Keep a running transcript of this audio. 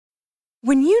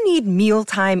When you need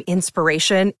mealtime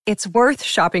inspiration, it's worth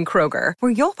shopping Kroger,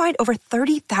 where you'll find over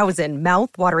 30,000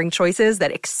 mouth-watering choices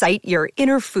that excite your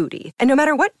inner foodie. And no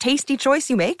matter what tasty choice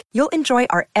you make, you'll enjoy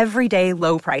our everyday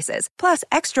low prices, plus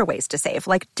extra ways to save,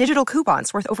 like digital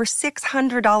coupons worth over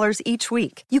 $600 each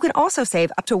week. You can also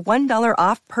save up to $1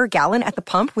 off per gallon at the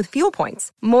pump with fuel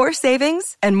points. More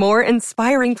savings and more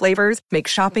inspiring flavors make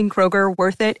shopping Kroger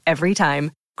worth it every time.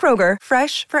 Kroger,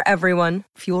 fresh for everyone.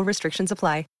 Fuel restrictions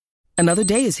apply. Another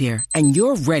day is here, and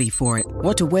you're ready for it.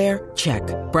 What to wear? Check.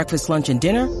 Breakfast, lunch, and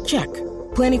dinner? Check.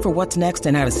 Planning for what's next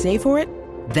and how to save for it?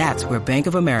 That's where Bank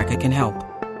of America can help.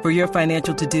 For your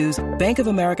financial to-dos, Bank of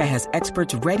America has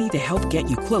experts ready to help get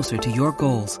you closer to your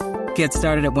goals. Get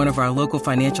started at one of our local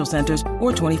financial centers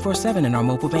or 24/7 in our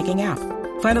mobile banking app.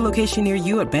 Find a location near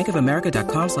you at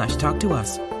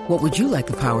bankofamerica.com/talktous. What would you like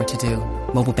the power to do?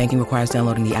 Mobile banking requires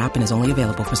downloading the app and is only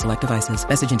available for select devices.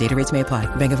 Message and data rates may apply.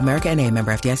 Bank of America N.A.,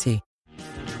 member FDIC.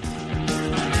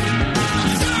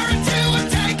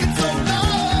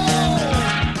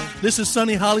 This is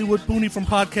Sonny Hollywood Pooney from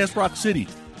Podcast Rock City.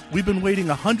 We've been waiting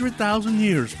 100,000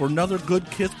 years for another good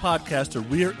KISS podcast to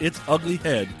rear its ugly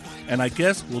head, and I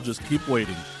guess we'll just keep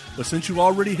waiting. But since you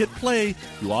already hit play,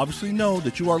 you obviously know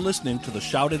that you are listening to the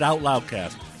Shout It Out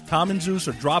Loudcast. Tom and Zeus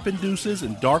are dropping deuces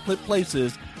in dark-lit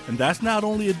places, and that's not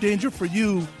only a danger for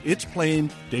you, it's plain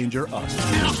danger us.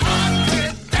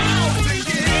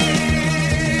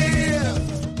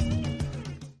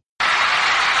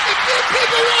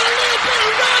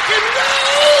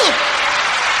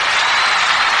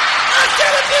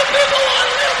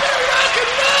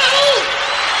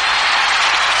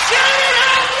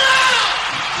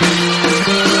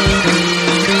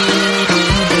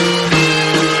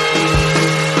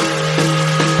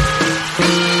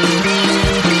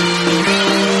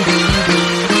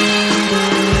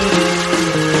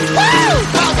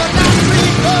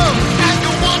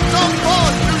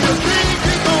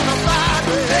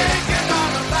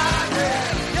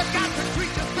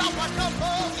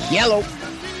 Yellow.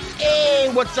 Hey,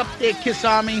 what's up there, Kiss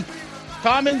Army?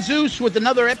 Tom and Zeus with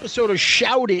another episode of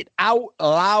Shout It Out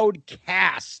Loud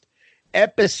Cast.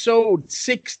 Episode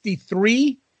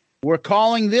 63. We're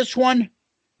calling this one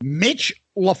Mitch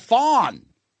LaFon.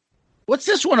 What's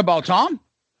this one about, Tom?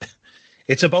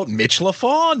 It's about Mitch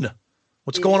LaFon.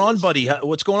 What's going on, buddy?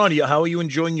 What's going on? How are you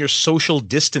enjoying your social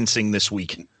distancing this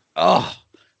week? Oh,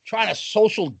 trying to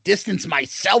social distance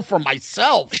myself from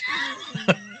myself.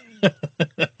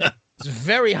 It's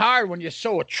very hard when you're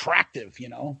so attractive, you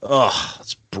know. Oh,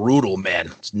 it's brutal,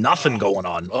 man. It's nothing going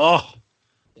on. Oh,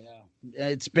 yeah,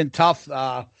 it's been tough.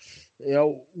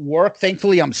 Work.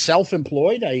 Thankfully, I'm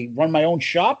self-employed. I run my own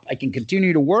shop. I can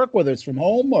continue to work, whether it's from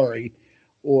home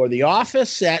or the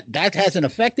office. That hasn't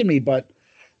affected me, but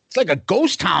it's like a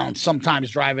ghost town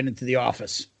sometimes driving into the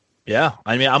office. Yeah,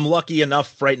 I mean, I'm lucky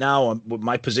enough right now with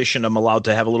my position. I'm allowed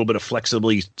to have a little bit of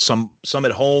flexibility. Some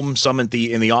at home, some in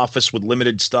the office with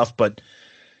limited stuff. But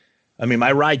I mean,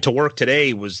 my ride to work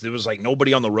today there was like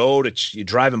nobody on the road. You're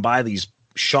driving by these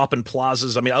shopping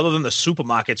plazas. I mean, other than the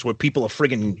supermarkets where people are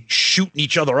friggin' shooting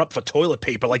each other up for toilet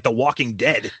paper like The Walking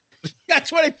Dead.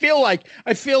 That's what I feel like.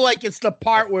 I feel like it's the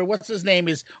part where what's his name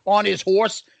is on his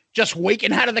horse, just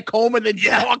waking out of the coma, and then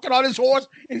walking on his horse.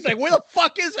 And he's like, "Where the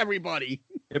fuck is everybody?"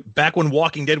 Back when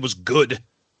Walking Dead was good.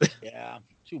 Yeah,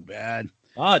 too bad.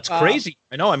 Oh, it's crazy.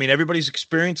 I know. I mean, everybody's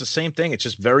experienced the same thing. It's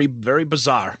just very, very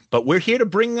bizarre. But we're here to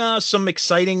bring some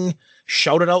exciting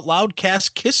Shout It Out Loud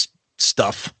Cast KISS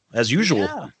stuff, as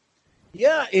usual.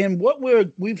 Yeah, and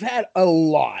we've had a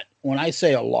lot. When I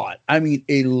say a lot, I mean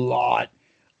a lot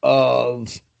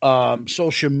of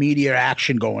social media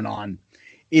action going on.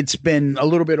 It's been a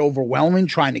little bit overwhelming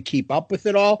trying to keep up with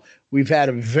it all. We've had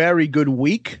a very good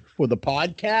week for the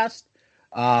podcast.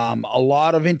 A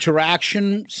lot of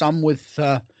interaction, some with,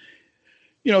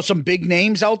 some big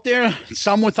names out there,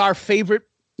 some with our favorite,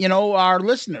 our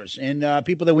listeners and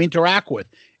people that we interact with.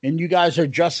 And you guys are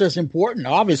just as important,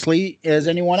 obviously, as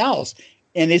anyone else.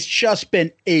 And it's just been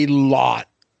a lot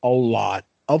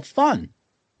of fun.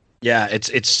 Yeah,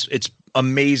 it's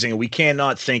amazing. We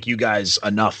cannot thank you guys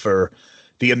enough for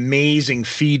the amazing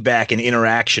feedback and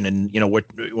interaction. And,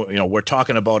 we're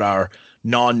talking about our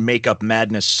non-Makeup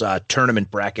Madness tournament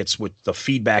brackets. With the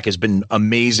feedback has been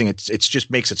amazing. It's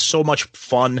just makes it so much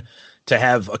fun to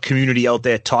have a community out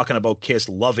there talking about KISS,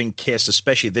 loving KISS,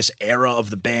 especially this era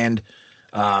of the band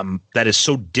that is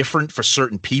so different for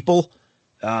certain people.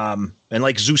 And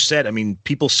like Zeus said, I mean,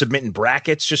 people submitting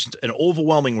brackets, just an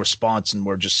overwhelming response, and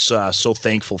we're just so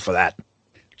thankful for that.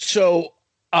 So,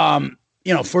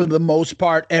 for the most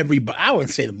part, everybody, I wouldn't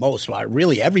say the most part,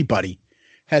 really everybody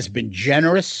has been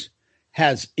generous,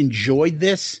 has enjoyed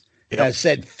this, has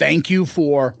said thank you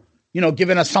for,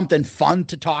 giving us something fun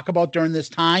to talk about during this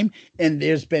time. And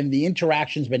the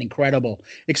interaction's been incredible,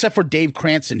 except for Dave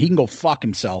Cranston. He can go fuck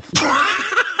himself.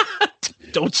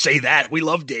 Don't say that. We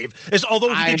love Dave.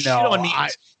 Although he did shit on me.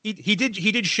 He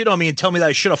did shit on me and tell me that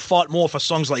I should have fought more for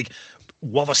songs like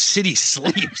While the City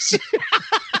Sleeps.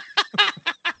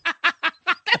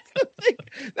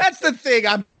 That's the thing.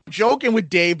 I'm joking with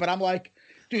Dave, but I'm like,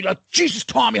 dude, Jesus,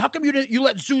 Tommy, how come you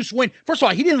let Zeus win? First of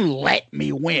all, he didn't let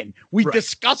me win. We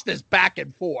discussed this back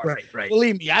and forth. Right.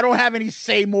 Believe me, I don't have any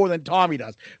say more than Tommy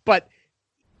does. But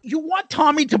you want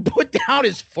Tommy to put down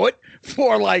his foot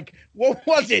for what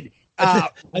was it?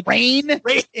 Rain?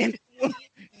 And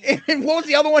what was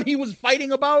the other one he was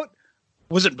fighting about?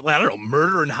 Was it, I don't know,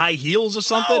 Murder in High Heels or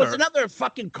something? Oh, it's another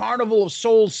fucking Carnival of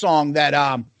Souls song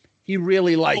that he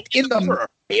really liked. In the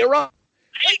era.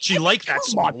 I actually like that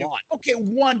song a lot. Okay,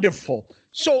 wonderful.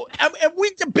 So are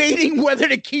we debating whether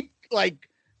to keep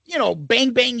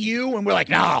Bang Bang You? And we're like,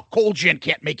 no, Cold Gin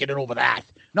can't make it over that.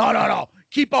 No.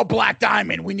 Keep out Black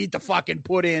Diamond. We need to fucking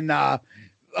put in, I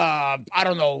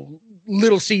don't know,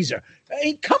 Little Caesar. I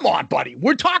mean, come on, buddy.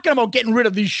 We're talking about getting rid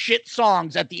of these shit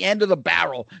songs at the end of the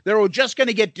barrel that are just going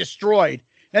to get destroyed.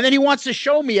 And then he wants to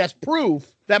show me as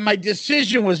proof that my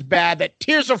decision was bad, that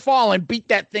Tears Are Falling beat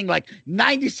that thing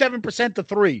 97% to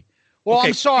 3. Well, okay.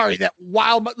 I'm sorry that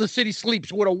While the City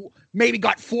Sleeps would have maybe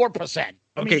got 4%.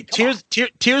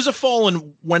 Tears Are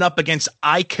Fallen went up against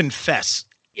I Confess.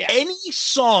 Yeah. Any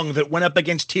song that went up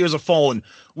against Tears Are Fallen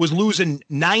was losing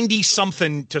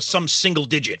 90-something to some single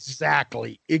digit.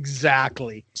 Exactly.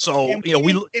 So,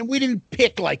 we didn't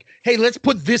pick hey, let's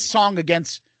put this song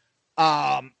against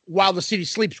While the City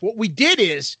Sleeps. What we did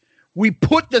is we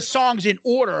put the songs in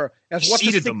order as what the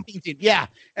 16th. Yeah.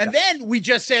 And then we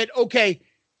just said, okay,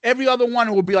 every other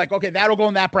one will be okay, that'll go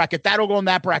in that bracket. That'll go in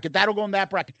that bracket. That'll go in that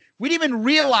bracket. We didn't even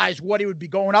realize what it would be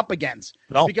going up against.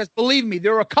 No. Because believe me,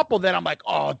 there were a couple that I'm like,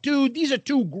 oh, dude, these are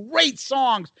two great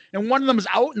songs. And one of them is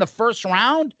out in the first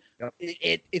round. Yep.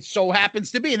 It so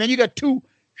happens to be. And then you got two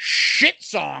shit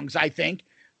songs, I think.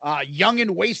 Young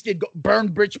and Wasted, Burn,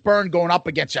 Bitch, Burn going up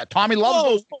against that. Tommy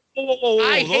loves those.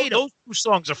 I hate those two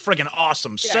songs are friggin'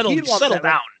 awesome. Yeah, settle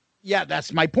down. Yeah,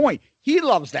 that's my point. He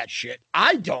loves that shit.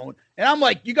 I don't. And I'm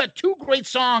like, you got two great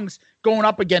songs going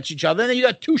up against each other, and then you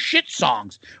got two shit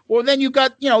songs. Or then you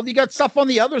got stuff on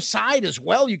the other side as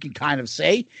well, you can kind of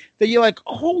say, that you're like,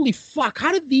 holy fuck,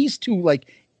 how did these two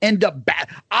end up bad?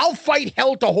 I'll Fight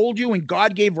Hell to Hold You and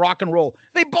God Gave Rock and Roll.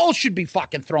 They both should be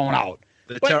fucking thrown out.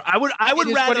 I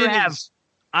would rather have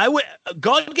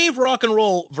God Gave Rock and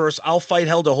Roll versus I'll Fight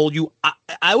Hell to Hold You.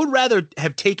 I would rather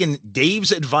have taken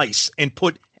Dave's advice and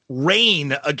put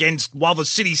Rain against While the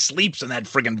City Sleeps in that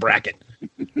friggin' bracket.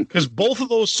 Because both of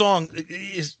those songs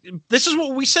this is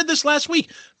what we said this last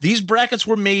week. These brackets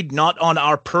were made not on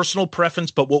our personal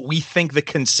preference, but what we think the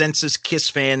consensus Kiss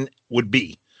fan would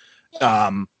be.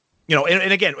 And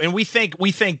again, and we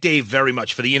thank Dave very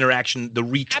much for the interaction, the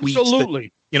retweets.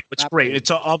 Absolutely. It's great.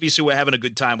 It's obviously we're having a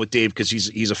good time with Dave because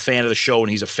he's a fan of the show and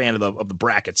he's a fan of the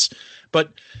brackets.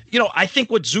 But I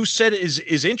think what Zeus said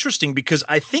is interesting because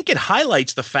I think it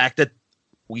highlights the fact that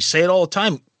we say it all the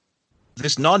time.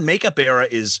 This non-makeup era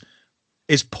is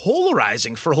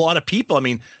polarizing for a lot of people. I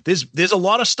mean, there's a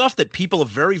lot of stuff that people are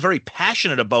very, very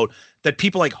passionate about that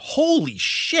people are like, holy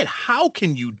shit, how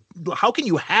can you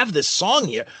have this song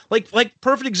here? Like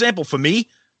perfect example for me,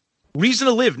 Reason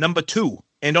to Live, number 2.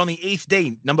 And on the 8th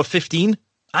day, number 15,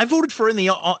 I voted for on the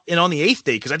 8th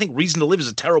day because I think Reason to Live is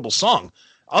a terrible song.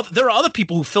 There are other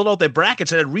people who filled out their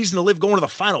brackets that had Reason to Live going to the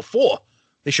final 4.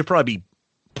 They should probably be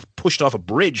pushed off a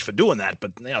bridge for doing that,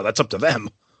 but that's up to them.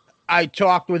 I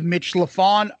talked with Mitch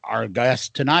LaFon, our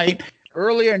guest tonight,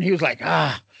 earlier, and he was like,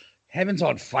 Heaven's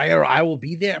on Fire, I will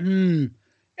be there. And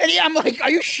I'm like, are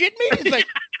you shitting me? He's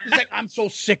like, I'm so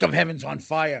sick of Heaven's on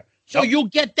Fire. So you'll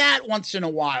get that once in a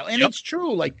while. And it's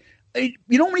true. How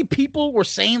many people were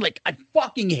saying, I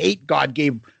fucking hate God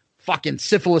Gave fucking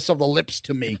Syphilis of the Lips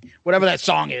to Me, whatever that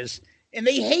song is. And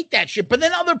they hate that shit. But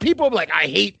then other people are like, I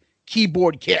hate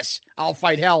Keyboard Kiss, I'll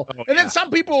Fight Hell. Then some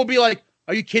people will be like,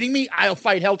 are you kidding me? I'll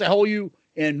Fight Hell to Hold You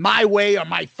and My Way are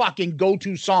my fucking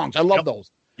go-to songs. I love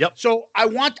those. Yep. So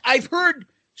I've heard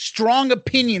strong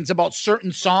opinions about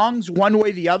certain songs one way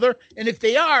or the other. And if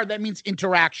they are, that means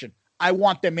interaction. I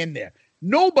want them in there.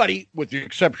 Nobody, with the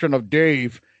exception of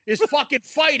Dave, is fucking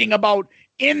fighting about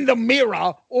In the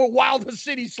Mirror or While the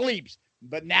City Sleeps.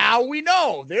 But now we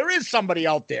know there is somebody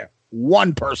out there.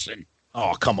 One person.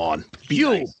 Oh, come on.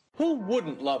 You. Nice. Who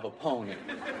wouldn't love a pony?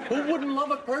 Who wouldn't love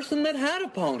a person that had a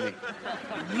pony?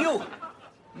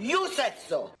 You said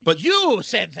so. But you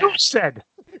said that. You said.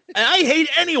 And I hate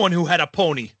anyone who had a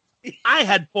pony. I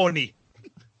had pony.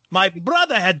 My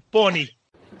brother had pony.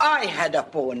 I had a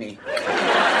pony.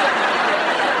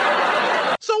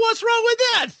 So what's wrong with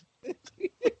that?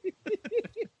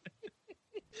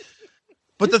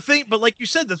 But like you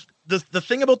said, the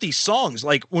thing about these songs,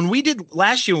 like when we did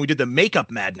last year, when we did the Makeup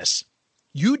Madness,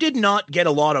 you did not get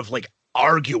a lot of like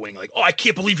arguing, like, oh, I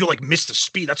can't believe you like Mr.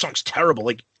 Speed. That song's terrible.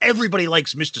 Like everybody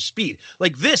likes Mr. Speed.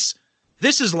 Like this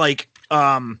is like,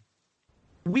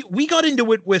 we got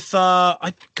into it with,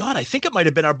 I think it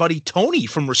might've been our buddy Tony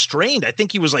from Restrained. I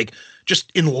think he was like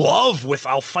just in love with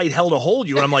I'll Fight Hell to Hold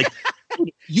You. And I'm like,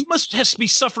 you must have to be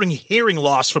suffering hearing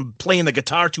loss from playing the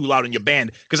guitar too loud in your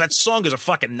band, because that song is a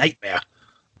fucking nightmare.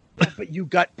 But you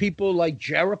got people like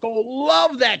Jericho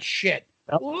love that shit.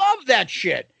 Yep. Love that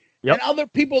shit. Yep. And other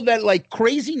people that like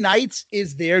Crazy Nights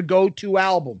is their go-to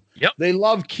album. Yep. They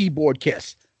love Keyboard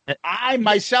Kiss. I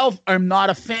myself am not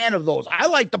a fan of those. I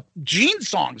like the Gene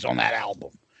songs on that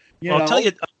album. I'll tell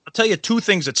you two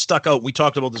things that stuck out. We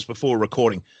talked about this before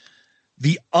recording.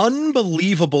 The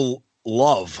unbelievable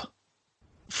love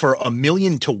for A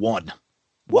Million to One.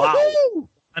 Wow. Woo-hoo!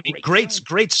 I mean,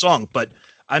 great song, but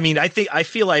I mean, I think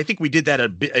we did that a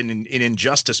bit in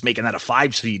Injustice, making that a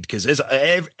 5 seed, because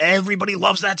everybody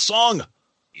loves that song.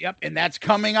 Yep, and that's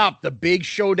coming up. The big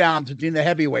showdown between the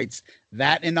heavyweights,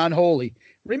 that and Unholy.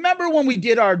 Remember when we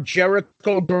did our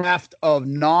Jericho draft of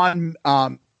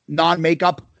non-makeup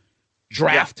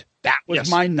draft? Yeah. That was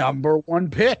my number one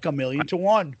pick, A Million to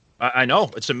One. I know,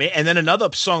 it's amazing. And then another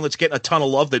song that's getting a ton of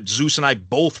love that Zeus and I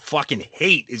both fucking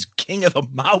hate is King of the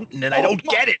Mountain, and I don't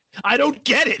get it. I don't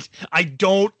get it.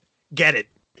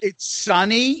 It's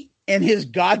Sonny and his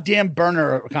goddamn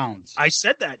burner accounts. I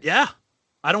said that, yeah.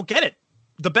 I don't get it.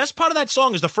 The best part of that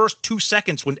song is the first 2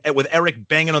 seconds with Eric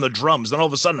banging on the drums. Then all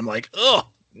of a sudden I'm like, oh,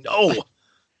 no.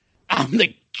 I'm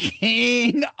the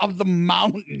King of the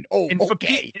Mountain. Oh, and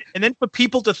okay. And then for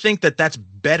people to think that that's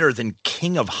better than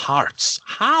King of Hearts.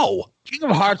 How? King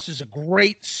of Hearts is a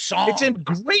great song. It's a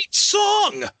great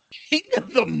song. King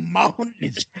of the Mountain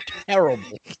is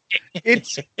terrible.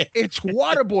 It's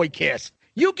Waterboy Kiss.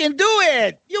 You can do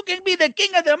it. You can be the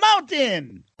King of the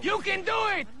Mountain. You can do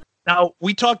it. Now,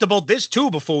 we talked about this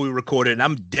too before we recorded, and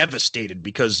I'm devastated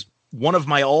because one of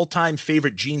my all-time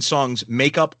favorite Gene songs,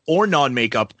 Makeup or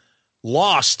Non-Makeup,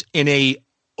 lost in a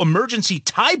emergency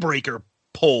tiebreaker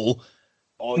poll.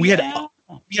 We had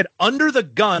Under the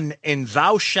Gun and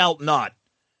Thou Shalt Not.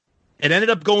 It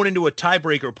ended up going into a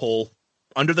tiebreaker poll.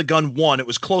 Under the Gun won. It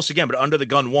was close again, but Under the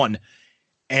Gun won.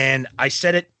 And I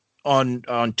said it on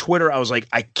Twitter. I was like,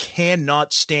 I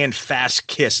cannot stand Fast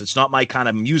Kiss. It's not my kind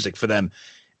of music for them.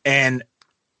 And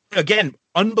again,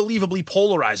 unbelievably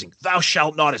polarizing. Thou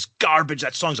Shalt Not is garbage.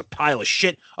 That song's a pile of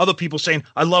shit. Other people saying,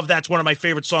 I love that. It's one of my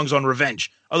favorite songs on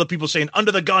Revenge. Other people saying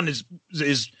Under the Gun is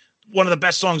one of the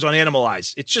best songs on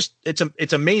Animalize. It's just,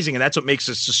 it's amazing. And that's what makes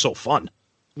this just so fun.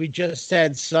 We just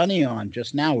had Sonny on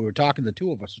just now. We were talking, the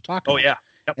two of us were talking. Oh, yeah.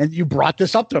 Yep. And you brought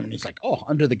this up to him and he's like, oh,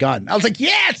 Under the Gun. I was like,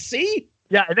 yeah, see?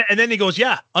 Yeah. And then he goes,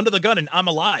 yeah, Under the Gun and I'm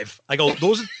Alive. I go,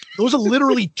 those are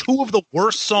literally two of the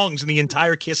worst songs in the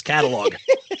entire Kiss catalog.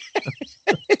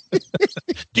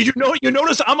 Did you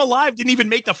notice I'm Alive didn't even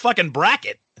make the fucking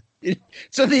bracket?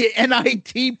 So the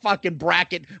NIT fucking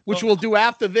bracket, which we'll do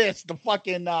after this, the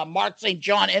fucking Mark St.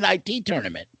 John NIT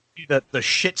tournament. The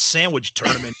shit sandwich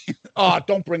tournament. Oh,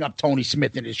 don't bring up Tony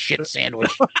Smith and his shit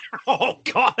sandwich. Oh,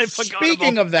 God, I forgot.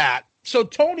 Speaking of that, so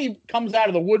Tony comes out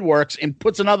of the woodworks and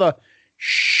puts another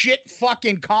shit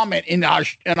fucking comment in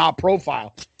our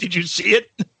profile. Did you see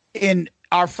it? In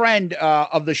our friend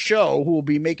of the show, who will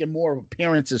be making more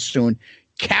appearances soon,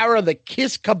 Kara, the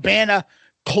Kiss Cabana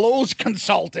clothes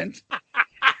consultant,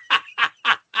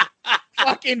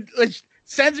 fucking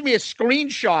sends me a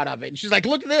screenshot of it. And she's like,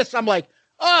 look at this. I'm like,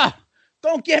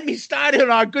 don't get me started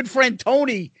on our good friend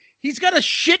Tony. He's got a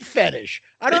shit fetish.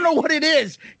 I don't know what it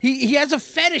is. He has a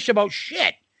fetish about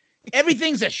shit.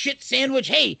 Everything's a shit sandwich.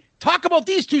 Hey, talk about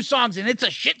these two songs and it's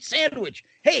a shit sandwich.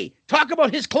 Hey, talk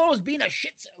about his clothes being a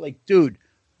shit like, dude,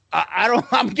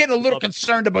 I'm getting a little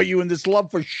concerned about you and this love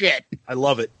for shit. I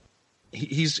love it.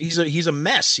 He's a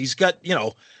mess. He's got,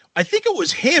 I think it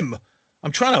was him.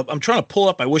 I'm trying to pull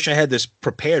up. I wish I had this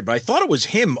prepared, but I thought it was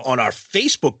him on our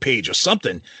Facebook page or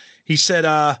something. He said,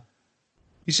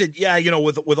 yeah,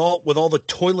 with all the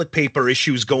toilet paper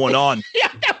issues going on.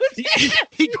 Yeah, that was it.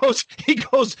 He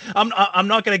goes, I'm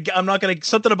not gonna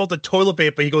something about the toilet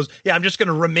paper. He goes, yeah, I'm just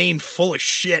gonna remain full of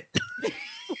shit.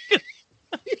 That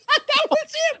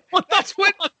was it. Well, that's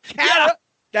what Kara. Yeah.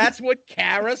 That's what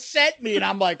Kara sent me, and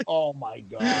I'm like, oh my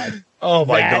god, oh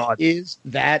my god,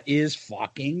 that is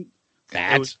fucking.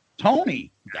 That's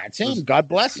Tony. That's him. God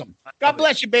bless him. God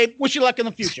bless you, babe. Wish you luck in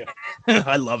the future.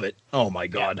 I love it. Oh, my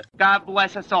God. God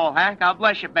bless us all, huh? God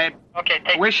bless you, babe. Okay,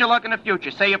 Wish you luck in the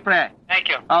future. Say your prayer. Thank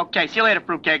you. Okay, see you later,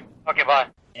 fruitcake. Okay, bye.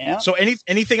 Yeah. So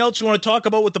anything else you want to talk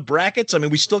about with the brackets? I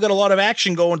mean, we still got a lot of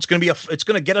action going. It's going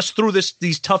to get us through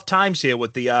these tough times here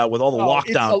with with all the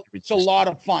lockdown. It's a lot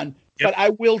of fun. Yep. But I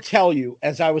will tell you,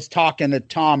 as I was talking to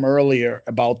Tom earlier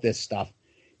about this stuff,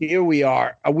 here we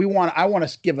are. I want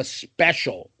to give a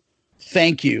special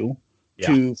thank you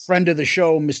to friend of the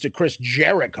show, Mr. Chris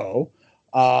Jericho.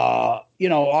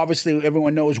 Obviously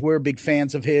everyone knows we're big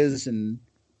fans of his, and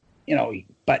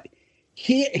but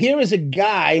here is a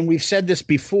guy, and we've said this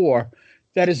before,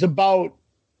 that is about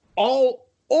all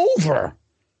over,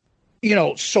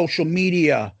 social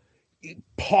media,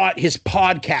 his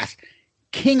podcast,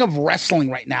 king of wrestling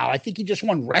right now. I think he just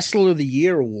won Wrestler of the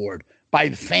Year award by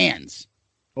the fans.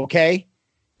 Okay.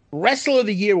 Wrestler of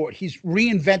the Year award. He's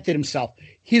reinvented himself.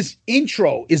 His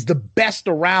intro is the best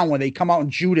around when they come out in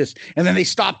Judas and then they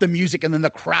stop the music and then the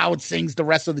crowd sings the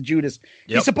rest of the Judas.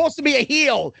 Yep. He's supposed to be a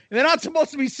heel and they're not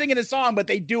supposed to be singing a song, but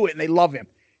they do it and they love him.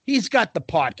 He's got the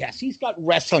podcast. He's got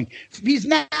wrestling. He's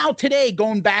now today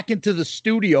going back into the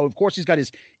studio. Of course, he's got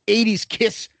his 80s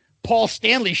Kiss Paul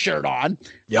Stanley shirt on,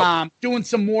 doing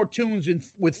some more tunes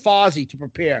with Fozzy to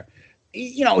prepare.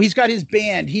 He's got his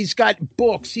band. He's got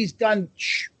books. He's done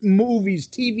movies,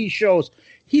 TV shows.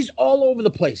 He's all over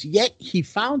the place. Yet he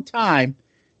found time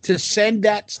to send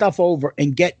that stuff over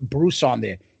and get Bruce on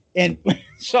there. And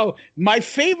so my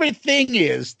favorite thing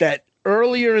is that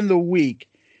earlier in the week,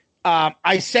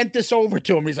 I sent this over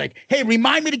to him. He's like, hey,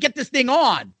 remind me to get this thing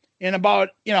on in about,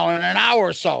 in an hour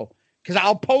or so, because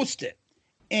I'll post it.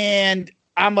 And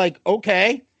I'm like,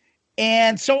 okay.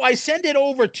 And so I send it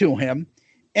over to him.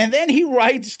 And then he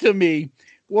writes to me,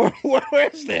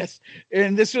 where's this?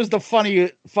 And this was the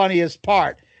funniest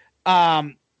part.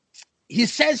 He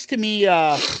says to me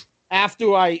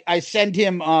after I send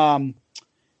him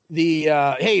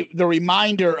the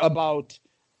reminder about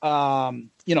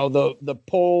the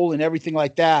poll and everything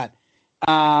like that.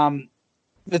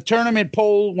 The tournament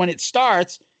poll, when it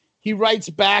starts, he writes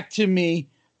back to me,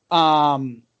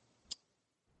 I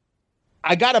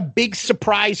got a big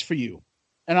surprise for you.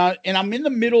 And I'm in the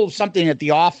middle of something at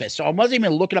the office, so I wasn't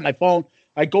even looking at my phone.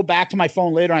 I go back to my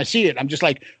phone later and I see it. I'm just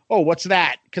like, oh, what's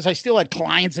that? Because I still had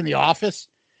clients in the office.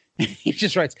 He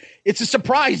just writes, it's a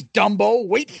surprise, Dumbo.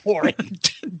 Wait for it.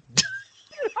 I'm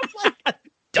like,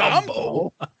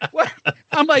 Dumbo? What?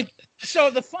 I'm like, so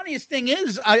the funniest thing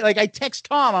is, I text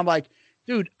Tom. I'm like,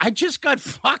 dude, I just got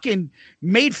fucking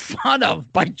made fun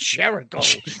of by Jericho.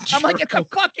 I'm like, it's a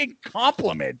fucking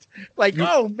compliment. Like,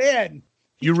 oh, man.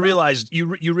 You realize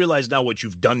now what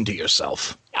you've done to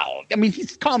yourself. No, I mean,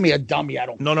 he's calling me a dummy. I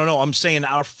don't. No. I'm saying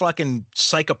our fucking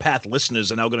psychopath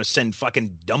listeners are now going to send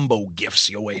fucking Dumbo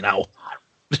gifts your way now.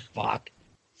 Fuck.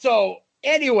 So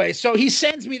anyway, so he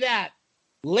sends me that.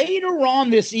 Later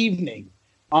on this evening,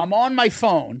 I'm on my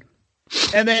phone,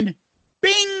 and then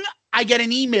bing, I get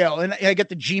an email, and I get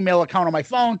the Gmail account on my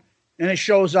phone, and it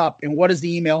shows up. And what is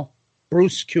the email?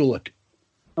 Bruce Kulick.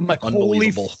 I'm like,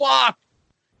 holy fuck.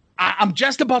 I'm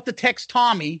just about to text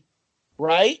Tommy,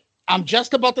 right? I'm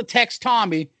just about to text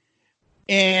Tommy,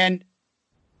 and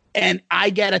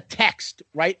I get a text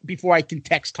right before I can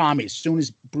text Tommy. As soon as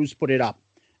Bruce put it up,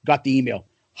 got the email.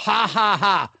 Ha, ha,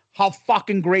 ha. How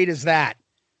fucking great is that?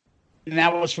 And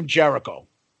that was from Jericho.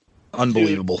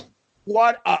 Unbelievable. Dude,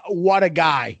 what a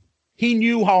guy. He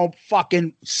knew how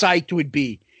fucking psyched would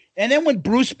be. And then when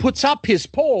Bruce puts up his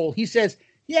poll, he says,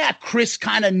 yeah, Chris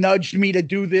kind of nudged me to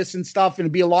do this and stuff, and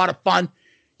it'd be a lot of fun.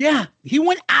 Yeah, he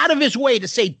went out of his way to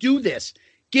say, do this.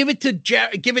 Give it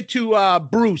to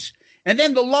Bruce. And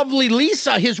then the lovely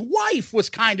Lisa, his wife, was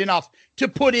kind enough to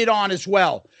put it on as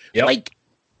well. Yep. Like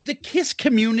the Kiss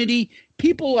community,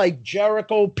 people like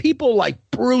Jericho, people like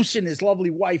Bruce and his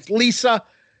lovely wife, Lisa,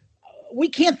 we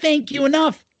can't thank you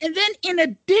enough. And then in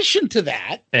addition to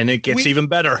that. And it gets even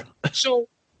better. So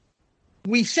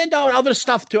we send out other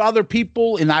stuff to other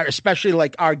people, and especially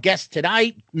like our guest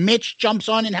tonight, Mitch jumps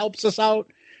on and helps us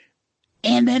out.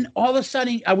 And then all of a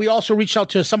sudden, we also reached out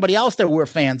to somebody else that we're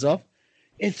fans of.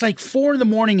 It's like 4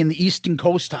 a.m. in the Eastern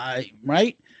Coast time,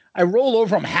 right? I roll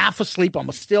over, I'm half asleep.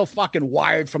 I'm still fucking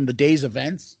wired from the day's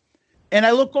events. And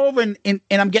I look over and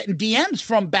I'm getting DMs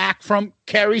from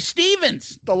Carrie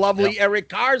Stevens, the lovely Eric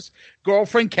Carr's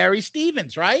girlfriend, Carrie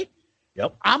Stevens, right?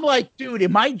 Yep. I'm like, dude,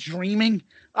 am I dreaming?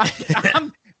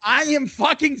 I am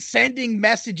fucking sending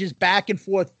messages back and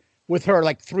forth with her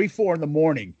like 3-4 in the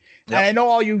morning. Yep. And I know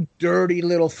all you dirty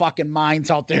little fucking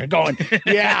minds out there going,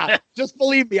 yeah, just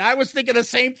believe me. I was thinking the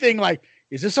same thing. Like,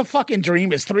 is this a fucking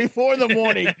dream? It's 3, 4 in the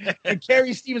morning. And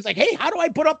Carrie Stevens like, hey, how do I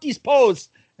put up these posts?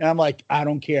 And I'm like, I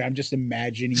don't care. I'm just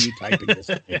imagining you typing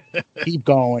this. Keep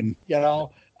going, you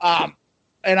know?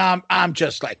 And I'm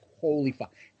just like, holy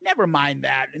fuck. Never mind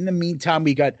that. In the meantime,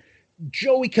 we got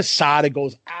Joey Casada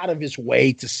goes out of his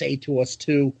way to say to us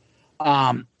too,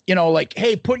 you know, like,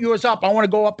 hey, put yours up. I want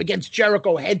to go up against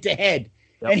Jericho head to head.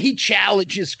 And he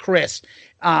challenges Chris.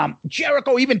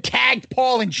 Jericho even tagged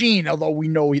Paul and Gene, although we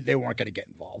know they weren't going to get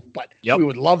involved, but we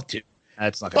would love to.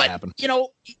 That's not going to happen. You know,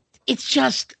 it's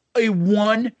just a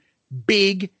one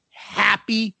big,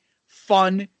 happy,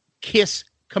 fun Kiss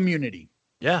community.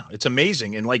 Yeah, it's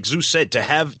amazing. And like Zeus said, to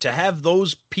have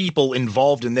those people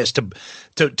involved in this,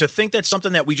 to think that's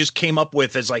something that we just came up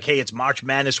with as like, hey, it's March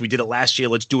Madness. We did it last year.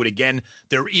 Let's do it again.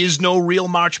 There is no real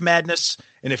March Madness.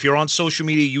 And if you're on social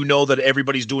media, you know that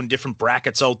everybody's doing different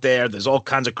brackets out there. There's all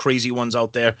kinds of crazy ones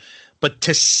out there. But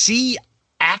to see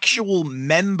actual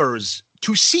members,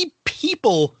 to see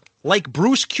people like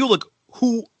Bruce Kulick,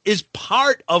 who is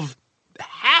part of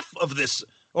half of this,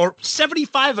 or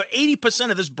 75 or 80%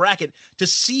 of this bracket, to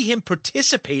see him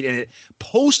participate in it,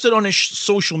 post it on his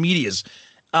social medias.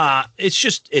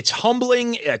 It's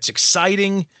humbling. It's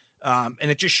exciting. And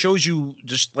it just shows you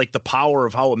just like the power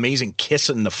of how amazing Kiss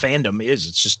and the fandom is.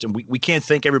 It's just, we can't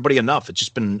thank everybody enough. It's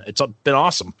been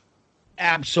awesome.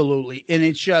 Absolutely. And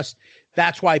it's just,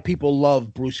 that's why people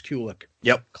love Bruce Kulick.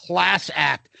 Yep. Class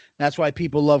act. That's why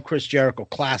people love Chris Jericho.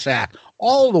 Class act.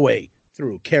 All the way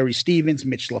through. Carrie Stevens,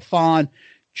 Mitch LaFon,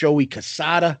 Joey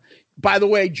Casada. By the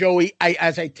way, Joey,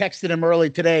 as I texted him earlier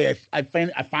today, I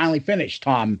finally finished,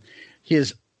 Tom,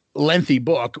 his lengthy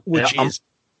book, which is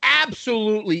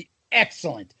absolutely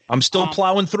excellent. I'm still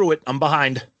plowing through it. I'm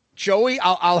behind. Joey,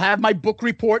 I'll have my book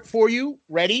report for you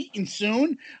ready and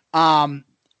soon.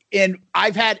 And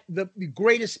I've had the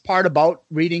greatest part about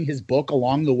reading his book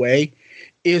along the way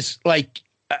is like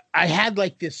I had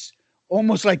like this,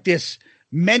 almost like this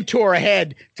mentor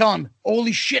ahead, tell him,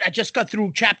 holy shit, I just got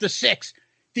through chapter 6.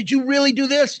 Did you really do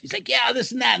this? He's like, yeah,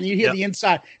 this and that. And you hear the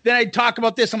inside. Then I talk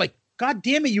about this. I'm like, God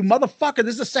damn it, you motherfucker.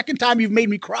 This is the second time you've made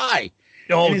me cry.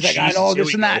 Oh, and he's like, I know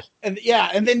this and that. And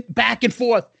and then back and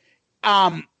forth.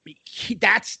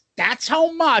 That's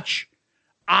how much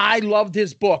I loved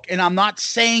his book. And I'm not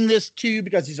saying this to you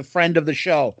because he's a friend of the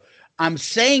show. I'm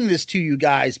saying this to you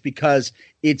guys because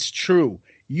it's true.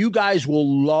 You guys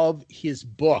will love his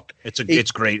book.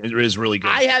 It's great. It is really good.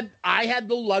 I had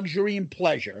the luxury and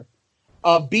pleasure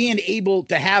of being able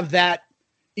to have that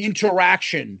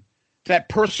interaction, that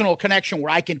personal connection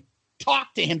where I can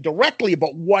talk to him directly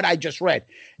about what I just read.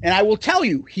 And I will tell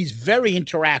you, he's very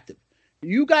interactive.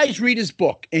 You guys read his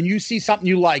book and you see something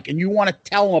you like and you want to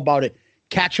tell him about it,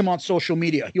 catch him on social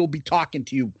media. He'll be talking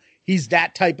to you. He's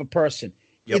that type of person.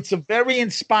 Yep. It's a very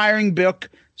inspiring book.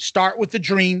 Start with the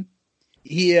dream.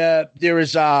 There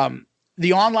is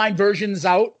the online version's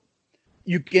out.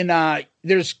 You can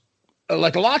there's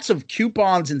like lots of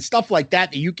coupons and stuff like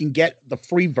that you can get the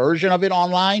free version of it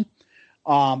online.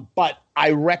 But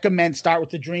I recommend Start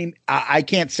with the Dream. I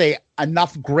can't say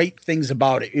enough great things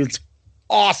about it. It's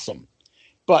awesome.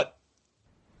 But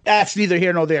that's neither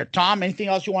here nor there. Tom, anything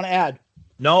else you want to add?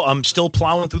 No, I'm still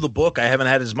plowing through the book. I haven't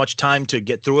had as much time to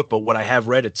get through it, but what I have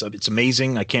read, it's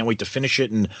amazing. I can't wait to finish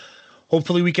it, and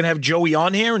hopefully we can have Joey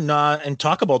on here and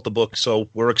talk about the book. So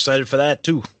we're excited for that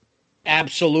too.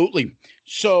 Absolutely.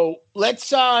 So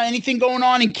let's anything going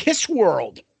on in Kiss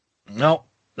World? No,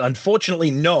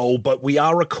 unfortunately, no, but we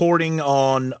are recording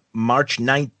on March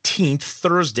 19th,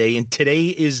 Thursday, and today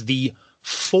is the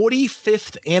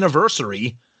 45th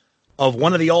anniversary of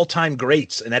one of the all-time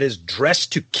greats, and that is Dress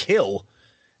to Kill.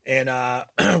 And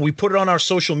we put it on our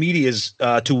social medias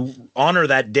to honor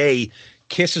that day.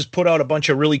 Kiss has put out a bunch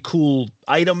of really cool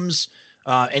items.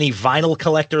 Any vinyl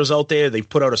collectors out there, they've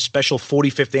put out a special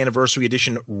 45th anniversary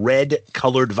edition red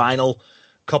colored vinyl.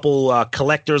 Couple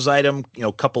collector's item,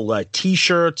 couple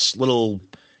T-shirts, little,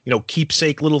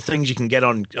 keepsake little things you can get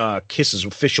on Kiss's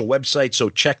official website. So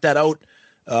check that out.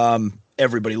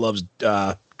 Everybody loves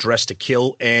Dress to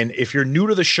Kill. And if you're new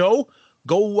to the show,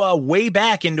 go way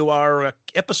back into our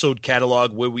episode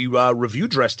catalog where we review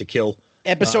Dress to Kill.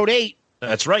 Episode 8.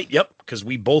 That's right. Yep. Because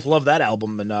we both love that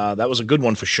album, and that was a good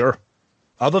one for sure.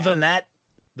 Other than that,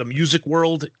 the music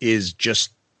world is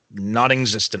just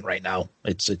non-existent right now.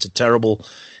 It's a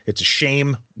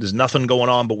shame. There's nothing going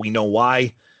on, but we know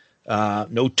why.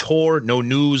 No tour, no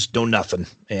news, no nothing.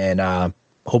 And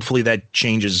hopefully that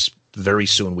changes very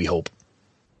soon, we hope.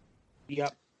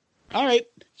 Yep. All right.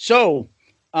 So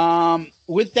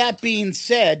with that being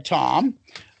said, Tom,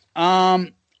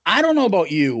 I don't know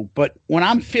about you, but when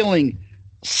I'm feeling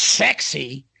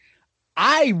sexy,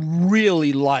 I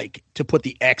really like to put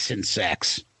the X in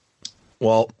sex.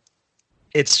 Well,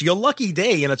 it's your lucky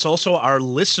day, and it's also our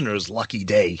listeners' lucky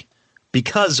day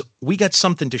because we got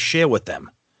something to share with them.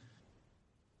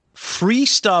 Free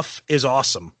stuff is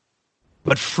awesome,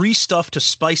 but free stuff to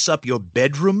spice up your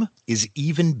bedroom is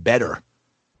even better.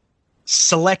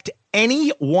 Select any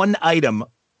one item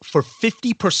for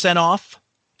 50% off,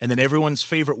 and then everyone's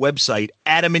favorite website,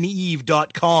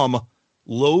 adamandeve.com,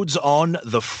 loads on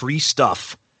the free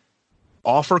stuff.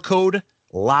 Offer code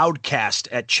LOUDCAST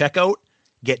at checkout.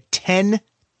 Get 10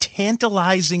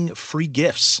 tantalizing free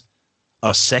gifts.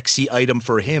 A sexy item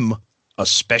for him, a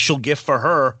special gift for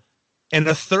her, and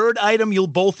a third item you'll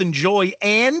both enjoy,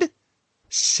 and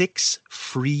 6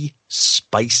 free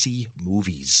spicy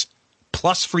movies.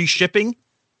 Plus free shipping.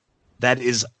 That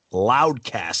is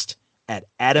Loudcast at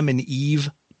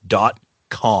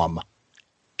adamandeve.com.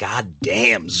 God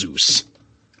damn, Zeus.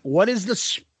 What is the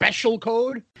special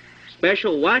code?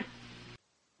 Special what?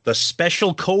 The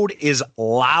special code is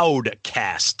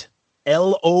Loudcast.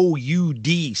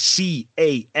 LOUDCAST.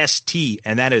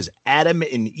 And that is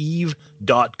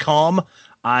adamandeve.com.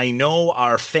 I know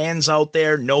our fans out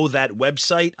there know that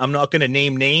website. I'm not going to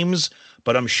name names,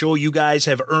 but I'm sure you guys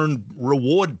have earned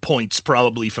reward points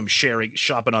probably from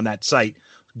shopping on that site.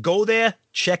 Go there,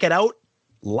 check it out.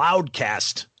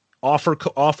 Loudcast. Offer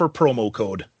promo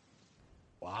code.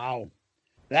 Wow.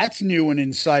 That's new and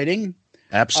exciting.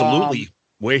 Absolutely.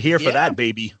 We're here for that,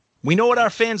 baby. We know what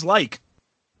our fans like.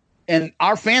 And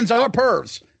our fans are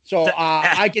pervs. So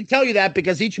I can tell you that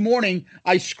because each morning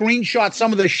I screenshot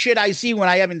some of the shit I see when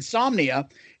I have insomnia,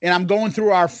 and I'm going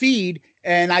through our feed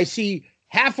and I see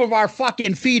half of our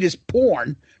fucking feed is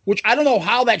porn, which I don't know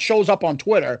how that shows up on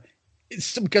Twitter.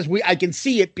 It's because I can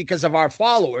see it because of our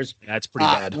followers. That's pretty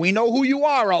bad. We know who you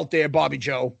are out there, Bobby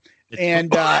Joe.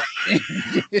 And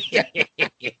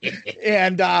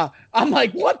and I'm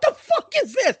like, what the fuck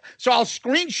is this? So I'll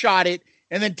screenshot it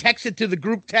and then text it to the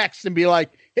group text and be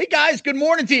like, hey guys, good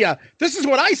morning to you. This is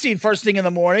what I seen first thing in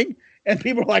the morning. And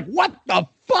people are like, what the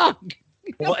fuck?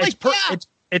 Well, it's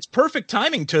perfect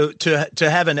timing to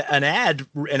have an ad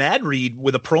read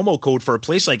with a promo code for a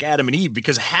place like Adam and Eve,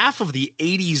 because half of the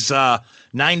 80s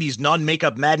 90s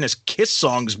non-makeup madness Kiss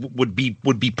songs would be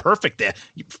perfect there.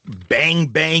 Bang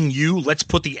bang you, let's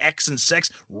put the X in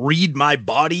sex, read my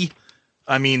body.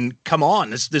 I mean, come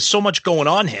on, there's so much going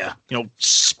on here.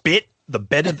 Spit, the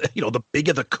better the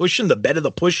bigger the cushion, the better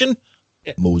the pushing.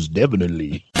 Most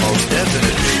definitely.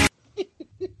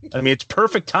 I mean, it's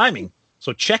perfect timing.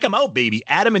 So check them out, baby.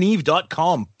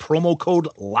 adamandeve.com, promo code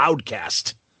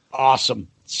Loudcast. Awesome.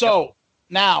 So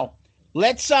now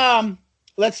let's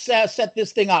set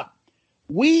this thing up.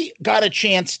 We got a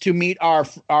chance to meet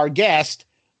our guest,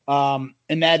 and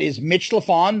that is Mitch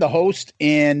Lafon, the host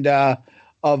and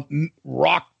of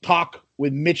Rock Talk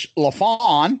with Mitch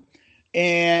Lafon.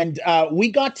 And we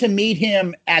got to meet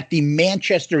him at the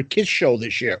Manchester Kiss Show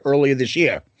earlier this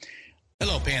year.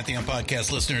 Hello, Pantheon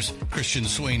Podcast listeners. Christian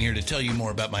Swain here to tell you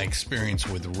more about my experience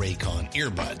with Raycon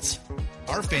earbuds.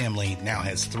 Our family now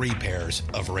has 3 pairs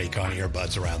of Raycon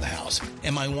earbuds around the house,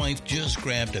 and my wife just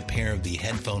grabbed a pair of the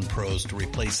Headphone Pros to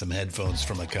replace some headphones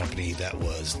from a company that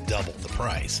was double the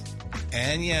price.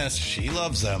 And yes, she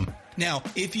loves them. Now,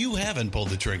 if you haven't pulled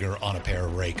the trigger on a pair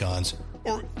of Raycons,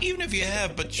 or even if you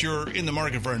have, but you're in the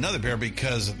market for another pair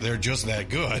because they're just that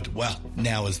good, well,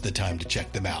 now is the time to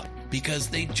check them out, because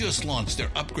they just launched their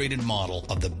upgraded model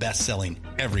of the best-selling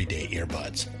everyday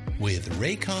earbuds. With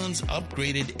Raycon's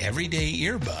upgraded everyday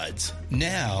earbuds,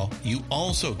 now you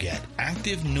also get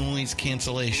active noise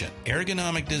cancellation,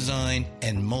 ergonomic design,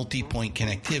 and multi-point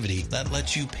connectivity that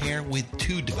lets you pair with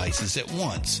 2 devices at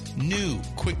once. New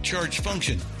quick charge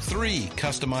function, 3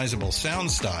 customizable sound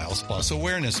styles, plus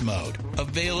awareness mode.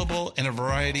 Available in a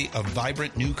variety of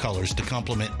vibrant new colors to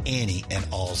complement any and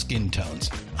all skin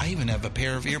tones. I even have a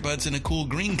pair of earbuds in a cool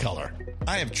green color.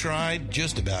 I have tried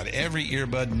just about every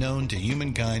earbud known to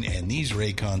humankind, and these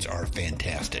Raycons are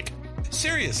fantastic.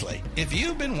 Seriously, if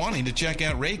you've been wanting to check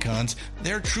out Raycons,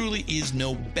 there truly is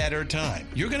no better time.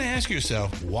 You're going to ask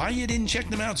yourself why you didn't check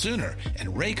them out sooner, and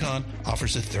Raycon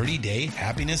offers a 30-day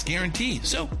happiness guarantee.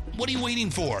 So what are you waiting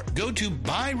for? Go to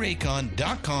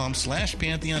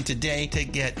buyraycon.com/Pantheon today to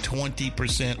get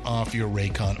 20% off your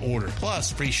Raycon order,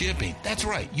 plus free shipping. That's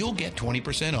right, you'll get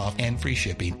 20% off and free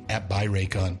shipping at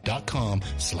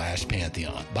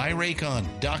buyraycon.com/Pantheon.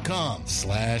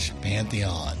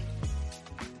 buyraycon.com/Pantheon.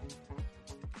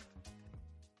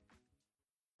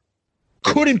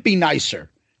 Couldn't be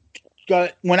nicer.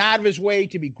 Went out of his way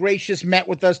to be gracious, met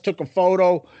with us, took a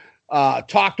photo,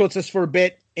 talked with us for a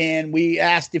bit, and we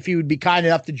asked if he would be kind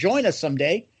enough to join us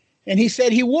someday, and he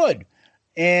said he would.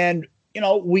 And,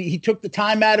 he took the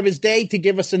time out of his day to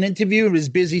give us an interview in his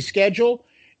busy schedule.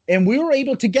 And we were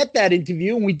able to get that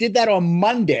interview, and we did that on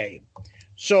Monday.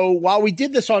 So while we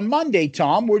did this on Monday,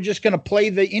 Tom, we're just going to play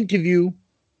the interview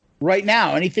right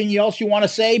now. Anything else you want to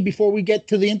say before we get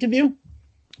to the interview?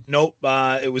 Nope.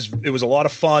 It was a lot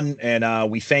of fun,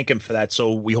 and we thank him for that.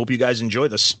 So we hope you guys enjoy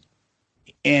this.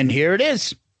 And here it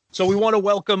is. So we want to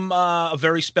welcome a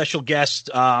very special guest,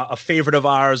 a favorite of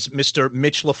ours, Mr.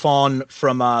 Mitch Lafon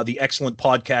from the excellent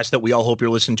podcast that we all hope you're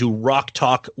listening to, Rock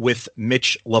Talk with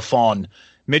Mitch Lafon.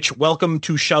 Mitch, welcome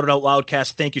to Shout It Out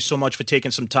Loudcast. Thank you so much for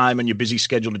taking some time in your busy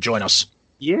schedule to join us.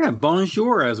 Yeah,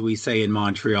 bonjour, as we say in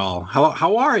Montreal.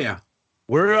 How are you?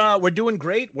 We're doing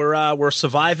great. We're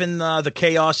surviving the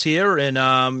chaos here, and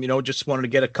just wanted to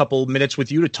get a couple minutes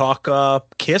with you to talk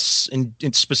Kiss and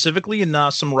specifically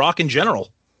and some rock in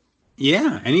general.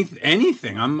 Yeah,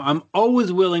 anything. I'm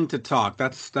always willing to talk.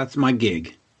 That's my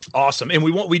gig. Awesome. And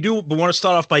we want to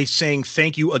start off by saying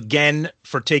thank you again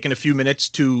for taking a few minutes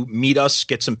to meet us,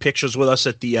 get some pictures with us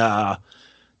at the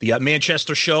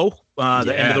Manchester show,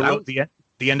 the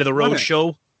end of the road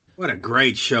show. What a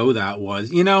great show that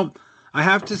was. I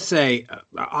have to say,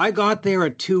 I got there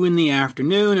at 2 p.m,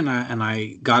 and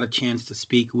I got a chance to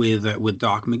speak with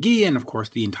Doc McGee, and of course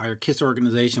the entire KISS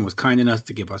organization was kind enough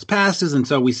to give us passes, and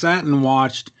so we sat and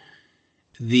watched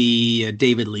the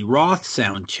David Lee Roth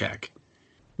sound check.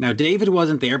 Now David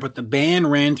wasn't there, but the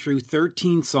band ran through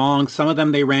 13 songs. Some of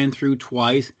them they ran through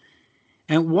twice,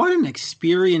 and what an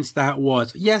experience that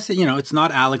was. Yes, it's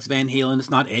not Alex Van Halen, it's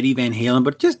not Eddie Van Halen,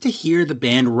 but just to hear the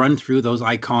band run through those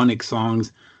iconic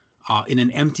songs in an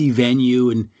empty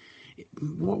venue, and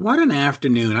what an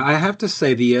afternoon! I have to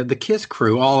say, the KISS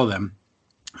crew, all of them,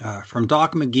 from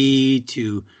Doc McGee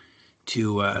to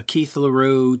Keith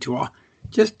LaRue to all,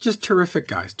 just terrific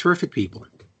guys, terrific people.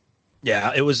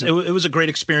 Yeah, it was a great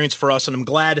experience for us, and I'm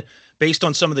glad, based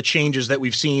on some of the changes that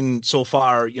we've seen so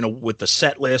far, with the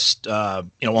set list,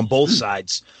 on both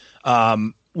sides,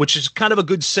 which is kind of a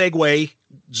good segue.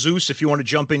 Zeus, if you want to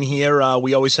jump in here,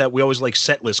 we always like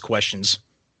set list questions.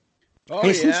 Oh,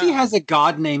 hey, since he has a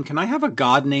god name, can I have a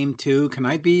god name too? Can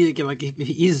I be like, if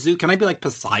he's Zeus, can I be like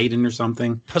Poseidon or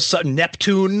something?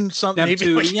 Neptune, something.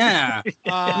 Neptune, yeah.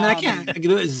 I can't.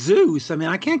 Zeus.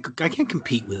 I can't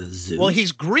compete with Zeus. Well,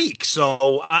 he's Greek,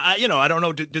 so I don't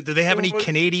know. Do they have any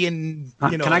Canadian?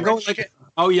 Can I go like?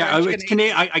 Oh yeah, it's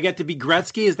Canadian. I get to be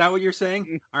Gretzky. Is that what you're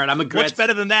saying? All right, I'm a Gretzky. What's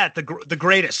better than that? The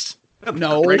greatest.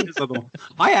 No,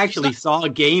 I actually saw a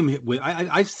game with.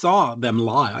 I saw them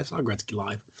live. I saw Gretzky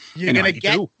live. You're gonna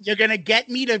get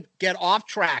me to get off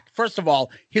track. First of all,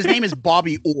 his name is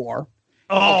Bobby Orr.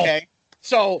 Oh, okay.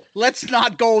 So let's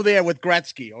not go there with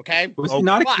Gretzky. Okay. Was he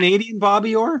not a Canadian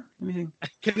Bobby Orr?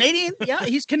 Canadian? Yeah,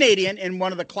 he's Canadian and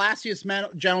one of the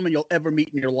classiest gentlemen you'll ever meet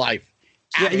in your life.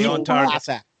 Yeah,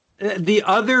 the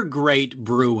other great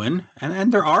Bruin,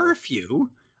 and there are a few.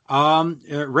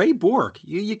 Ray Bork.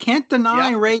 You can't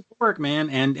deny Ray Bork, man.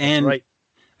 And right.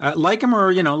 Like him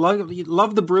or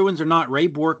love the Bruins or not, Ray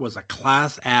Bork was a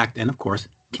class act, and of course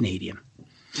Canadian.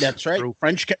 That's right. True.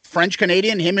 French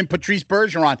Canadian. Him and Patrice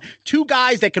Bergeron, two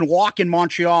guys that can walk in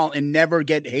Montreal and never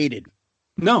get hated.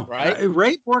 No, right?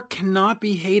 Ray Bork cannot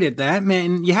be hated. That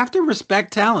man, you have to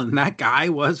respect talent. That guy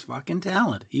was fucking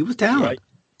talent. He was talent. Right.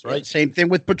 That's right. Same thing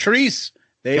with Patrice.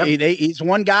 He's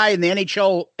one guy in the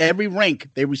NHL, every rink,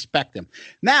 they respect him.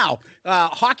 Now,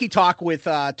 hockey talk with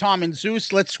Tom and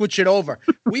Zeus. Let's switch it over.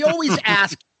 We always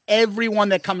ask everyone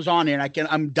that comes on here, and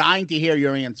I'm dying to hear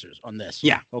your answers on this.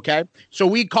 Yeah. Okay. So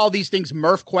we call these things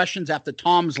Murph questions after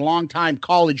Tom's longtime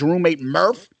college roommate,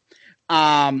 Murph.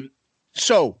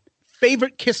 So,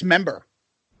 favorite KISS member?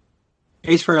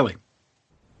 Ace Frehley.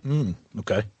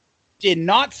 Okay. Did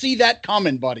not see that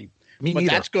coming, buddy. Me but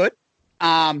neither. That's good.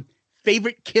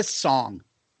 Favorite KISS song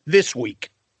this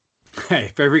week? Hey,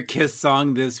 favorite KISS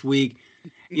song this week.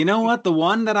 You know what? The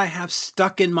one that I have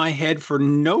stuck in my head for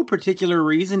no particular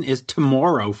reason is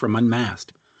Tomorrow from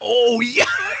Unmasked. Oh, yeah.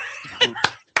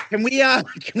 Can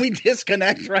we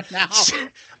disconnect right now?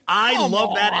 I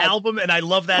love that album, and I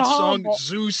love that song.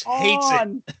 Zeus hates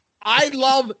it. I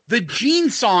love the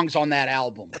Gene songs on that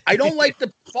album. I don't like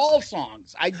the fall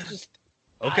songs.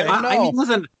 Okay. I mean,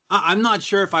 listen, I'm not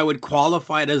sure if I would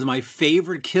qualify it as my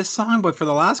favorite KISS song, but for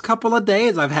the last couple of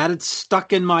days, I've had it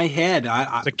stuck in my head.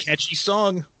 It's a catchy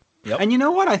song. Yep. And you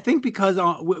know what? I think because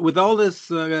with all this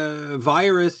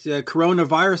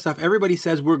coronavirus stuff, everybody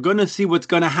says we're going to see what's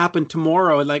going to happen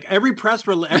tomorrow. Like every press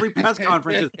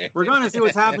conference is, we're going to see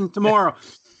what's happening tomorrow.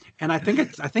 And I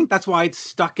think that's why it's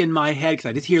stuck in my head, because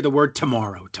I just hear the word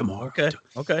tomorrow.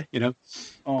 Okay. You know.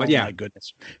 Oh, but yeah, my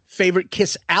goodness. Favorite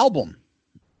KISS album?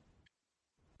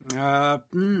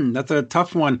 That's a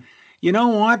tough one. You know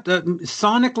what?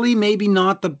 Sonically, maybe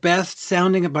not the best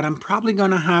sounding, but I'm probably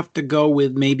going to have to go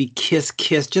with maybe Kiss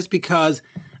Kiss, just because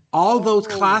all those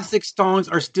classic songs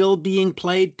are still being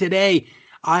played today.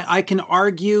 I can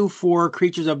argue for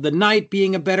Creatures of the Night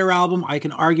being a better album. I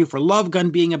can argue for Love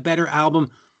Gun being a better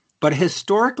album. But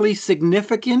historically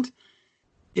significant,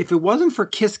 if it wasn't for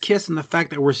Kiss Kiss and the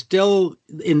fact that we're still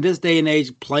in this day and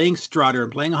age playing Strutter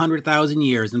and playing 100,000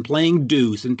 Years and playing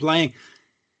Deuce and playing...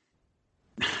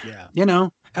 Yeah. You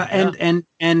know,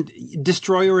 and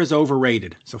Destroyer is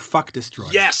overrated. So fuck Destroyer.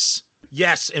 Yes.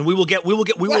 And we will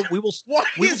What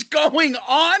is going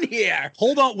on here?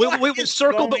 Hold on. We will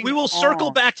circle, but we will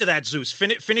circle back to that, Zeus.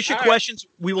 Finish your questions.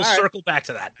 We will circle back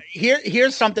to that.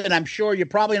 Here's something I'm sure you're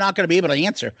probably not going to be able to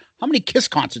answer. How many Kiss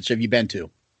concerts have you been to?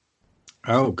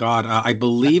 Oh God, I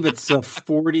believe it's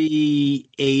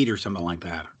 48 or something like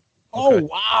that. Oh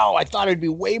wow, I thought it'd be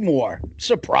way more.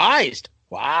 Surprised.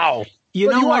 Wow. You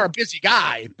are a busy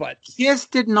guy, but Kiss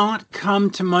did not come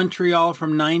to Montreal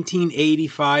from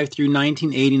 1985 through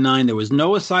 1989. There was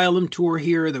no Asylum tour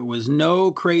here. There was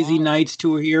no Crazy Nights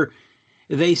tour here.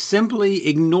 They simply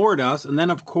ignored us. And then,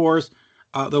 of course,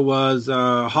 there was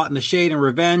Hot in the Shade and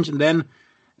Revenge. And then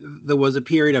there was a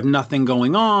period of nothing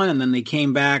going on. And then they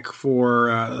came back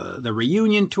for the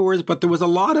reunion tours. But there was a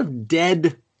lot of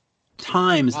dead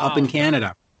times up in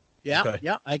Canada. Yeah,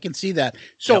 yeah, I can see that.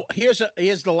 So here's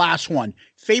the last one.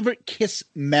 Favorite Kiss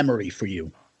memory for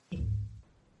you?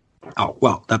 Oh,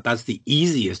 well, that's the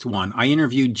easiest one. I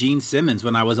interviewed Gene Simmons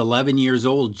when I was 11 years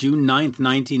old, June 9th,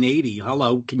 1980.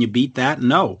 Hello, can you beat that?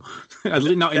 No.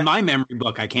 No, in my memory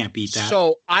book, I can't beat that.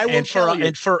 So I will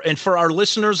and for our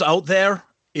listeners out there,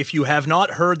 if you have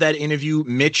not heard that interview,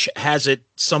 Mitch has it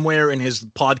somewhere in his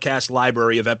podcast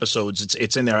library of episodes.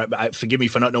 It's in there. Forgive me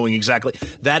for not knowing exactly.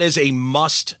 That is a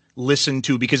must listen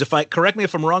to, because correct me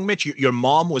if I'm wrong, Mitch, your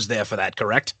mom was there for that,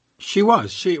 correct? She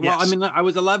was. Well, I mean, I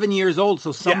was 11 years old,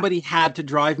 so somebody had to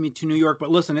drive me to New York. But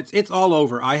listen, it's all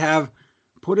over. I have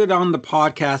put it on the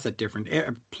podcast at different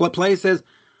places.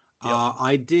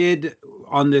 I did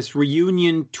on this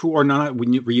reunion tour, not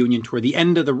reunion tour, the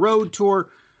End of the Road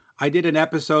tour. I did an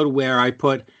episode where I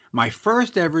put my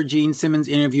first ever Gene Simmons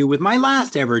interview with my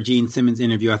last ever Gene Simmons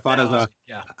interview. I thought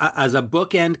as a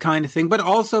bookend kind of thing. But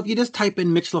also, if you just type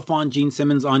in Mitch Lafon, Gene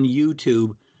Simmons on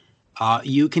YouTube,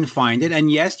 you can find it.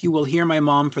 And yes, you will hear my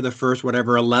mom for the first,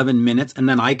 11 minutes. And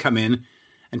then I come in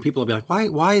and people will be like,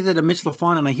 why is it a Mitch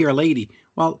Lafon and I hear a lady?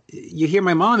 Well, you hear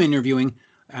my mom interviewing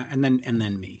and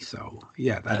then me. So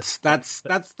yeah, that's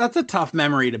a tough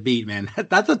memory to beat, man.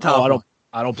 That's a tough one.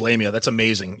 I don't blame you. That's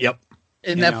amazing. Yep.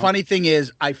 And funny thing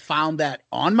is, I found that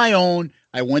on my own.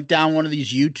 I went down one of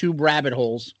these YouTube rabbit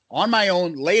holes on my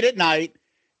own late at night,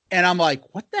 and I'm like,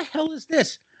 what the hell is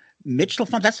this? Mitch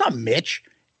Lafon? That's not Mitch.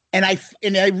 And I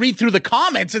read through the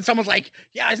comments, and someone's like,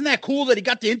 yeah, isn't that cool that he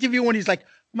got the interview when he's like,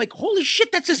 I'm like, holy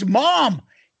shit, that's his mom.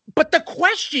 But the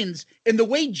questions and the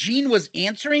way Gene was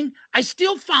answering, I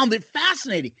still found it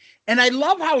fascinating. And I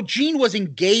love how Gene was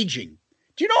engaging.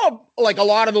 Do you know, like a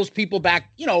lot of those people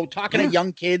back, talking to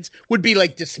young kids would be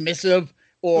like dismissive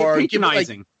or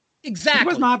patronizing. Exactly. He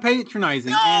was not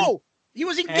patronizing. No, he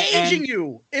was engaging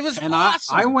you. It was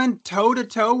awesome. I went toe to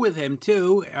toe with him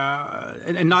too,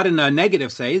 and not in a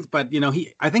negative sense, but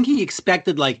I think he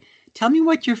expected like, tell me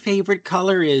what your favorite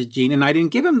color is, Gene, and I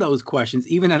didn't give him those questions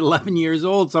even at 11 years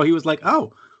old. So he was like,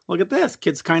 oh, look at this,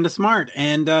 kid's kind of smart.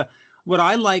 And what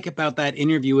I like about that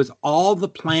interview is all the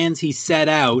plans he set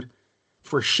out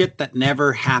for shit that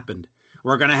never happened.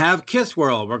 We're going to have Kiss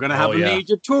World. We're going to have a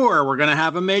major tour. We're going to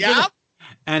have a major...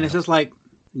 And it's just like,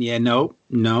 no,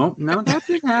 that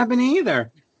didn't happen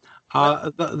either.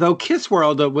 Though Kiss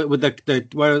World with the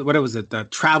what was it? The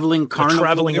traveling carnival? The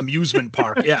traveling amusement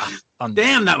park. Yeah.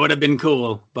 Damn, that would have been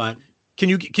cool. But can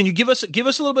you give us a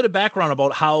little bit of background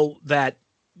about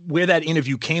where that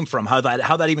interview came from, how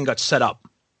that even got set up?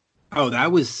 Oh,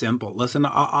 that was simple. Listen,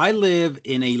 I live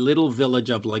in a little village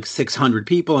of like 600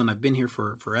 people, and I've been here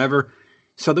for forever.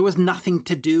 So there was nothing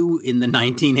to do in the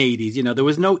 1980s. There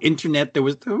was no internet. There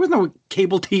was no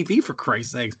cable TV, for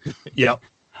Christ's sakes. Yep.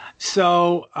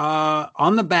 So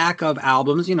on the back of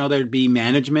albums, there'd be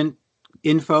management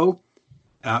info.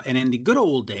 And in the good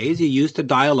old days, you used to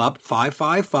dial up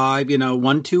 555,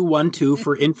 1212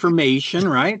 for information,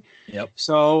 right? Yep.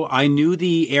 So I knew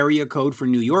the area code for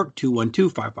New York,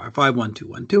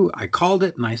 212-555-1212. I called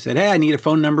it and I said, hey, I need a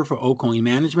phone number for Aucoin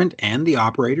Management, and the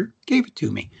operator gave it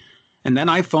to me. And then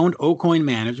I phoned Aucoin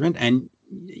Management, and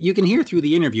you can hear through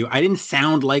the interview, I didn't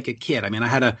sound like a kid. I mean,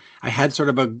 I had sort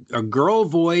of a girl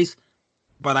voice,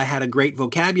 but I had a great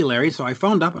vocabulary. So I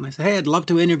phoned up and I said, hey, I'd love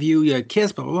to interview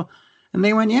Kiss, blah, blah, blah. And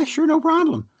they went, yeah, sure, no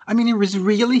problem. I mean, it was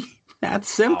really that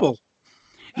simple.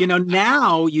 Wow.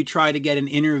 Now you try to get an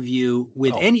interview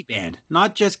with any band,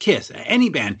 not just Kiss, any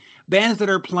band. Bands that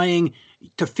are playing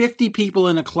to 50 people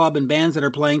in a club and bands that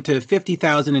are playing to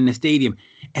 50,000 in a stadium.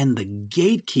 And the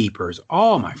gatekeepers,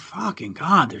 oh my fucking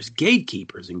God, there's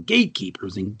gatekeepers and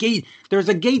gatekeepers and there's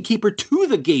a gatekeeper to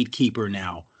the gatekeeper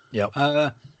now. Yep.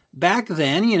 Back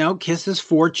then, Kiss's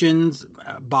fortunes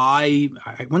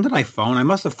when did I phone? I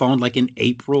must have phoned like in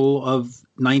April of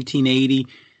 1980.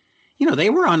 They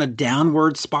were on a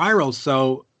downward spiral.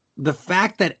 So the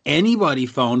fact that anybody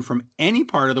phoned from any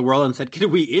part of the world and said, "Can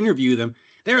we interview them?"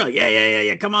 They were like,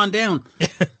 yeah, come on down.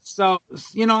 So,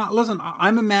 listen,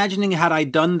 I'm imagining had I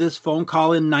done this phone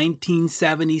call in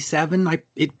 1977,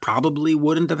 it probably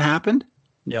wouldn't have happened.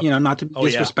 Yep. Not to be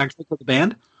disrespectful to the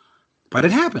band, but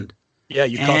it happened.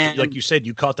 Yeah, like you said,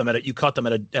 you caught them at a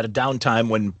downtime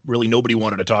when really nobody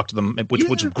wanted to talk to them, which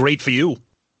was great for you.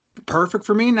 Perfect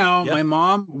for me. Now, my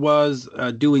mom was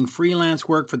doing freelance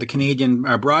work for the Canadian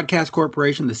Broadcast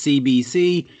Corporation, the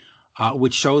CBC,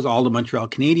 which shows all the Montreal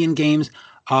Canadian games.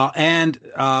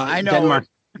 I know Denmark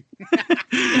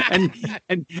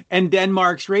and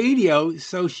Denmark's radio.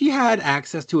 So she had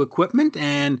access to equipment,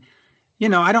 and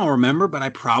I don't remember, but I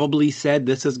probably said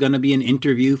this is going to be an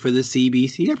interview for the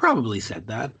CBC. I probably said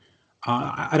that.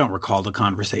 I don't recall the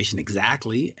conversation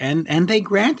exactly, and they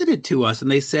granted it to us,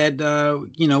 and they said,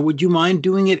 would you mind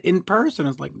doing it in person? I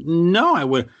was like, no, I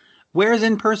would. Where's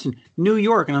in person? New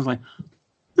York, and I was like.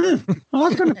 Well,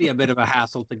 that's going to be a bit of a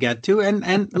hassle to get to.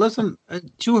 And listen,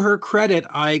 to her credit,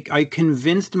 I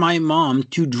convinced my mom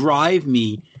to drive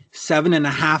me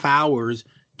 7.5 hours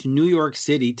to New York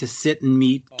City to sit and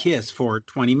meet Kiss for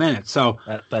 20 minutes. So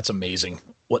that's amazing.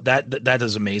 That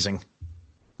is amazing.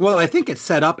 Well, I think it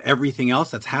set up everything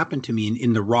else that's happened to me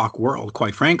in the rock world,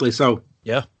 quite frankly. So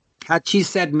yeah, had she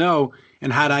said no,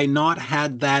 and had I not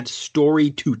had that story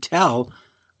to tell,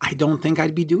 I don't think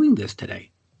I'd be doing this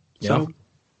today. Yeah. So.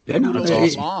 That's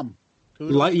awesome.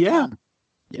 Life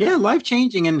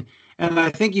changing, and I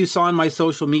think you saw in my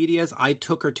social medias. I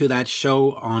took her to that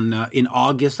show in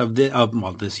August of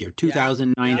this year,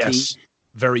 2019. Yes,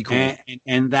 very cool.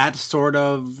 And that sort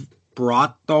of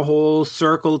brought the whole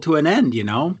circle to an end.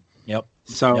 Yep.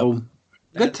 So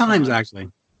good times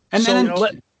actually. And so,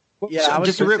 then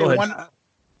just a real one.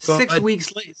 6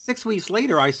 weeks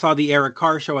later, I saw the Eric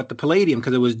Carr show at the Palladium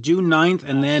because it was June 9th,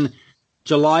 and then.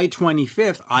 July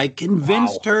 25th, I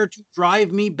convinced her to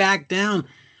drive me back down.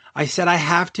 I said, I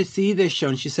have to see this show.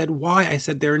 And she said, why? I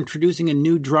said, they're introducing a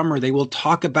new drummer. They will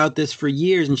talk about this for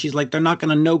years. And she's like, they're not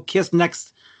going to know Kiss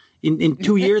next in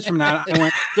 2 years from now. I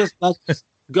went, let's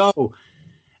go.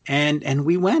 And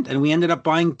we went, and we ended up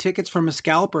buying tickets from a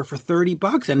scalper for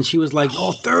 $30. And she was like,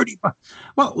 oh, $30.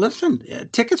 Well, listen,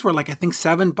 tickets were like, I think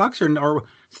 $7 or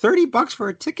 $30 for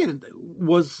a ticket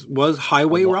was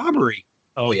highway robbery.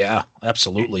 Oh, yeah,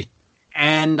 absolutely.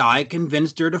 And I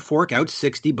convinced her to fork out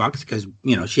 $60 because,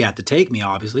 she had to take me,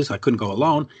 obviously, so I couldn't go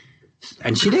alone.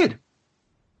 And she did.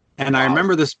 And I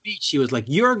remember the speech. She was like,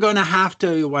 you're going to have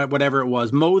to, whatever it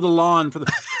was, mow the lawn for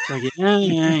the... Like,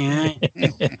 yeah.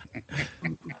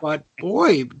 But,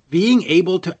 boy, being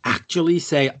able to actually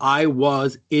say I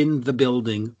was in the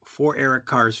building for Eric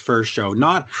Carr's first show.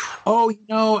 Not,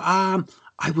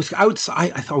 I was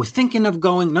outside. I was thinking of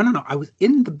going. No. I was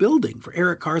in the building for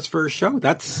Eric Carr's first show.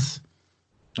 That's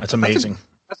amazing.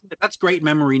 That's great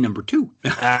memory number 2.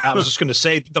 I was just going to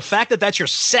say the fact that that's your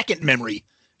second memory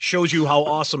shows you how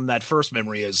awesome that first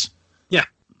memory is.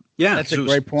 Yeah, that's a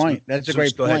great point. That's a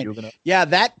great point. Yeah,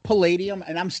 that Palladium,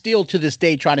 and I'm still to this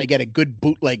day trying to get a good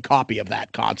bootleg copy of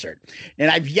that concert,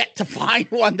 and I've yet to find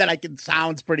one that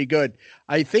sounds pretty good.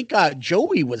 I think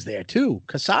Joey was there too.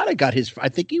 Casada got his. I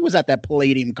think he was at that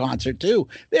Palladium concert too.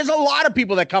 There's a lot of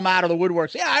people that come out of the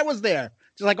woodworks. Yeah, I was there.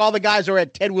 Just like all the guys who were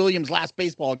at Ted Williams' last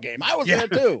baseball game. I was there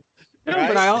too.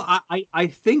 Right? But I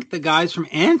think the guys from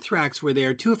Anthrax were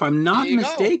there too. If I'm not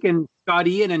mistaken, Scott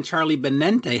Ian and Charlie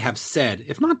Benente have said,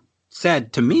 if not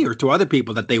said to me or to other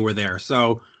people, that they were there.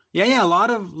 So a lot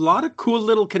of cool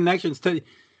little connections to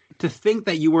think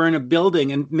that you were in a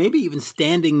building and maybe even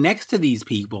standing next to these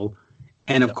people.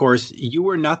 And of course you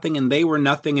were nothing and they were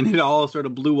nothing, and it all sort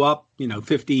of blew up,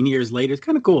 15 years later. It's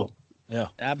kind of cool. Yeah,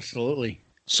 absolutely.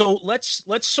 So let's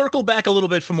circle back a little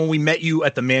bit from when we met you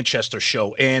at the Manchester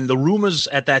show, and the rumors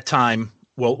at that time.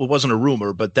 Well, it wasn't a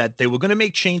rumor, but that they were going to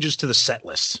make changes to the set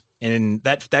list. And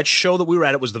that show that we were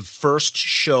at, it was the first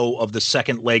show of the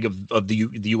second leg of the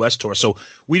U.S. tour. So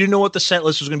we didn't know what the set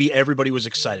list was going to be. Everybody was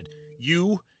excited.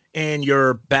 You and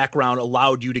your background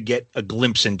allowed you to get a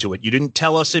glimpse into it. You didn't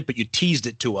tell us it, but you teased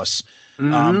it to us.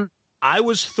 Mm-hmm. I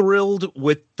was thrilled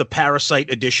with the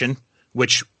Parasite edition,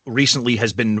 which recently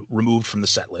has been removed from the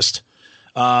set list.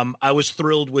 I was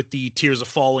thrilled with the Tears of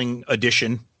Falling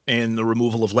edition and the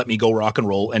removal of Let Me Go Rock and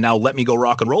Roll. And now Let Me Go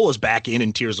Rock and Roll is back in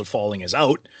and Tears of Falling is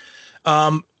out.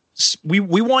 We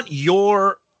want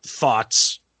your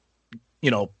thoughts.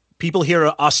 People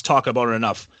hear us talk about it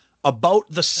enough, about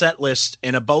the set list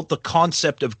and about the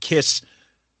concept of Kiss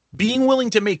being willing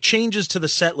to make changes to the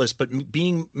set list, but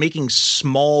making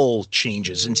small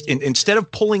changes instead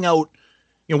of pulling out.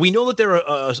 We know that there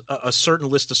are a certain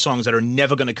list of songs that are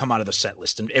never going to come out of the set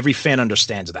list, and every fan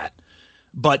understands that.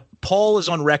 But Paul is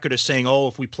on record as saying,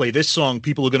 if we play this song,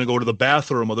 people are going to go to the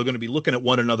bathroom, or they're going to be looking at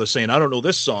one another saying, I don't know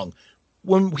this song,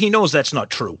 when he knows that's not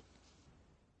true.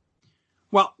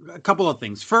 Well, a couple of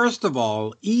things. First of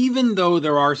all, even though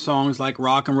there are songs like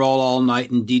Rock and Roll All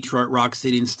Night and Detroit Rock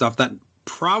City and stuff that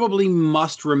probably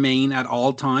must remain at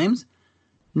all times,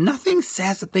 nothing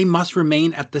says that they must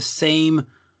remain at the same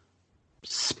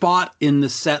spot in the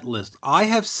set list. I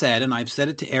have said, and I've said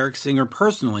it to Eric Singer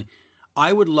personally,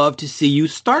 I would love to see you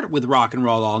start with Rock and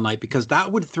Roll All Night, because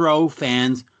that would throw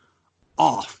fans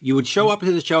off. You would show up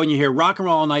to the show and you hear Rock and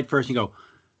Roll All Night first and you go,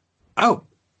 oh,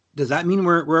 does that mean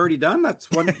we're already done?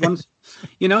 That's one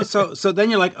so then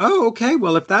you're like, oh, okay,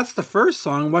 well, if that's the first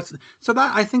song,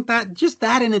 I think that just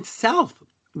that in itself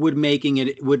would make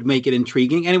it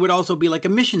intriguing, and it would also be like a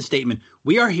mission statement.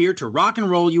 We are here to rock and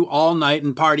roll you all night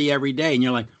and party every day. And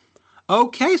you're like,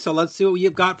 okay, so let's see what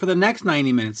you've got for the next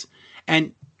 90 minutes.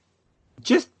 And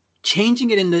just changing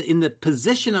it in the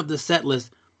position of the set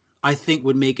list, I think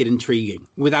would make it intriguing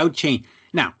without change.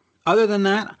 Now, other than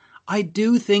that, I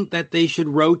do think that they should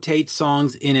rotate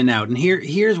songs in and out. And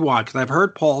here's why, because I've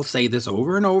heard Paul say this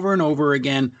over and over and over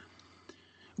again.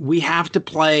 We have to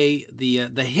play the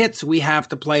hits. We have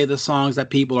to play the songs that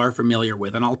people are familiar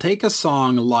with. And I'll take a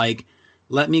song like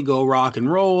Let Me Go Rock and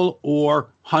Roll or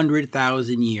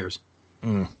 100,000 Years.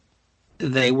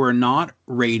 They were not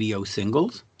radio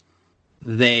singles.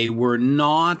 They were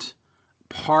not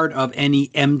part of any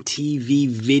MTV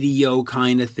video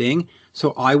kind of thing.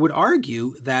 So I would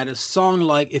argue that a song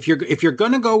like, if you're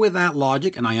going to go with that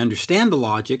logic, and I understand the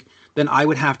logic, then I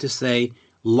would have to say,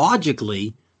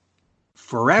 logically,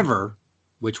 Forever,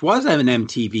 which was an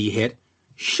MTV hit,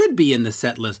 should be in the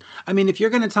set list. I mean, if you're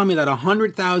going to tell me that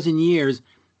 100,000 Years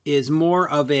is more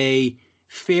of a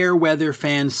fair weather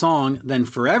fan song than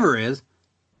Forever is,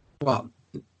 well,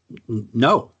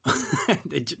 no.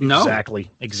 No. Exactly.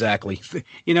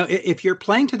 If you're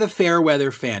playing to the fair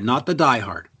weather fan, not the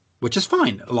diehard, which is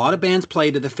fine. A lot of bands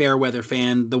play to the fair weather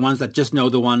fan, the ones that just know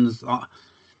the ones.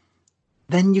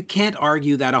 Then you can't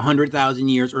argue that 100,000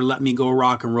 Years or Let Me Go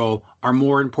Rock and Roll are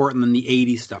more important than the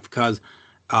 80s stuff, because,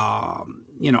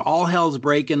 All Hell's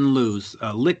Breaking Loose,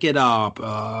 Lick It Up,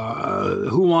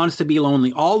 Who Wants to Be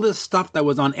Lonely, all this stuff that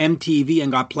was on MTV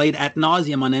and got played ad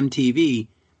nauseum on MTV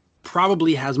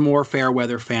probably has more fair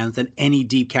weather fans than any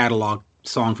deep catalog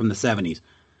song from the 70s,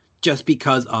 just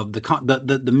because of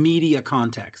the media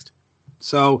context.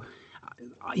 So,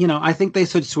 I think they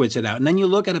should switch it out. And then you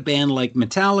look at a band like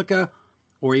Metallica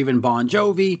or even Bon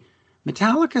Jovi.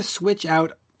 Metallica switch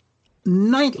out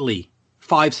nightly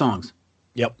 5 songs.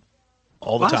 Yep.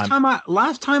 All the time.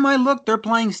 Last time I looked, they're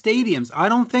playing stadiums. I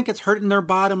don't think it's hurting their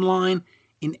bottom line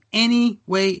in any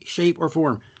way, shape, or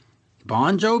form.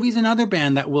 Bon Jovi's another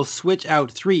band that will switch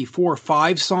out 3, 4,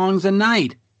 5 songs a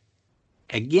night.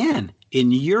 Again,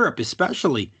 in Europe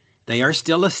especially, they are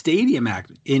still a stadium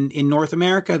act. In North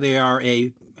America, they are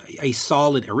a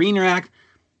solid arena act,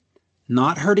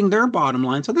 not hurting their bottom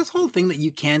line. So this whole thing that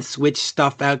you can't switch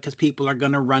stuff out because people are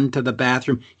going to run to the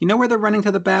bathroom. You know where they're running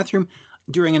to the bathroom?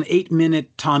 During an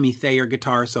 8-minute Tommy Thayer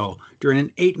guitar solo, during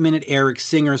an 8-minute Eric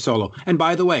Singer solo. And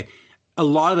by the way, a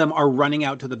lot of them are running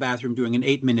out to the bathroom doing an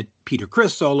 8-minute Peter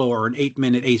Criss solo or an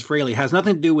 8-minute Ace Frehley. It has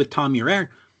nothing to do with Tommy or Eric.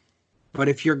 But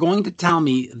if you're going to tell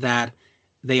me that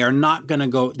they are not going to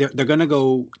go, they're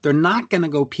not going to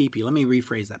go pee-pee. Let me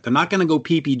rephrase that. They're not going to go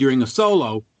pee-pee during a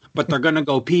solo, but they're going to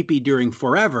go pee-pee during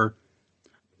Forever.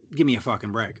 Give me a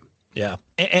fucking break. Yeah.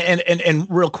 And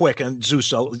real quick, and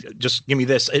Zeus, just give me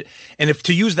this. And if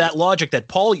to use that logic that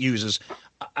Paul uses,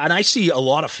 and I see a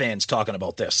lot of fans talking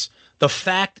about this, the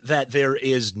fact that there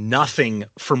is nothing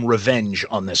from Revenge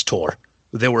on this tour.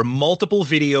 There were multiple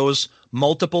videos,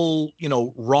 multiple,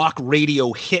 rock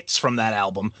radio hits from that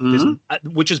album,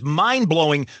 which is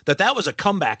mind-blowing that was a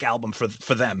comeback album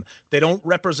for them. They don't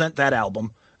represent that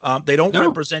album. They don't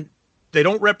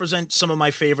represent some of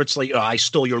my favorites, like I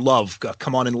Stole Your Love,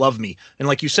 Come On and Love Me. And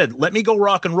like you said, Let Me Go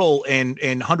Rock and Roll and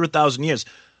 100,000 Years.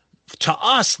 to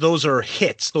us, those are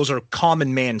hits. Those are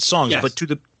common man songs. Yes.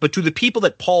 But to the people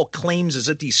that Paul claims is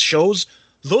at these shows,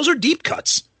 those are deep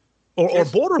cuts or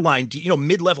borderline,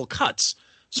 mid-level cuts.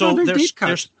 So no, they're there's deep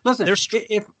cuts. Listen,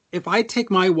 if I take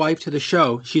my wife to the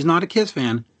show, she's not a Kiss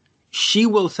fan. She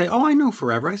will say, "Oh, I know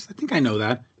Forever." I think I know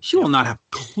that. She will not have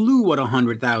a clue what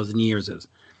 100,000 years is.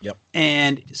 Yep.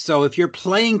 And so if you're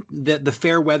playing the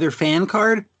fair weather fan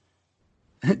card,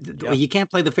 you can't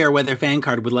play the fair weather fan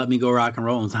card with "Let Me Go Rock and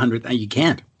Roll." It's 100. You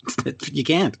can't. You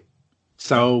can't.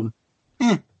 So,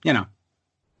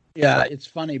 Yeah, it's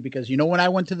funny because when I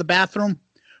went to the bathroom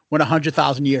when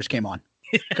 100,000 Years came on,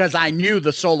 because I knew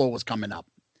the solo was coming up.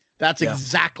 That's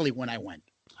exactly when I went.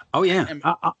 Oh yeah,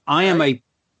 I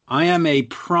am a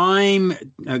prime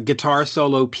guitar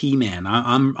solo P man.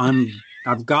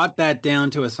 I've got that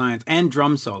down to a science, and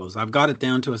drum solos. I've got it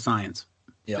down to a science.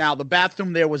 Yep. Now the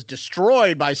bathroom there was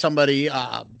destroyed by somebody,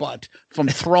 but from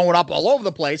throwing up all over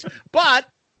the place. But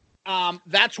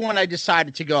that's when I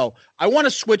decided to go. I want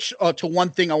to switch to one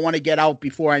thing I want to get out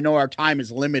before I know our time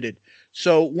is limited.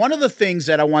 So one of the things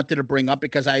that I wanted to bring up,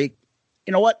 because we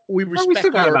respect. We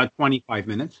still got about 25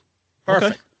 minutes.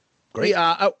 Perfect. Okay. Great.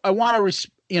 I want to,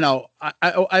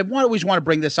 I always want to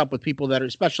bring this up with people that are,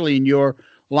 especially in your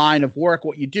line of work,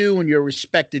 what you do, and you're a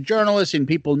respected journalist, and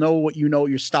people know what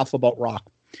your stuff about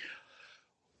rock.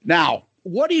 Now,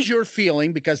 what is your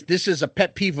feeling? Because this is a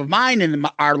pet peeve of mine, and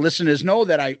our listeners know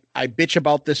that I bitch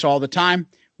about this all the time.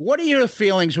 What are your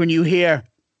feelings when you hear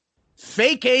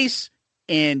Fake Ace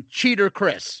and Cheater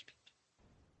Chris?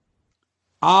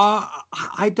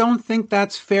 I don't think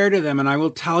that's fair to them, and I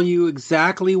will tell you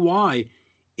exactly why.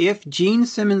 If Gene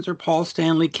Simmons or Paul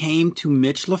Stanley came to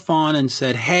Mitch Lafon and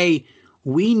said, "Hey,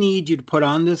 we need you to put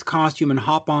on this costume and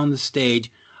hop on the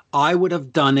stage," I would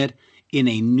have done it in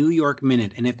a New York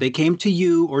minute. And if they came to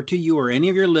you or any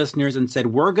of your listeners and said,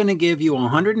 "We're going to give you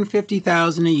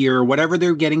 $150,000 a year," or whatever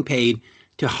they're getting paid,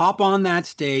 to hop on that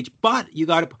stage, but you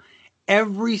got to,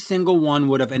 every single one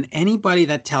would have. And anybody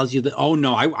that tells you that, "Oh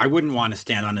no, I wouldn't want to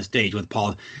stand on a stage with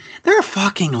Paul," they're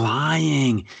fucking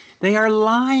lying. They are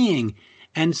lying.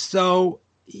 And so,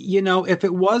 if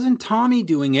it wasn't Tommy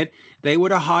doing it, they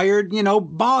would have hired,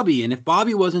 Bobby. And if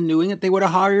Bobby wasn't doing it, they would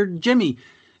have hired Jimmy.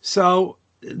 So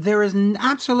there is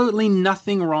absolutely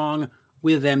nothing wrong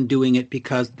with them doing it,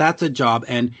 because that's a job.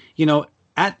 And,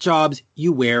 at jobs,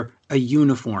 you wear a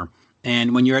uniform.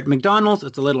 And when you're at McDonald's,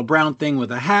 it's a little brown thing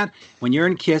with a hat. When you're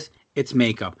in Kiss, it's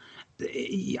makeup.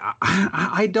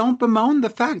 I don't bemoan the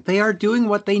fact they are doing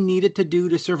what they needed to do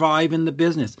to survive in the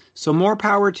business. So more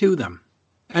power to them.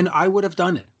 And I would have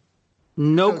done it.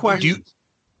 No question.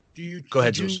 Do you go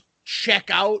ahead, Zeus? Check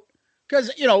out? Because,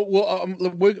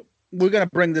 we're going to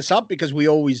bring this up because we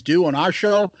always do on our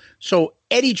show. So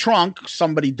Eddie Trunk,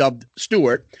 somebody dubbed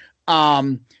Stewart,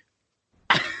 I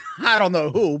don't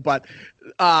know who, but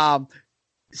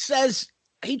says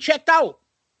he checked out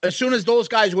as soon as those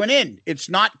guys went in. It's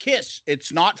not Kiss.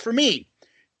 It's not for me.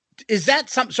 Is that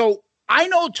something? So I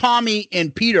know Tommy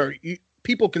and Peter,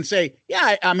 people can say,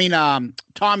 yeah,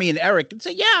 Tommy and Eric can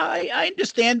say, yeah, I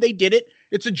understand they did it.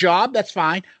 It's a job. That's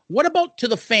fine. What about to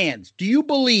the fans? Do you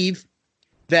believe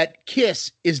that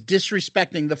Kiss is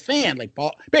disrespecting the fan, like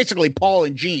Paul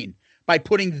and Gene, by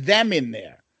putting them in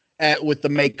there with the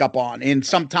makeup on and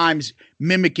sometimes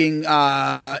mimicking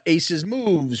Ace's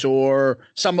moves or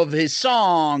some of his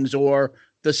songs or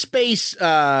the space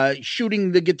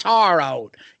shooting the guitar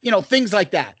out, things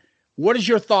like that? What is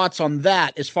your thoughts on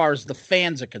that as far as the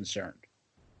fans are concerned?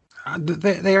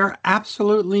 They are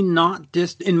absolutely not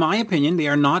in my opinion, they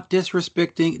are not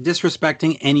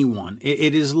disrespecting anyone.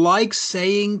 It is like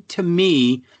saying to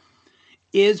me,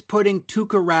 is putting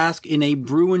Tuukka Rask in a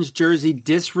Bruins jersey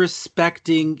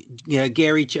disrespecting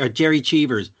Jerry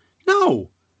Cheevers? No.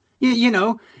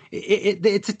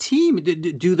 It's a team.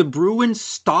 Do the Bruins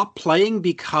stop playing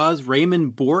because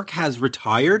Raymond Bourque has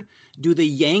retired? Do the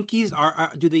Yankees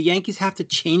have to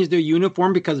change their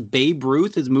uniform because Babe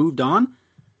Ruth has moved on?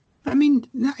 I mean,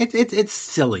 it's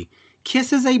silly.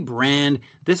 Kiss is a brand.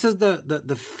 This is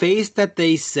the face that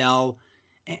they sell,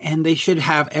 and they should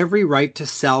have every right to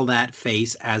sell that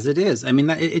face as it is. I mean,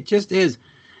 it just is.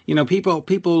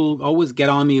 People always get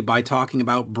on me by talking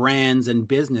about brands and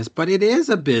business, but it is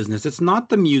a business. It's not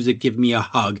the music, give me a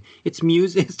hug. It's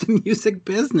music. It's the music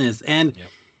business. And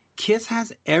Kiss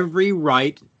has every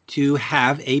right to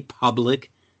have a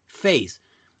public face.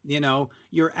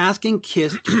 You're asking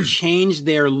Kiss to change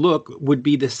their look would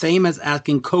be the same as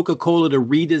asking Coca-Cola to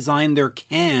redesign their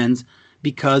cans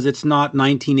because it's not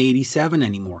 1987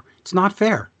 anymore. It's not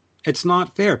fair. It's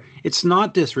not fair. It's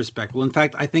not disrespectful. In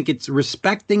fact, I think it's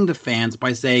respecting the fans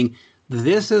by saying,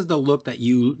 this is the look that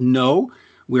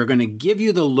We're going to give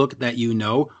you the look that you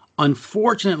know.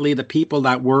 Unfortunately, the people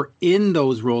that were in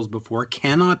those roles before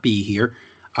cannot be here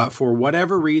for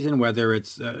whatever reason, whether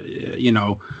it's,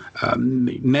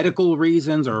 medical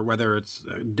reasons or whether it's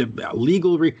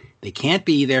legal they can't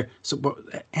be there. So,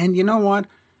 and you know what?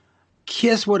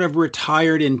 Kiss would have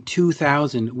retired in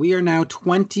 2000. We are now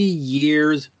 20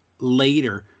 years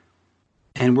later,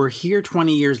 and we're here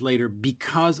 20 years later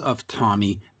because of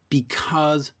Tommy,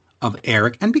 because of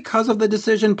Eric, and because of the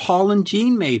decision Paul and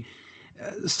Gene made.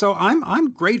 So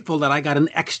I'm grateful that I got an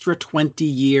extra 20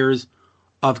 years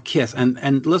of Kiss.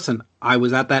 And listen, I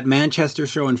was at that Manchester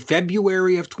show in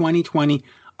February of 2020.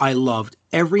 I loved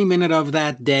every minute of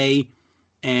that day.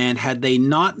 And had they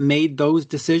not made those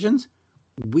decisions,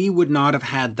 we would not have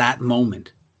had that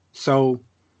moment. So,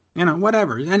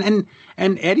 whatever. And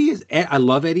Eddie I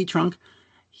love Eddie Trunk.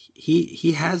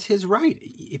 He has his right.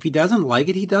 If he doesn't like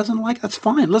it, he doesn't like it. That's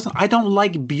fine. Listen, I don't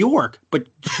like Bjork, but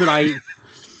should I,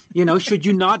 should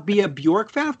you not be a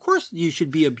Bjork fan? Of course you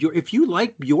should be a Bjork. If you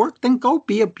like Bjork, then go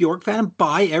be a Bjork fan and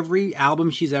buy every album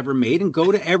she's ever made and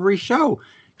go to every show.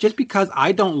 Just because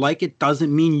I don't like it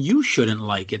doesn't mean you shouldn't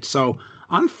like it. So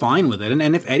I'm fine with it.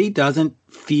 And if Eddie doesn't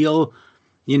feel,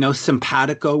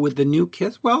 simpatico with the new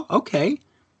Kiss, well, okay.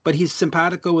 But he's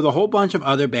simpatico with a whole bunch of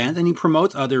other bands, and he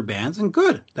promotes other bands, and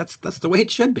good. That's the way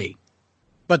it should be.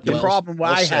 But the problem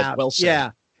I have,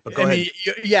 But go ahead.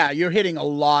 You're hitting a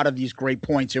lot of these great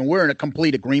points, and we're in a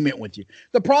complete agreement with you.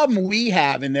 The problem we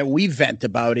have, and that we vent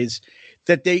about, is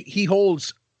that he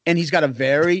holds, and he's got a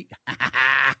very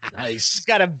nice. He's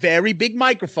got a very big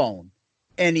microphone,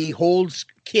 and he holds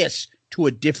Kiss to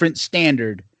a different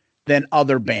standard than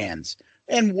other bands.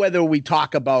 And whether we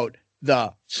talk about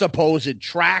the supposed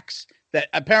tracks that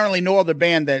apparently no other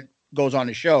band that goes on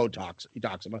the show talks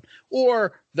about,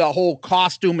 or the whole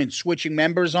costume and switching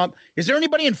members up. Is there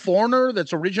anybody in Foreigner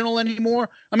that's original anymore?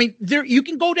 I mean, you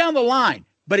can go down the line,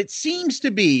 but it seems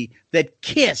to be that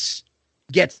Kiss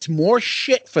gets more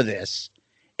shit for this,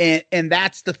 and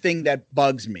that's the thing that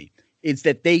bugs me. It's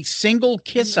that they single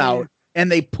Kiss out and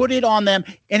they put it on them,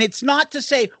 and it's not to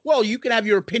say, well, you can have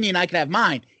your opinion, I can have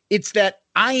mine. It's that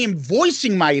I am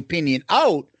voicing my opinion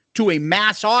out to a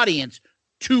mass audience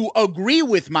to agree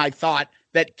with my thought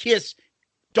that Kiss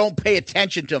don't pay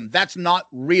attention to them. That's not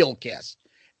real Kiss.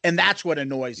 And that's what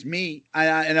annoys me.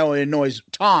 I know it annoys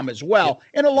Tom as well.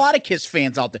 And a lot of Kiss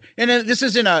fans out there. And this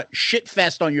isn't a shit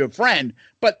fest on your friend,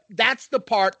 but that's the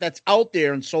part that's out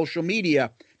there in social media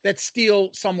that's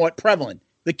still somewhat prevalent.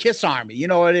 The Kiss Army, you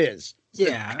know what it is.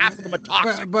 Yeah. Half of them are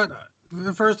toxic. But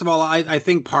first of all, I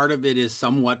think part of it is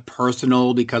somewhat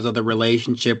personal because of the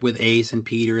relationship with Ace and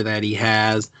Peter that he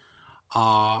has.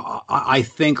 I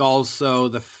think also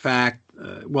the fact,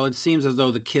 it seems as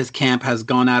though the Kiss camp has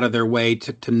gone out of their way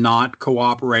to not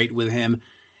cooperate with him.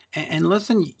 And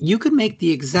listen, you could make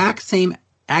the exact same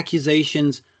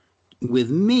accusations with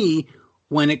me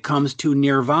when it comes to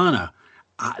Nirvana.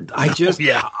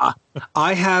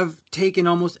 I have taken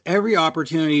almost every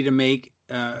opportunity to make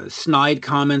snide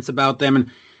comments about them,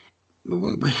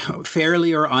 and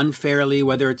fairly or unfairly,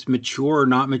 whether it's mature or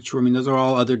not mature. I mean, those are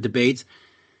all other debates.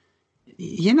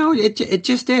 It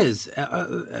just is.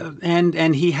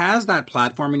 And he has that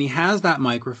platform and he has that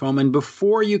microphone. And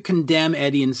before you condemn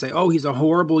Eddie and say, oh, he's a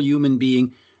horrible human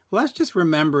being, let's just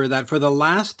remember that for the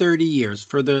last 30 years,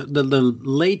 for the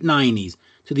late 90s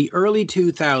to the early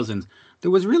 2000s, there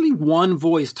was really one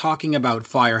voice talking about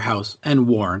Firehouse and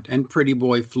Warrant and Pretty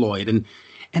Boy Floyd.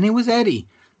 And it was Eddie.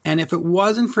 And if it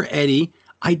wasn't for Eddie,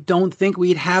 I don't think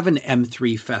we'd have an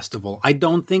M3 festival. I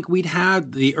don't think we'd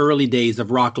have the early days of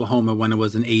Rocklahoma when it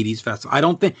was an 80s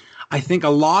festival. I think a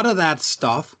lot of that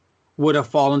stuff would have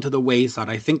fallen to the wayside.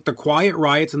 I think the Quiet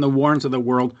Riots and the Warrants of the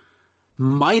world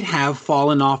might have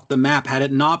fallen off the map had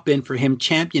it not been for him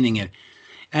championing it.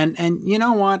 And you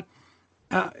know what?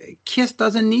 Kiss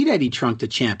doesn't need Eddie Trunk to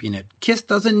champion it. Kiss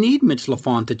doesn't need Mitch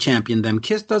Lafont to champion them.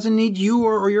 Kiss doesn't need you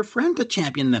or your friend to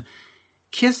champion them.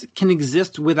 Kiss can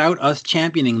exist without us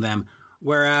championing them,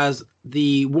 whereas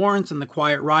the Warrants and the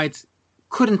Quiet Riots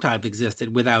couldn't have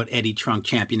existed without Eddie Trunk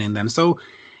championing them. So,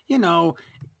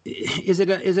 is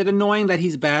it annoying that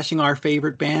he's bashing our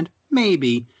favorite band?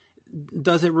 Maybe.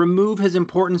 Does it remove his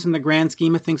importance in the grand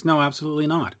scheme of things? No, absolutely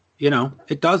not.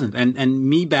 It doesn't. And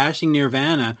me bashing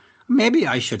Nirvana, maybe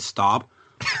I should stop.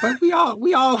 But we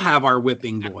all have our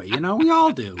whipping boy, we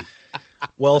all do.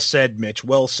 Well said, Mitch.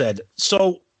 Well said.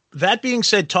 So that being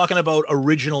said, talking about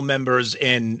original members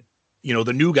and,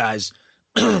 the new guys,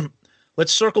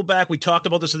 let's circle back. We talked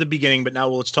about this at the beginning, but now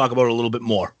let's talk about it a little bit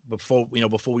more before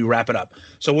we wrap it up.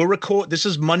 So this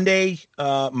is Monday,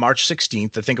 March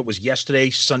 16th. I think it was yesterday,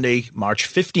 Sunday, March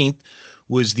 15th.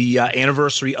 was the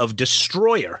anniversary of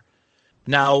Destroyer.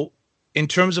 Now, in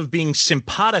terms of being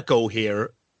simpatico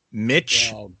here,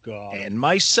 Mitch and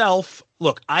myself,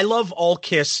 look, I love all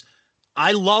Kiss.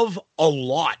 I love a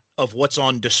lot of what's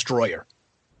on Destroyer.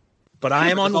 But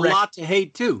I am on a lot to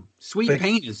hate too. Sweet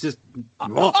Pain is just.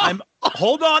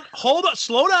 Hold on,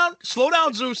 slow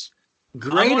down, Zeus.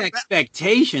 Great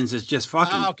Expectations is just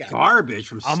fucking garbage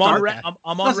from start.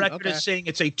 I'm on record as saying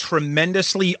it's a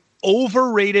tremendously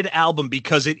overrated album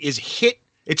because it is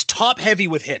it's top heavy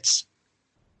with hits,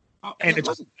 and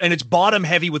it's bottom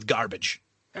heavy with garbage.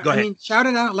 Go ahead. I mean, shout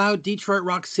it out loud. Detroit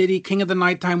Rock City, King of the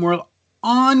Nighttime World.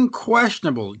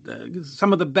 Unquestionable,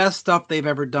 some of the best stuff they've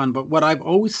ever done. But what I've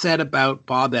always said about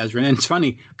Bob Ezrin, and it's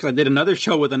funny because I did another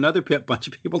show with another bunch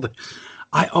of people,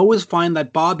 I always find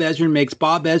that Bob Ezrin makes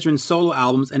Bob Ezrin solo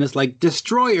albums, and it's like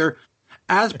Destroyer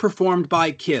as performed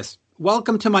by Kiss.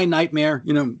 Welcome to My Nightmare.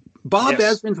 Bob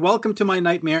Ezrin's Welcome to My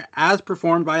Nightmare as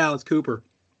performed by Alice Cooper.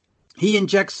 He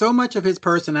injects so much of his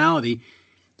personality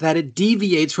that it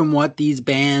deviates from what these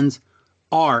bands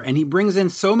are, and he brings in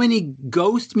so many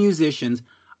ghost musicians.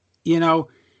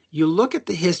 You look at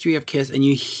the history of Kiss and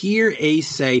you hear Ace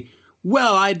say,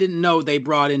 well, I didn't know they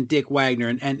brought in Dick Wagner,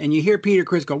 and you hear Peter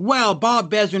Criss go, well,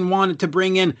 Bob Ezrin wanted to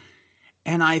bring in,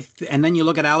 and then you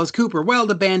look at Alice Cooper, well,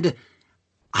 the band.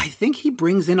 I think he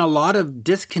brings in a lot of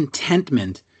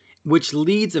discontentment, which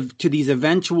leads to these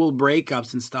eventual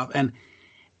breakups and stuff,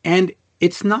 and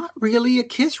it's not really a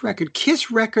Kiss record. Kiss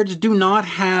records do not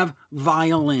have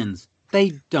violins.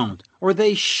 They don't, or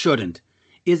they shouldn't.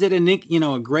 Is it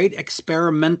a great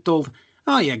experimental?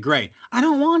 Oh yeah, great. I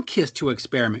don't want Kiss to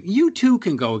experiment. You too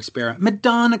can go experiment.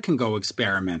 Madonna can go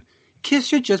experiment. Kiss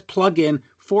should just plug in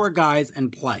 4 guys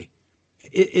and play.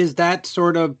 Is that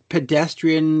sort of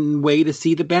pedestrian way to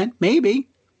see the band? Maybe,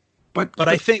 but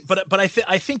I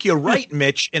think you're right,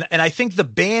 Mitch, and I think the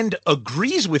band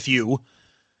agrees with you.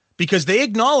 Because they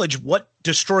acknowledge what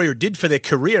Destroyer did for their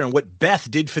career and what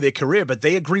Beth did for their career, but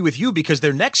they agree with you because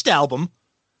their next album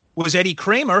was Eddie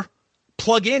Kramer,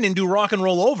 Plug In and Do Rock and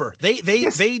Roll Over. They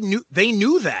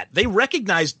knew that. They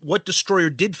recognized what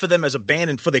Destroyer did for them as a band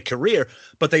and for their career,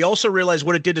 but they also realized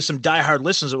what it did to some diehard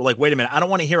listeners that were like, wait a minute, I don't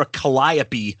want to hear a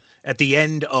Calliope at the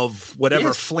end of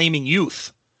whatever Flaming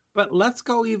Youth. But let's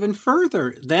go even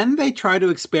further. Then they try to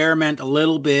experiment a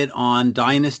little bit on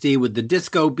Dynasty with the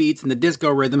disco beats and the disco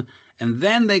rhythm. And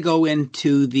then they go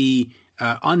into the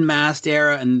Unmasked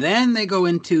era. And then they go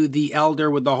into the Elder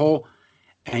with the whole.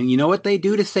 And you know what they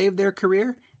do to save their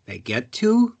career? They get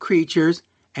 2 Creatures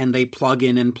and they plug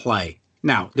in and play.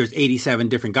 Now, there's 87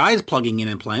 different guys plugging in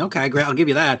and playing. Okay, great. I'll give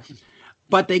you that.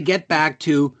 But they get back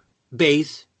to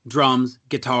bass, drums,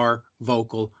 guitar,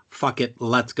 vocal. Fuck it.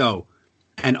 Let's go.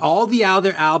 And all the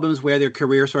other albums where their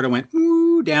career sort of went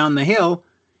down the hill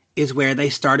is where they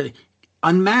started.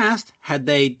 Unmasked, had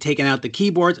they taken out the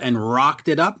keyboards and rocked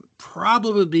it up,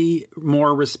 probably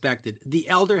more respected. The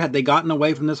Elder, had they gotten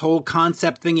away from this whole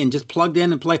concept thing and just plugged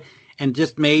in and play and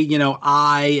just made,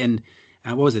 I and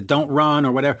what was it, Don't Run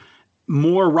or whatever,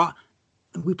 more rock,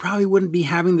 we probably wouldn't be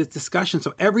having this discussion.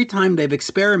 So every time they've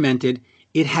experimented,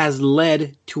 it has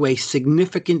led to a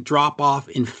significant drop-off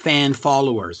in fan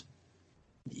followers.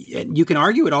 You can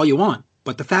argue it all you want,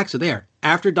 but the facts are there.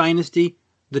 After Dynasty,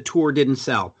 the tour didn't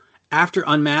sell. After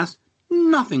Unmasked,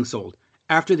 nothing sold.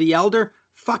 After The Elder,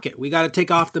 fuck it, we got to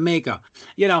take off the makeup.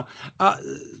 And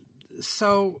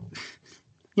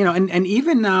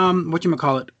even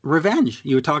Revenge.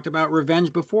 You talked about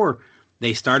Revenge before.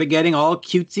 They started getting all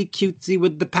cutesy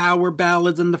with the power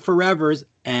ballads and the forevers,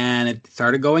 and it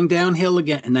started going downhill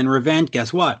again. And then Revenge,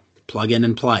 guess what? Plug in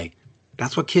and play.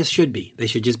 That's what Kiss should be. They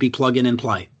should just be plug in and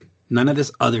play. None of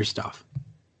this other stuff.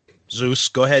 Zeus,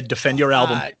 go ahead. Defend your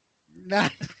album.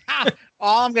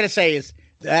 All I'm going to say is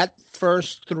that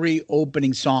first 3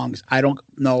 opening songs, I don't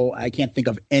know. I can't think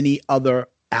of any other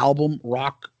album,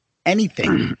 rock,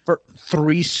 anything for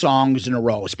 3 songs in a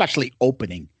row, especially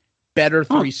opening. Better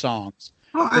 3 songs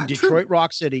than Detroit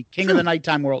Rock City, King of the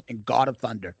Nighttime World, and God of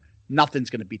Thunder.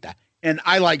 Nothing's going to beat that. And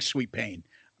I like Sweet Pain.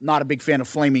 Not a big fan of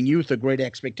Flaming Youth or Great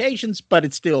Expectations, but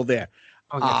it's still there.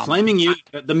 Oh, yeah. Flaming Youth,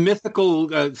 the mythical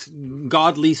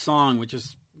godly song, which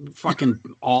is fucking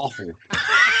awful.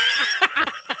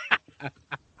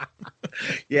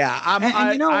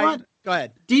 Yeah. You know what? Go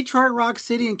ahead. Detroit Rock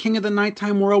City and King of the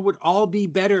Nighttime World would all be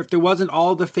better if there wasn't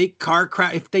all the fake car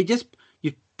crash. If they just,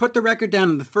 you put the record down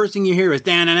and the first thing you hear is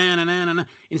da-na-na-na-na-na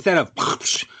instead of,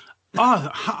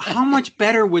 how much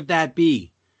better would that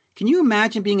be? Can you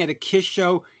imagine being at a Kiss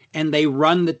show and they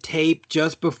run the tape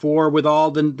just before with all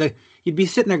the you'd be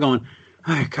sitting there going,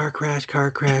 all right, car crash.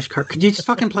 Could you just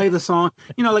fucking play the song?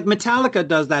 You know, like Metallica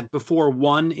does that before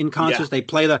one in concerts. They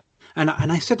play the, and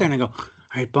I sit there and I go, all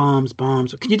right, bombs.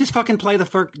 Can you just fucking play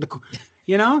the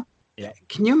you know? Yeah.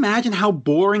 Can you imagine how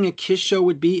boring a Kiss show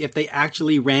would be if they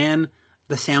actually ran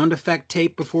the sound effect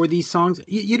tape before these songs?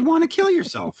 You'd want to kill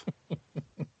yourself.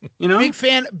 You know? Big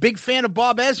fan of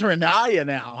Bob Ezrin, are you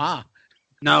now, huh?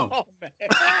 No. Oh, man.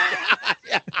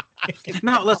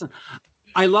 No, listen.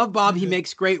 I love Bob. He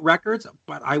makes great records,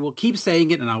 but I will keep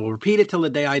saying it, and I will repeat it till the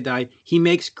day I die. He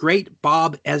makes great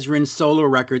Bob Ezrin solo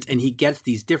records, and he gets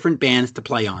these different bands to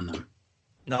play on them.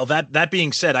 Now, that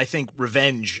being said, I think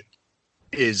Revenge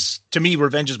is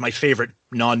my favorite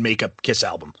non-makeup Kiss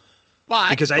album.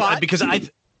 Because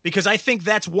I think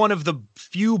that's one of the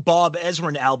few Bob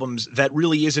Ezrin albums that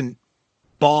really isn't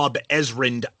Bob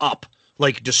Ezrin'd up,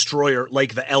 like Destroyer,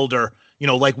 like The Elder, you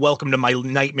know, like Welcome to My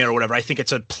Nightmare or whatever. I think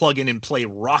it's a plug-in and play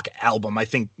rock album. I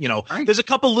think, you know, there's a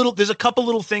couple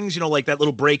little things, you know, like that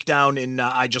little breakdown in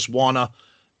I Just Wanna,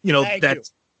 you know,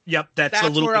 that's a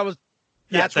little where I was.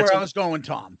 That's where I was going,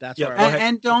 Tom. That's where I was.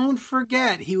 And don't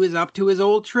forget, he was up to his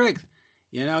old tricks.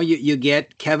 You know, you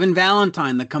get Kevin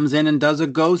Valentine that comes in and does a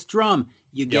ghost drum.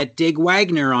 You get Dig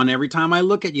Wagner on Every Time I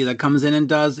Look at You that comes in and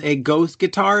does a ghost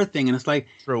guitar thing. And it's like,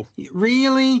 true.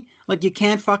 Really? Like, you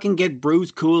can't fucking get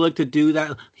Bruce Kulick to do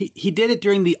that. He did it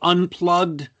during the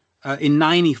Unplugged in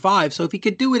 95. So if he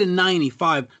could do it in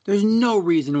 95, there's no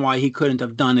reason why he couldn't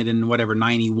have done it in whatever,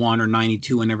 91 or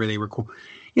 92, whenever they record.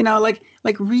 You know, like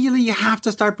really, you have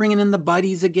to start bringing in the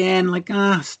buddies again. Like,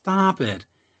 stop it.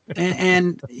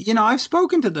 And you know, I've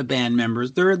spoken to the band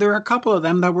members. There are a couple of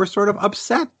them that were sort of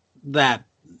upset that,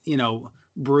 you know,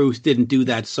 Bruce didn't do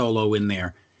that solo in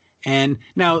there. And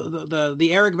now the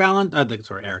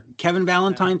Kevin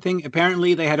Valentine thing,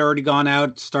 apparently they had already gone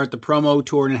out to start the promo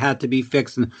tour and it had to be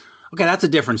fixed. And okay, that's a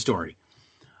different story.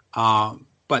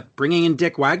 But bringing in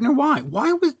Dick Wagner, why?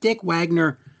 Why was Dick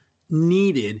Wagner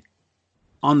needed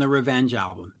on the Revenge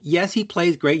album? Yes, he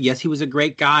plays great. Yes, he was a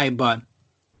great guy, but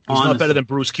he's not better than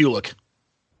Bruce Kulick.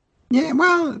 Yeah,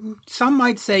 well, some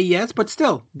might say yes, but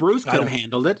still, Bruce could have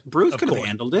handled it. Bruce could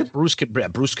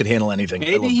handle anything.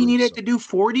 Maybe he needed to do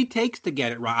 40 takes to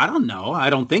get it right. I don't know. I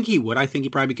don't think he would. I think he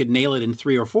probably could nail it in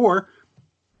 3 or 4.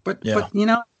 But you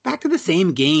know, back to the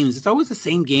same games. It's always the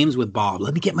same games with Bob.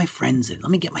 Let me get my friends in.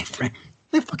 Let me get my friend.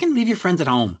 Fucking leave your friends at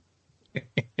home.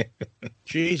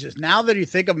 Jesus, now that you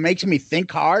think of makes me think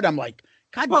hard. I'm like,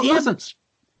 God damn. Listen,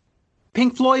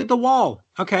 Pink Floyd, The Wall.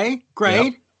 Okay, great.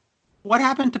 Yep. What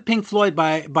happened to Pink Floyd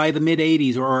by the mid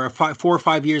 80s or 4 or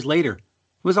 5 years later? It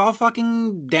was all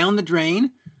fucking down the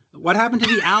drain. What happened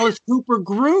to the Alice Cooper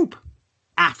group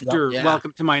after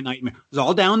Welcome to My Nightmare? It was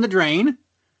all down the drain.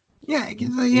 Yeah,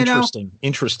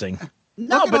 Interesting.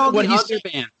 No, but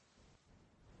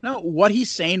what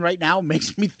he's saying right now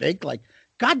makes me think like,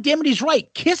 God damn it, he's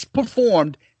right. Kiss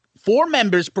performed, 4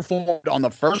 members performed on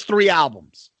the first 3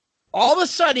 albums. All of a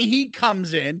sudden, he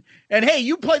comes in and, hey,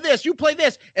 you play this.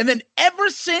 And then ever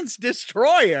since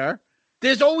Destroyer,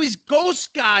 there's always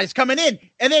ghost guys coming in.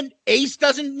 And then Ace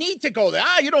doesn't need to go there.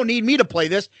 You don't need me to play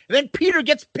this. And then Peter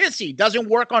gets pissy, doesn't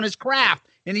work on his craft,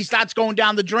 and he starts going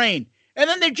down the drain. And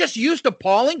then they're just used to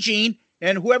Paul and Gene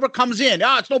and whoever comes in.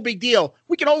 It's no big deal.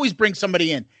 We can always bring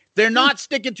somebody in. They're not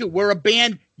sticking to, we're a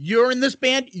band, you're in this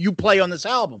band, you play on this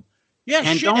album. Yeah,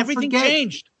 and everything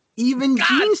changed. Even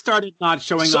Gene started not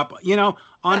showing up, you know,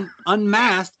 on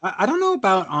Unmasked. I don't know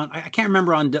about I can't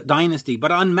remember on Dynasty, but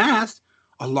on Unmasked,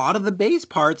 a lot of the bass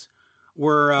parts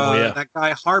were that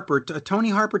guy Harper, Tommy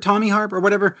Harper, or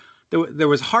whatever. There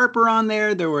was Harper on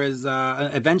there. There was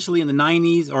eventually in the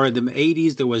 90s or the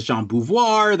 80s, there was Jean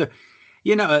Beauvoir,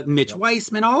 Mitch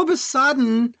Weissman. All of a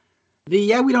sudden, we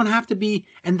don't have to be,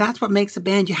 and that's what makes a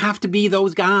band. You have to be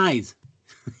those guys.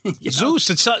 Zeus,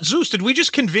 did we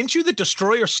just convince you that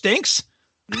Destroyer stinks?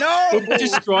 No, it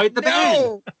destroyed the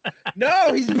band.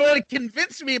 No, he's going to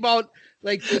convince me about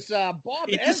like this Bob.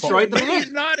 He destroyed the band. Maybe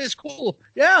he's not as cool.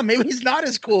 Yeah, maybe he's not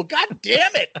as cool. God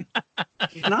damn it!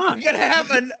 He's not. We're gonna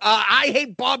have an I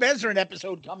hate Bob Ezrin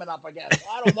episode coming up. I guess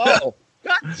I don't know.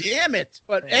 God damn it!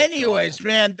 But anyways,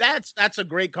 man, that's a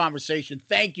great conversation.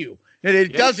 Thank you. And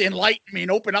it does enlighten me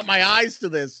and open up my eyes to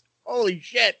this. Holy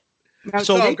shit! Now,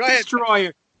 so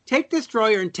take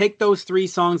Destroyer and take those 3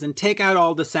 songs and take out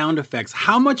all the sound effects.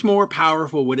 How much more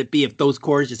powerful would it be if those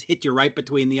chords just hit you right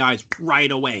between the eyes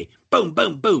right away? Boom,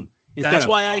 boom, boom. That's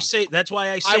why I say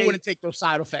I wouldn't take those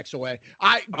side effects away.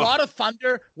 God of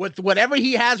Thunder with whatever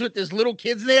he has with his little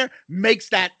kids there makes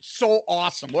that so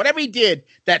awesome. Whatever he did,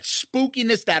 that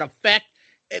spookiness, that effect,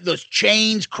 those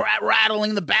chains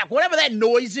rattling the back, whatever that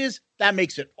noise is, that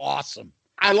makes it awesome.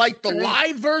 I like the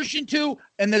live version too,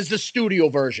 and there's the studio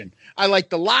version. I like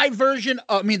the live version.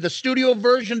 The studio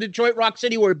version, Detroit Rock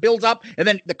City, where it builds up, and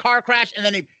then the car crash, and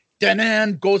then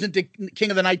it goes into King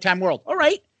of the Nighttime World. All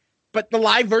right, but the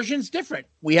live version's different.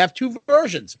 We have two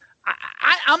versions.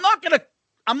 I'm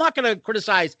not gonna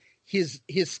criticize his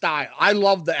style. I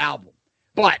love the album,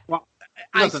 but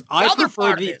listen,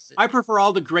 I prefer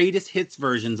all the greatest hits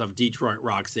versions of Detroit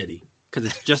Rock City because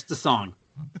it's just a song.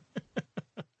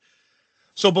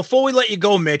 So before we let you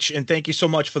go, Mitch, and thank you so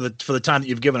much for the time that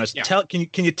you've given us. Yeah. Can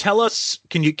you tell us?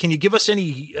 Can you give us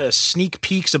any sneak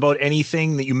peeks about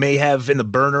anything that you may have in the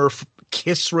burner,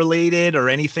 Kiss related, or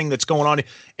anything that's going on?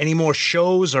 Any more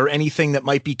shows or anything that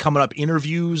might be coming up?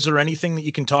 Interviews or anything that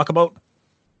you can talk about?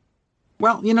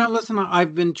 Well, listen,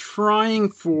 I've been trying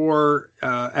for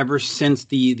ever since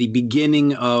the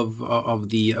beginning of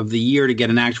the year to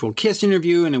get an actual Kiss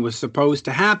interview, and it was supposed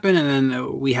to happen, and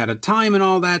then we had a time and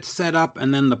all that set up,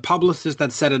 and then the publicist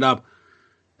that set it up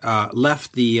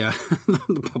left the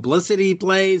publicity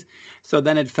plays, so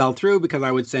then it fell through because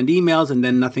I would send emails and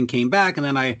then nothing came back, and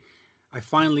then I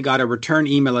finally got a return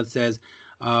email that says,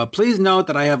 please note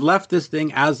that I have left this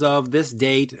thing as of this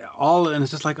date. And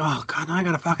it's just like, oh God, I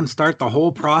gotta fucking start the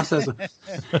whole process.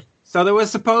 So there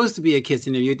was supposed to be a Kiss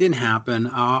interview. It didn't happen.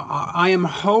 I am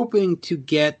hoping to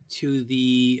get to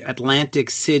the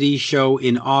Atlantic City show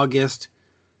in August.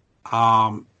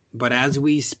 But as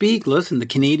we speak, listen, the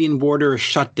Canadian border is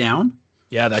shut down.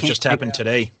 Yeah, that just happened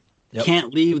today. Yep.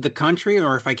 Can't leave the country,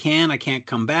 or if I can, I can't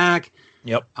come back.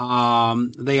 Yep.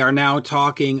 They are now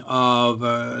talking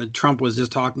of Trump was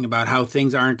just talking about how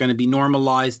things aren't going to be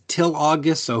normalized till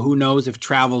August. So who knows if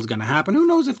travel is going to happen? Who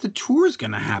knows if the tour is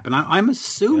going to happen? I'm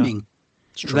assuming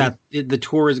that the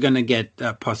tour is going to get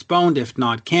postponed, if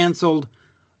not canceled,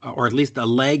 or at least a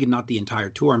leg, not the entire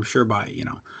tour. I'm sure by,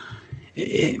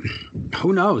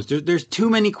 who knows? There's too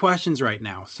many questions right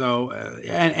now. So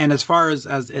and as far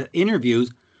as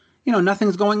interviews,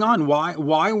 nothing's going on.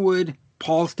 Why would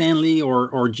Paul Stanley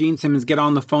or Gene Simmons get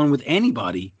on the phone with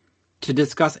anybody to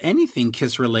discuss anything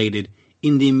Kiss related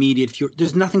in the immediate future?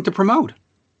 There's nothing to promote.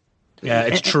 Yeah,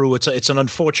 it's true. It's an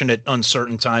unfortunate,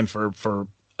 uncertain time for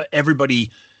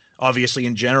everybody, obviously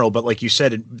in general. But like you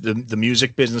said, the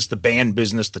music business, the band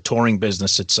business, the touring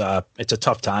business, it's a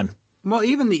tough time. Well,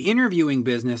 even the interviewing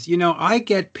business, I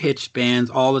get pitched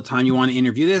bands all the time. You want to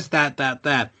interview this,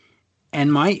 that.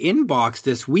 And my inbox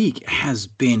this week has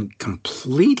been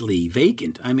completely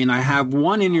vacant. I mean, I have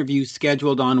one interview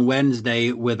scheduled on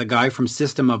Wednesday with a guy from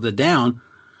System of a Down,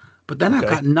 but then I've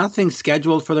got nothing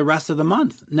scheduled for the rest of the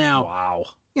month. Now, wow.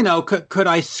 Could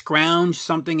I scrounge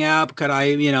something up? Could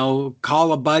I,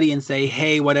 call a buddy and say,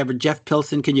 hey, whatever, Jeff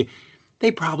Pilson, can you? They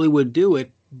probably would do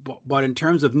it. But in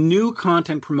terms of new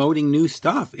content, promoting new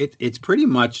stuff, it's pretty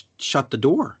much shut the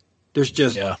door. There's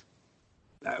just... Yeah.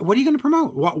 What are you going to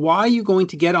promote? Why are you going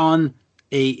to get on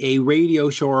a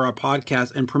radio show or a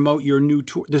podcast and promote your new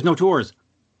tour? There's no tours.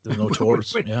 There's no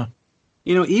tours, yeah.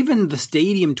 Even the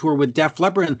stadium tour with Def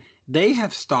Leppard, they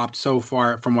have stopped so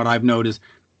far, from what I've noticed,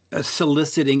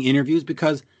 soliciting interviews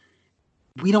because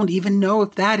we don't even know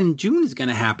if that in June is going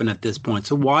to happen at this point.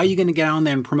 So why are you going to get on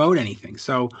there and promote anything?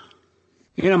 So,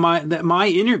 my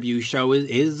interview show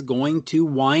is going to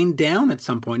wind down at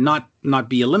some point, not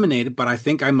be eliminated, but I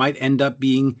think I might end up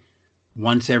being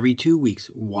once every 2 weeks,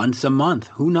 once a month.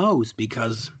 Who knows?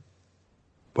 Because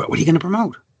what are you going to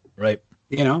promote? Right.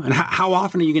 And how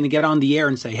often are you going to get on the air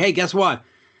and say, hey, guess what?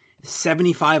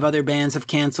 75 other bands have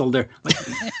canceled their,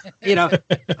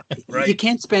 right. You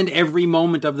can't spend every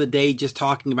moment of the day just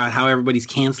talking about how everybody's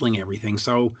canceling everything.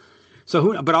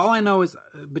 But all I know is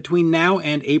between now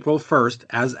and April 1st,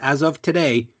 as of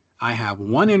today, I have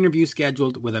one interview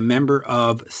scheduled with a member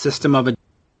of System of a...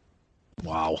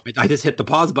 Wow. I just hit the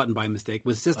pause button by mistake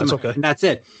with System. That's okay.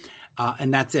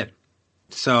 And that's it.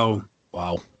 So...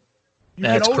 Wow.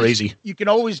 That's crazy. You can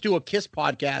always do a Kiss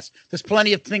podcast. There's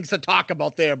plenty of things to talk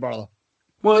about there, brother.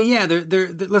 Well, yeah,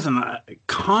 listen,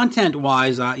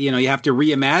 content-wise, you have to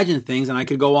reimagine things, and I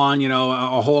could go on,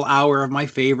 a whole hour of my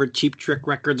favorite Cheap Trick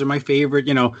records or my favorite,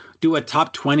 do a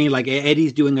top 20, like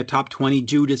Eddie's doing a top 20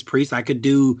 Judas Priest. I could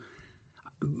do,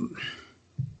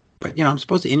 but, I'm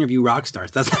supposed to interview rock stars.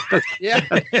 That's the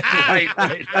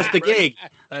gig.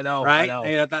 I know. Right?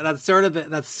 I know. That's sort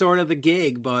of the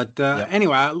gig. But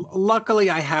anyway, luckily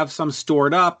I have some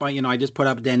stored up. I just put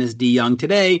up Dennis D. Young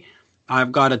today.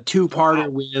 I've got a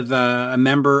two-parter with a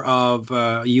member of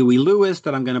Huey Lewis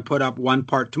that I'm going to put up one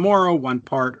part tomorrow, one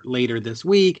part later this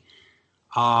week.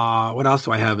 What else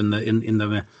do I have in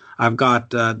the? I've got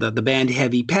the band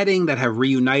Heavy Petting that have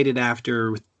reunited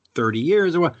after 30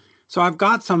 years or what. So I've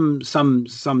got some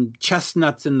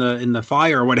chestnuts in the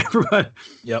fire or whatever,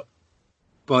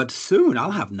 but soon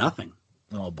I'll have nothing.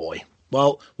 Oh boy.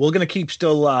 Well, we're going to keep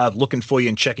still looking for you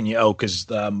and checking you out because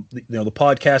the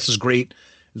podcast is great.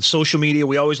 The social media,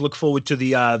 we always look forward to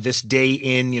the this day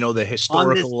in, the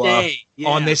historical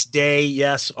on this day.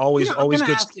 Yes, always good.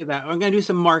 Ask you that. I'm going to do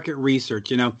some market research.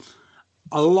 There's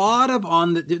a lot of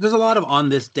on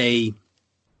this day.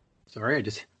 Sorry, I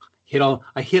just hit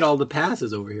all the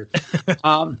passes over here.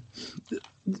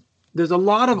 There's a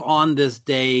lot of on this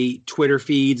day Twitter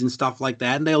feeds and stuff like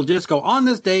that, and they'll just go on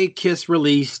this day Kiss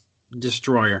released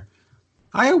Destroyer.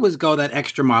 I always go that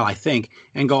extra mile, I think,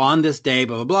 and go on this day,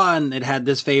 blah, blah, blah, and it had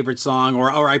this favorite song,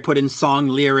 or I put in song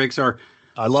lyrics, or...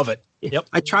 I love it. Yep.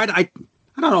 I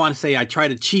don't want to say I try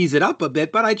to cheese it up a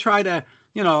bit, but I try to,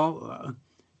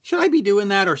 should I be doing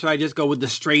that, or should I just go with the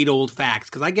straight old facts?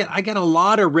 Because I get a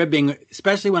lot of ribbing,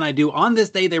 especially when I do, on this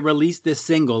day they released this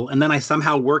single, and then I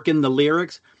somehow work in the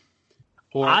lyrics.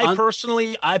 I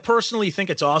personally think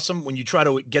it's awesome when you try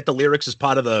to get the lyrics as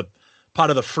part of the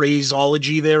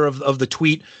phraseology there of the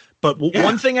tweet. But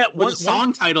one thing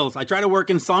song titles, I try to work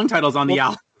in song titles on the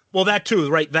album. Well, that too,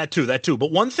 right? That too.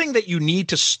 But one thing that you need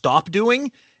to stop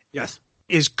doing,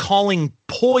 is calling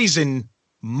Poison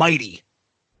mighty.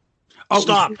 Oh,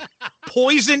 stop!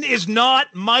 Poison is not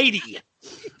mighty.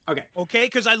 Okay,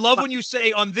 because I love when you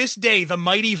say, on this day, the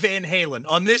mighty Van Halen.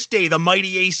 On this day, the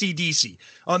mighty AC/DC.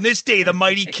 On this day, the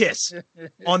mighty Kiss.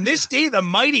 On this day, the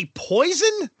mighty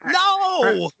Poison?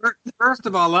 No! First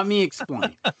of all, let me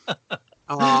explain.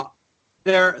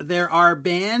 There are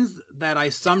bands that I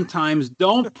sometimes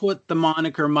don't put the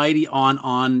moniker mighty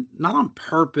on, not on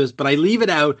purpose, but I leave it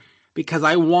out because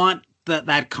I want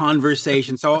that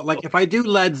conversation. So, like, if I do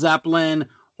Led Zeppelin,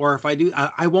 or if I do,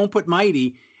 I won't put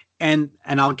mighty. And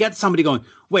I'll get somebody going,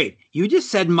 wait, you just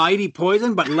said mighty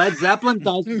Poison, but Led Zeppelin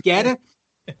doesn't get it?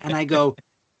 And I go,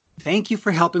 thank you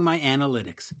for helping my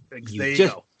analytics. There you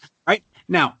go. Right?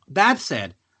 Now, that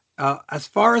said, as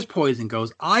far as Poison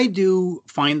goes, I do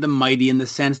find them mighty in the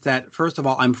sense that, first of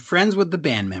all, I'm friends with the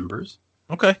band members.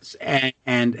 Okay.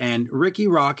 And Ricky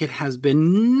Rocket has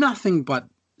been nothing but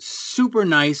super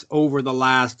nice over the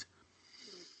last...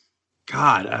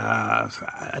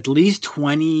 at least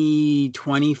 20,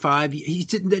 25. He's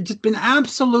just been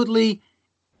absolutely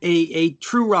a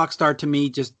true rock star to me,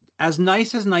 just as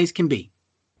nice can be,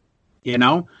 Yep.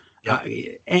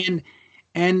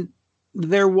 And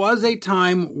there was a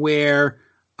time where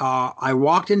I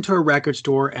walked into a record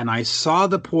store and I saw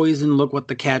the Poison Look What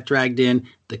the Cat Dragged In,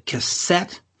 the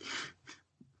cassette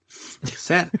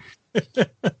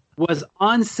was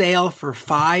on sale for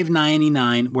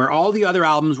 $5.99, where all the other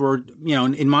albums were,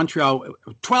 in Montreal,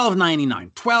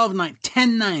 $12.99, $12.99,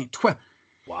 $10.99, $12.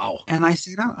 Wow! And I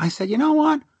said, you know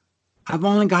what? I've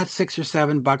only got $6 or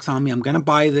 $7 on me. I'm going to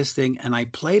buy this thing, and I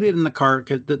played it in the car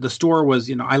because the store was,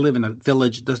 I live in a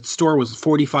village. The store was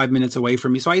 45 minutes away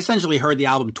from me, so I essentially heard the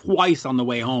album twice on the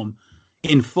way home,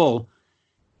 in full.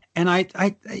 And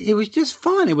it was just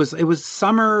fun. It was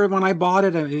summer when I bought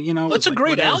it. It's a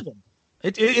great album.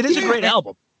 It is a great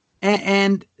album.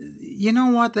 And you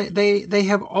know what? They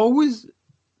have always,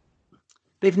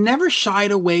 they've never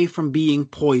shied away from being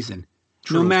Poison.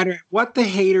 True. No matter what the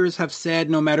haters have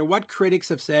said, no matter what critics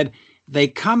have said, they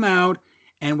come out,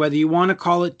 and whether you want to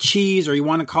call it cheese or you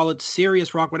want to call it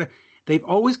serious rock, whatever, they've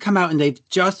always come out and they've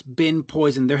just been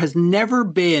Poison. There has never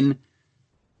been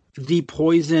the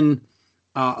Poison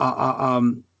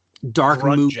dark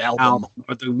grunge album,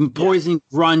 or the Poison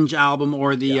grunge album,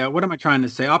 or the what am I trying to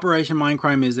say? Operation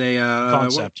Mindcrime is a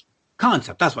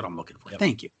concept. That's what I'm looking for. Yep.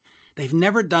 Thank you. They've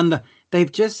never done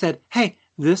they've just said, hey,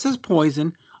 this is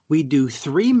Poison. We do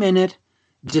 3-minute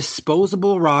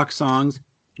disposable rock songs.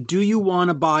 Do you want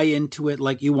to buy into it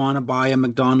like you want to buy a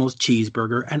McDonald's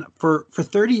cheeseburger? And for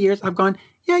 30 years, I've gone,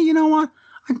 yeah, you know what?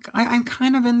 I'm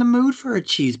kind of in the mood for a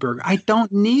cheeseburger. I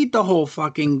don't need the whole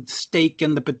fucking steak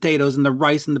and the potatoes and the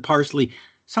rice and the parsley.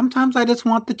 Sometimes I just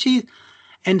want the cheese.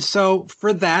 And so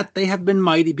for that, they have been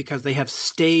mighty because they have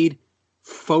stayed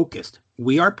focused.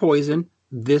 We are Poison.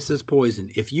 This is Poison.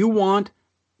 If you want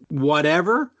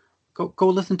whatever, go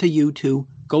listen to U2.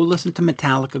 Go listen to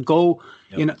Metallica. Go,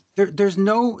 there's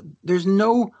no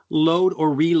load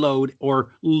or reload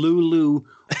or Lulu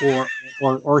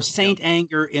or Saint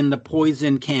Anger in the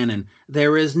Poison canon.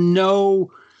 There is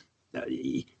no.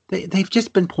 They've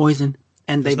just been Poison,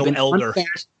 and they've been Elder.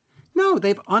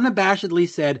 They've unabashedly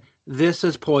said, "This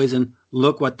is Poison.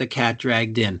 Look what the cat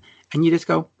dragged in," and you just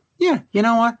go, "Yeah, you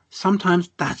know what? Sometimes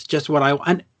that's just what I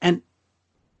want." And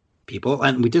people,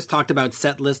 and we just talked about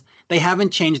set list. They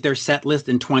haven't changed their set list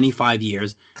in 25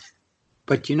 years.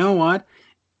 But you know what?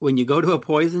 when you go to a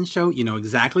Poison show, you know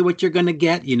exactly what you're going to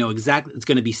get. You know exactly, it's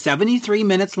going to be 73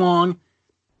 minutes long,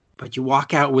 but you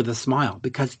walk out with a smile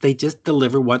because they just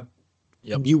deliver what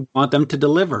you want them to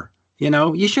deliver. You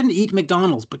know, you shouldn't eat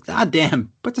McDonald's, but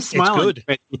goddamn, put the smile on. It's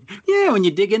good. Yeah, when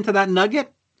you dig into that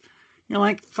nugget, you're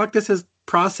like, fuck, this is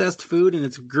processed food and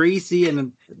it's greasy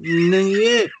and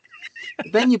yeah.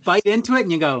 Then you bite into it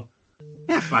and you go,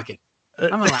 yeah, fuck it.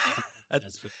 I'm allowed.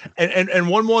 And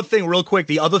one more thing real quick.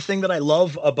 The other thing that I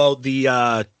love about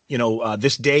the,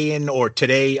 this day in or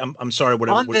today, I'm sorry,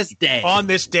 whatever. On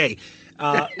this day,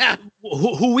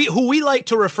 who we like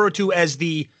to refer to as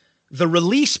the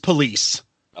release police,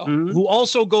 who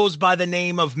also goes by the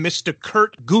name of Mr.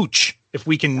 Kurt Gooch, if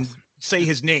we can say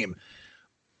his name.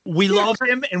 We love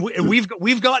him, and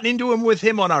we've gotten into him with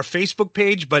him on our Facebook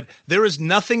page, but there is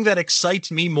nothing that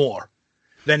excites me more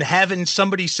than having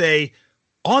somebody say,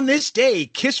 on this day,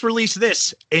 Kiss released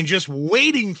this, and just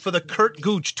waiting for the Kurt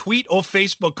Gooch tweet or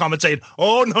Facebook comment saying,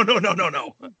 oh,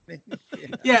 no.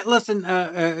 Yeah,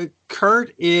 listen,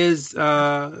 Kurt is,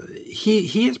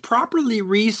 he is properly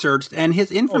researched, and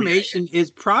his information is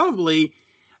probably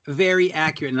very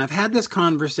accurate. And I've had this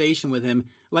conversation with him,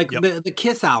 like the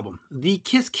Kiss album, the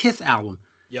Kiss album.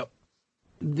 Yep.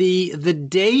 The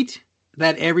date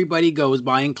that everybody goes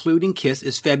by, including Kiss,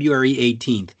 is February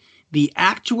 18th. The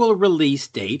actual release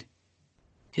date,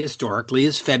 historically,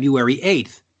 is February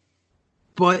 8th.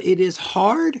 But it is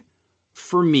hard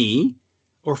for me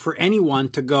or for anyone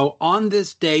to go on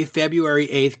this day, February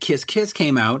 8th, Kiss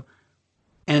came out,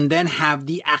 and then have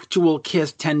the actual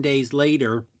Kiss 10 days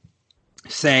later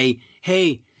say,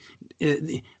 hey,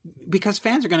 because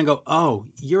fans are going to go, oh,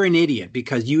 you're an idiot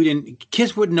because you didn't,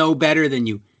 Kiss would know better than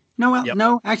you.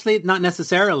 No, actually, not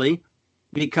necessarily,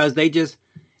 because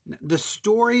the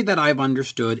story that I've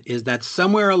understood is that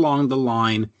somewhere along the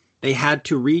line, they had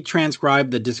to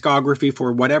retranscribe the discography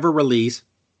for whatever release,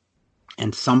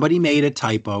 and somebody made a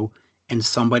typo, and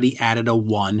somebody added a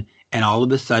 1, and all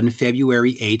of a sudden,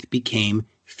 February 8th became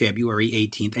February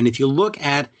 18th. And if you look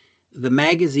at the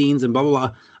magazines and blah, blah,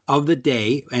 blah of the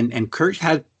day, and Kurt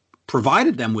had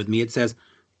provided them with me, it says,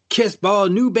 Kiss, blah,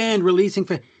 new band releasing.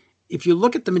 If you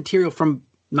look at the material from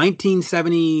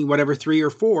 1970, whatever, 3 or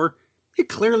 4, it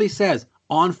clearly says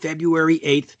on February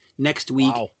 8th next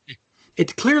week. Wow.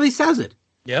 It clearly says it.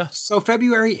 Yeah. So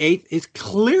February 8th is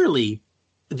clearly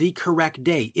the correct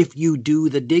day if you do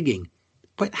the digging.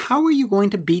 But how are you going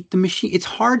to beat the machine? It's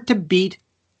hard to beat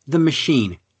the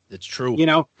machine. It's true. You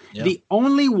know, the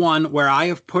only one where I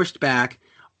have pushed back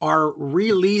are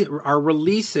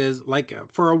releases.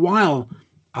 Like for a while,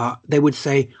 they would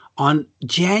say on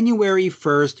January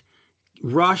 1st,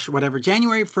 Rush, whatever,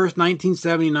 January 1st,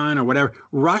 1979 or whatever,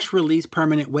 Rush released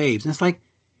Permanent Waves. And it's like,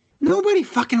 nobody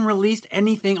fucking released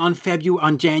anything on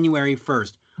January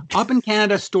 1st. Up in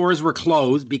Canada, stores were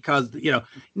closed because,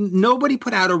 nobody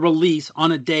put out a release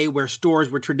on a day where stores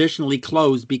were traditionally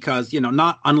closed because,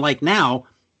 not unlike now,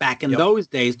 back in those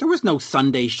days, there was no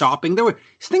Sunday shopping.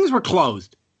 Things were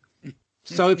closed.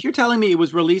 So if you're telling me it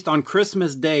was released on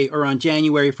Christmas Day or on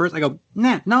January 1st, I go,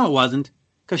 no, it wasn't,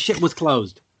 because shit was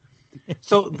closed.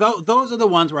 So those are the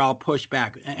ones where I'll push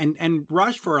back. And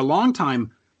Rush for a long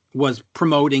time was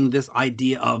promoting this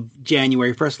idea of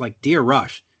January 1st, like, dear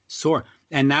Rush, sore.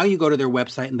 And now you go to their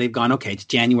website and they've gone, okay, it's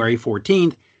January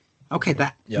 14th. Okay,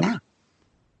 now.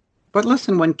 But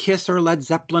listen, when Kiss or Led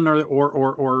Zeppelin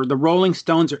or the Rolling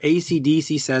Stones or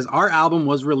AC/DC says our album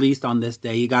was released on this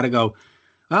day, you got to go,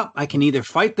 well, I can either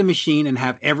fight the machine and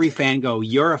have every fan go,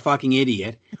 you're a fucking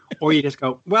idiot, or you just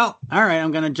go, well, all right,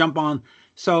 I'm going to jump on.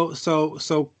 So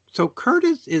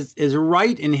Curtis is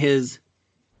right in his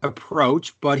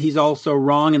approach, but he's also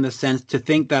wrong in the sense to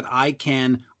think that I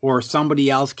can or somebody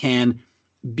else can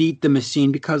beat the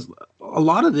machine, because a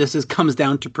lot of this comes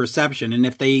down to perception. And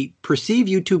if they perceive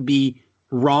you to be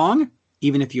wrong,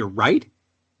 even if you're right,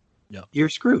 you're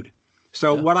screwed.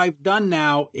 So what I've done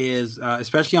now is,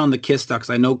 especially on the Kiss stuff, because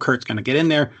I know Kurt's going to get in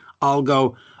there, I'll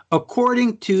go,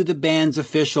 according to the band's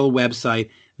official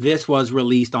website, this was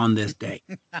released on this day.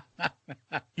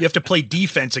 You have to play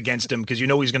defense against him because you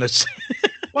know he's going to.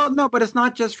 Well, no, but it's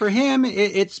not just for him.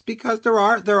 It's because there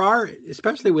are,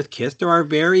 especially with Kiss, there are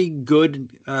very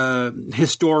good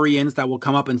historians that will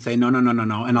come up and say, no.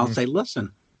 And I'll say,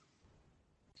 listen,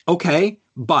 okay,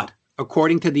 but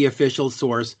according to the official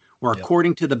source or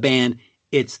according to the band,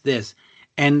 it's this.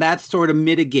 And that sort of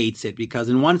mitigates it, because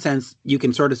in one sense, you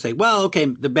can sort of say, well, okay,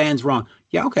 the band's wrong.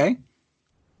 Yeah, okay.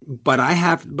 But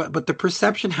but the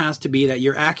perception has to be that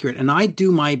you're accurate. And I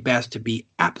do my best to be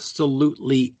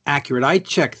absolutely accurate. I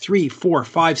check 3, 4,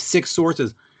 5, 6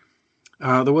 sources.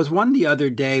 There was one the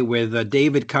other day with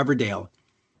David Coverdale.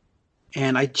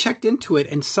 And I checked into it,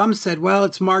 and some said, well,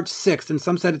 it's March 6th, and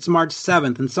some said it's March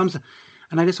 7th,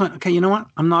 and I just went, okay, you know what?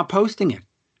 I'm not posting it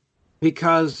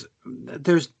because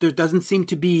there doesn't seem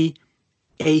to be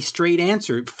a straight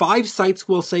answer. 5 sites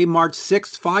will say March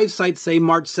 6th, 5 sites say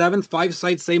March 7th, 5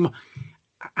 sites say,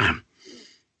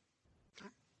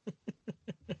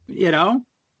 you know?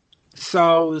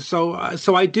 So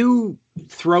I do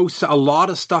throw a lot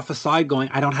of stuff aside going,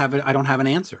 I don't have an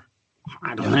answer.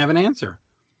 I don't have an answer.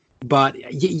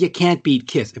 But you can't beat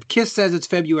Kiss. If Kiss says it's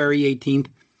February 18th,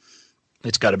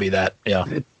 it's got to be that. Yeah.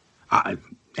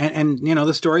 And you know,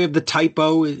 the story of the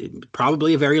typo is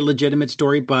probably a very legitimate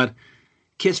story, but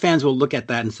Kiss fans will look at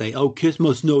that and say, "Oh, Kiss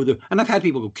must know the." And I've had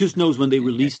people go, "Kiss knows when they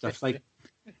release stuff." It's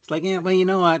like, yeah, well, you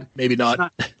know what? Maybe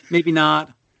not. Maybe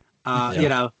not. You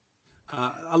know,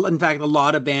 in fact, a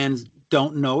lot of bands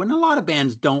don't know, and a lot of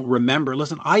bands don't remember.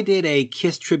 Listen, I did a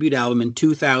Kiss tribute album in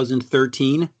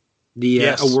 2013.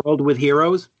 A World with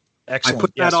Heroes. Excellent. I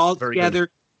put that all together.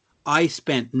 Good. I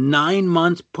spent 9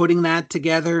 months putting that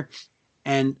together.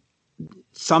 And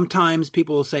sometimes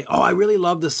people will say, oh, I really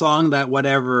love the song that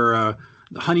whatever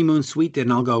the Honeymoon Suite did.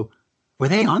 And I'll go, were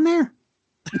they on there?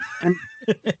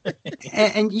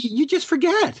 And you just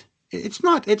forget. It's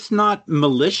not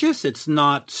malicious. It's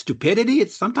not stupidity.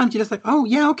 It's sometimes you're just like, oh,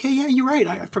 yeah, okay, yeah, you're right.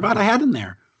 I forgot I had them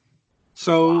there.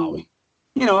 So... Wow.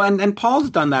 You know, and Paul's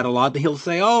done that a lot. He'll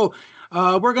say, oh,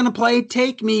 we're going to play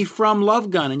Take Me from Love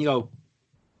Gun. And you go,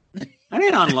 I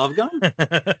ain't on Love Gun.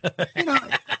 You know,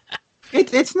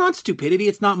 it's not stupidity.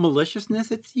 It's not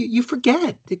maliciousness. It's you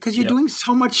forget because you're doing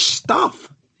so much stuff,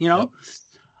 you know.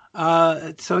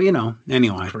 So, you know,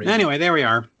 anyway, there we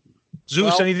are.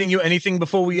 Zeus, anything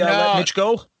before we let Mitch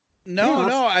go?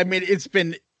 No. I mean, it's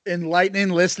been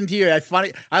enlightening listening to you.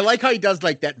 I like how he does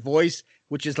like that voice,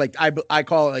 which is like I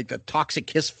call it like the toxic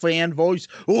Kiss fan voice.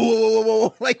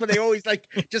 Ooh, like when they always like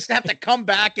just have to come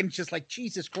back and just like,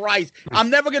 Jesus Christ, I'm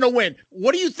never gonna win.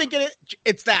 What do you think it is?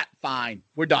 It's that. Fine,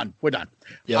 we're done.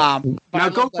 Yeah. Now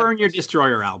go burn your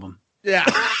Destroyer album. Yeah,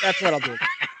 that's what I'll do.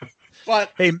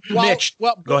 But hey, Mitch.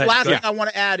 Well, go ahead. Last thing I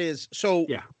want to add is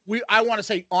I want to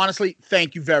say honestly,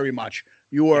 thank you very much.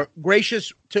 You were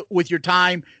gracious with your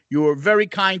time. You were very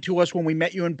kind to us when we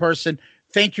met you in person.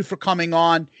 Thank you for coming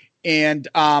on. And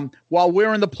while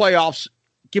we're in the playoffs,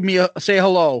 say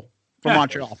hello from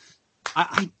Montreal.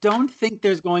 I don't think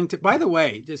there's going to. By the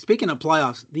way, speaking of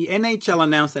playoffs, the NHL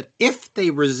announced that if they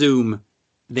resume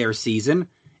their season,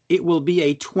 it will be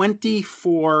a 24-team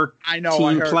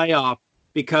playoff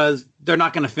because they're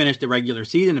not going to finish the regular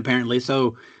season apparently.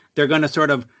 So they're going to sort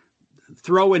of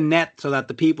throw a net so that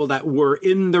the people that were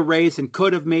in the race and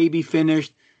could have maybe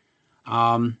finished.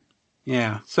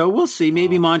 Yeah, so we'll see.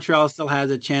 Maybe Montreal still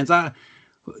has a chance.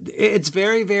 It's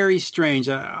very, very strange.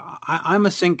 I'm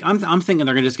thinking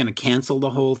they're just going to cancel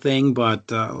the whole thing. But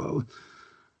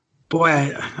boy,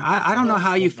 I don't know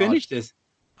how you finish this.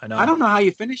 I don't know how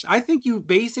you finish. I think you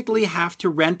basically have to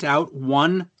rent out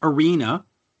one arena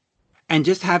and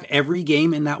just have every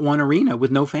game in that one arena with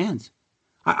no fans.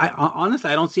 I honestly,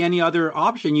 I don't see any other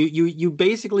option. You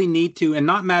basically need to, and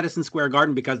not Madison Square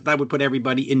Garden because that would put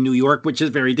everybody in New York, which is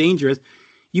very dangerous.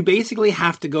 You basically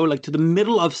have to go like to the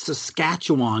middle of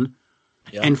Saskatchewan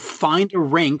and find a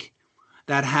rink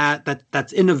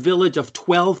that's in a village of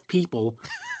 12 people,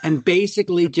 and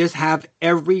basically just have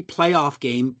every playoff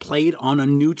game played on a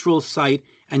neutral site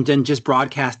and then just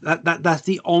broadcast. That's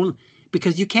the only,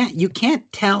 because you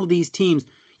can't tell these teams.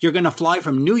 You're going to fly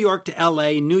from New York to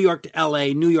L.A., New York to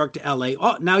L.A., New York to L.A.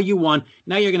 Oh, now you won.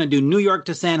 Now you're going to do New York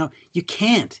to San Jose. You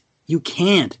can't.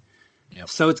 Yep.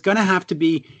 So it's going to have to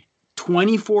be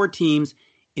 24 teams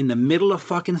in the middle of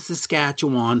fucking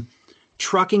Saskatchewan,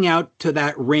 trucking out to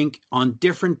that rink on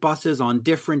different buses on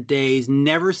different days,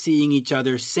 never seeing each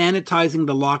other, sanitizing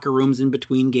the locker rooms in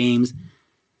between games.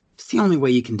 It's the only way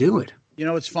you can do it. You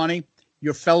know, it's funny.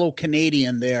 Your fellow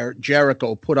Canadian there,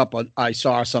 Jericho, put up I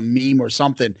saw some meme or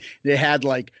something. They had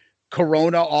like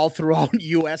Corona all throughout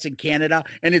U.S. and Canada,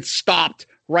 and it stopped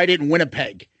right in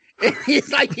Winnipeg.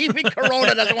 He's like, even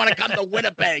Corona doesn't want to come to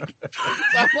Winnipeg. So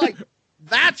I'm like,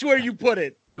 that's where you put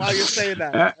it while you're saying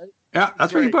that. Right? Yeah,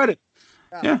 that's where you put it.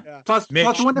 Yeah. Plus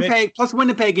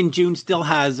Winnipeg in June still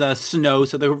has snow,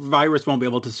 so the virus won't be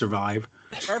able to survive.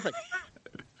 Perfect.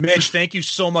 Mitch, thank you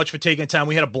so much for taking the time.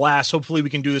 We had a blast. Hopefully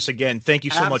we can do this again. Thank you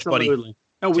so much, buddy.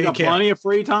 Oh, we got plenty of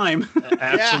free time.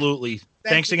 Absolutely.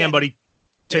 Thanks again, buddy.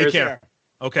 Take care.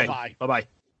 Okay. Bye-bye.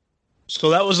 So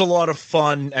that was a lot of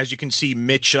fun. As you can see,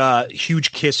 Mitch,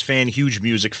 huge Kiss fan, huge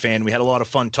music fan. We had a lot of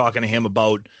fun talking to him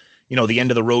about, the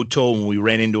end of the road tour when we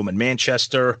ran into him in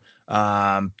Manchester,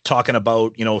 talking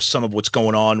about, some of what's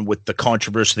going on with the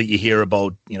controversy that you hear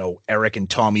about, Eric and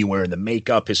Tommy wearing the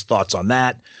makeup, his thoughts on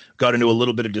that. Got into a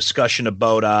little bit of discussion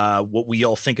about what we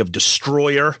all think of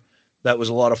Destroyer. That was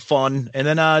a lot of fun. And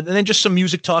then just some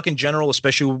music talk in general,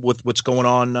 especially with what's going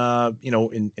on,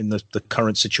 in the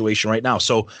current situation right now.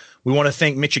 So we want to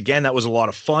thank Mitch again. That was a lot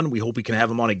of fun. We hope we can have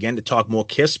him on again to talk more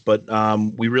Kiss, but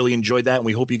we really enjoyed that, and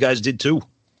we hope you guys did too.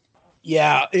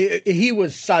 Yeah, he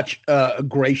was such a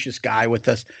gracious guy with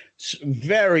us.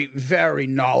 Very, very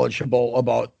knowledgeable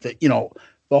about the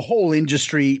whole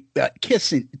industry,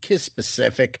 Kiss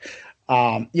specific.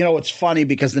 It's funny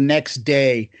because the next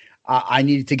day, I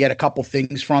needed to get a couple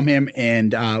things from him,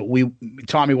 and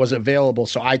Tommy was available,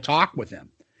 so I talked with him.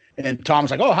 And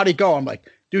Tom's like, "Oh, how'd it go?" I'm like,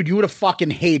 "Dude, you would have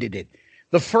fucking hated it."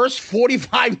 The first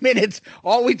 45 minutes,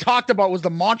 all we talked about was the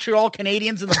Montreal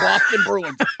Canadiens and the Boston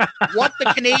Bruins. What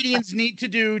the Canadians need to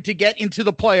do to get into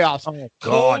the playoffs. Oh,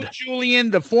 God. Cole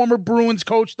Julian, the former Bruins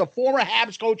coach, the former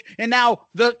Habs coach, and now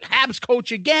the Habs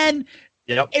coach again.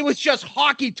 Yep. It was just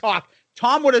hockey talk.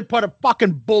 Tom would have put a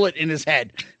fucking bullet in his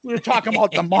head. We were talking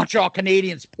about the Montreal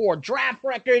Canadiens' poor draft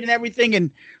record and everything,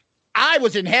 and I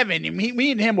was in heaven, and me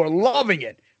and him were loving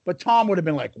it. But Tom would have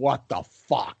been like, "What the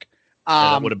fuck?"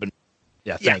 That would have been,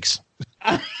 thanks.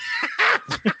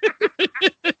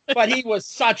 But he was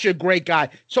such a great guy.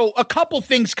 So a couple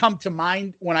things come to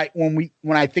mind when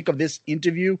I think of this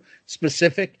interview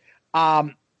specific.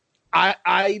 I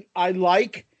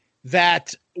like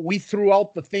that we threw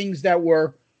out the things that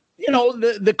were,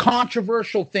 the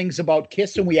controversial things about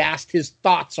Kiss, and we asked his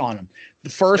thoughts on them.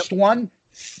 The first one,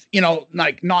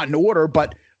 like not in order,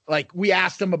 but like we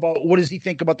asked him about what does he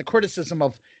think about the criticism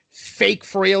of Fake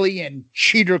Fraley and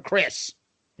Cheater Chris.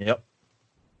 Yep.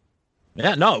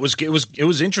 Yeah, no, it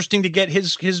was interesting to get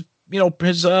his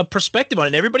perspective on it.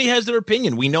 And everybody has their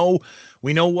opinion. We know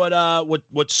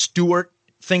what Stuart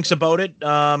thinks about it.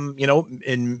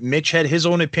 And Mitch had his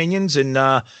own opinions, and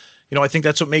I think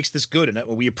that's what makes this good, and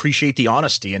we appreciate the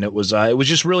honesty. And it was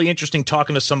just really interesting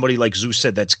talking to somebody like Zeus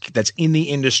said that's in the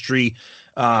industry,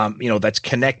 that's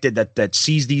connected, that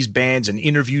sees these bands and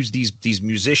interviews these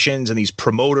musicians and these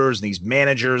promoters and these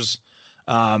managers.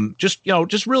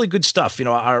 Just really good stuff.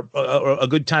 A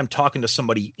good time talking to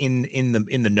somebody in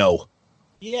the know.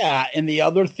 Yeah, and the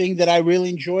other thing that I really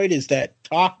enjoyed is that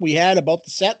talk we had about the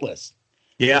set list.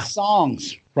 Yeah, the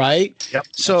songs, right? Yep.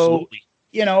 So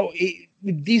absolutely.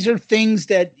 These are things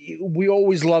that we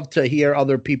always love to hear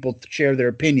other people share their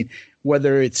opinion,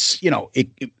 whether it's,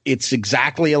 it's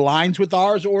exactly aligns with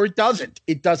ours or it doesn't.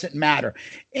 It doesn't matter.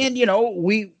 And,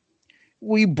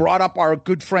 we brought up our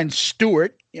good friend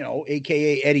Stuart,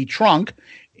 AKA Eddie Trunk.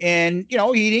 And,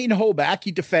 he didn't hold back.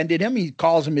 He defended him. He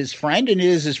calls him his friend, and it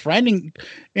is his friend.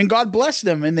 And God bless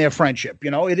them in their friendship.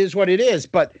 It is what it is.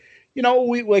 But,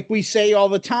 we say all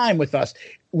the time with us,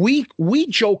 we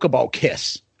joke about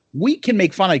Kiss. We can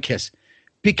make fun of Kiss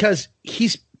because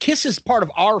Kiss is part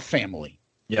of our family.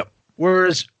 Yep.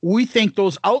 Whereas we think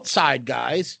those outside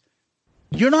guys,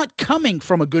 you're not coming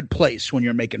from a good place when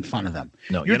you're making fun of them.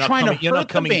 No, you're trying to hurt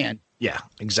the band. Yeah,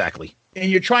 exactly. And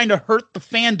you're trying to hurt the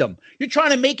fandom. You're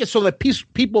trying to make it so that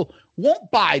people won't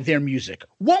buy their music,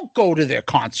 won't go to their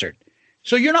concert.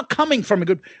 So you're not coming from a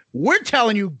good. We're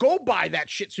telling you, go buy that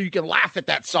shit so you can laugh at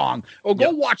that song, or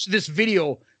go watch this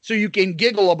video so you can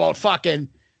giggle about fucking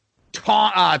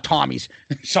Tommy's.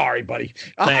 Sorry, buddy.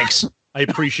 Thanks. I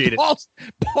appreciate it.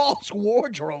 Paul's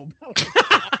wardrobe.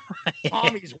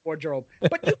 Tommy's wardrobe.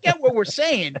 But you get what we're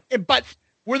saying. But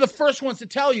we're the first ones to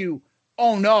tell you,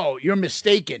 oh, no, you're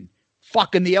mistaken.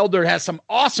 Fucking The Elder has some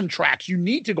awesome tracks. You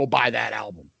need to go buy that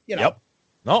album. Yep.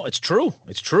 No, it's true.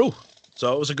 It's true.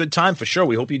 So it was a good time for sure.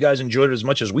 We hope you guys enjoyed it as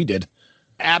much as we did.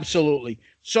 Absolutely.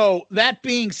 So that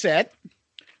being said,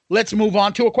 let's move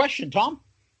on to a question, Tom.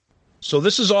 So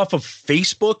this is off of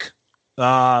Facebook.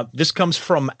 This comes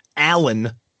from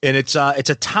Alan, and it's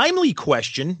a timely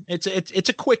question. It's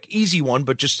a quick, easy one,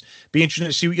 but just be interested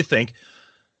to see what you think.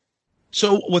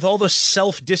 So with all the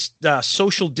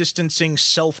social distancing,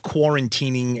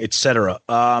 self-quarantining, etc.,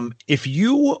 if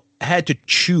you had to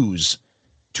choose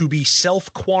to be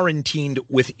self-quarantined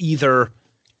with either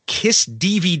Kiss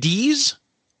DVDs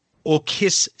or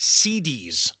Kiss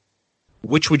CDs,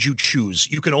 which would you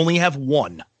choose? You can only have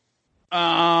one.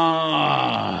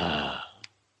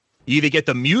 You either get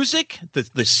the music, the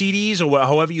CDs, or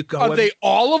however you. Are they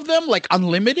all of them, like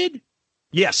unlimited?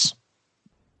 Yes.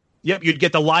 Yep, you'd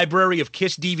get the library of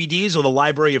Kiss DVDs or the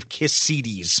library of Kiss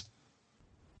CDs.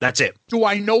 That's it. Do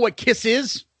I know what Kiss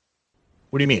is?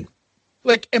 What do you mean?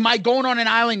 Like, am I going on an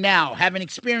island now, having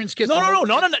experienced Kiss? No,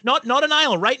 not an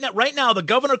island. Right now, the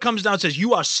governor comes down and says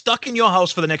you are stuck in your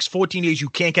house for the next 14 days. You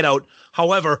can't get out.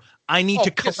 However, I need to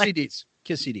Kiss collect CDs.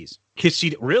 Kiss CDs. Kiss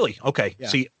CD. Really? Okay. Yeah.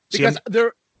 See, because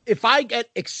if I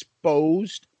get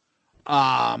exposed,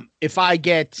 if I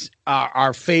get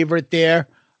our favorite there,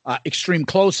 Extreme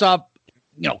Close Up,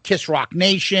 Kiss Rock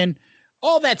Nation,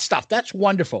 all that stuff, that's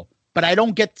wonderful. But I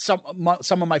don't get some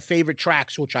of my favorite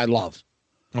tracks, which I love.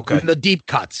 Okay. The deep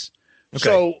cuts. Okay.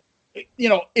 So,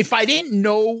 if I didn't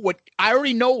know I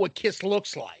already know what Kiss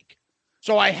looks like.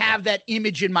 So I have that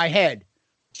image in my head.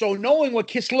 So knowing what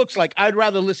Kiss looks like, I'd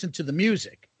rather listen to the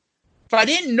music. If I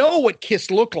didn't know what Kiss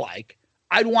looked like,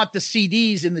 I'd want the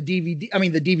CDs and the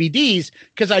DVDs,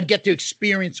 because I'd get to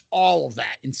experience all of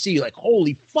that and see like,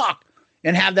 holy fuck,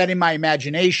 and have that in my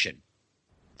imagination.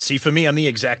 See, for me, I'm the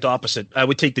exact opposite. I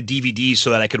would take the DVDs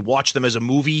so that I could watch them as a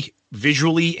movie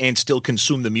visually and still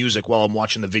consume the music while I'm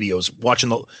watching the videos, watch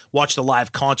the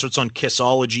live concerts on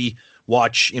Kissology,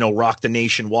 watch, Rock the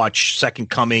Nation, watch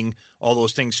Second Coming, all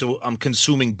those things. So I'm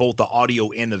consuming both the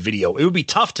audio and the video. It would be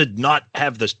tough to not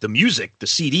have the music, the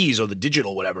CDs or the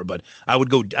digital, whatever, but I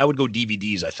would go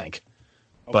DVDs, I think.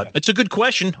 Okay. But it's a good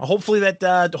question. Hopefully we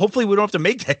don't have to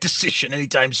make that decision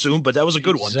anytime soon, but that was a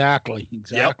good one. Exactly.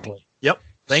 Yep.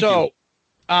 Thank you. So,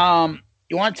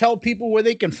 you want to tell people where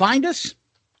they can find us?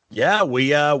 Yeah,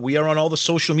 we are on all the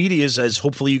social medias, as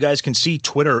hopefully you guys can see: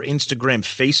 Twitter, Instagram,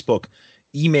 Facebook,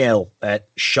 email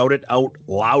at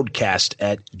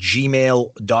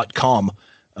shoutitoutloudcast@gmail.com.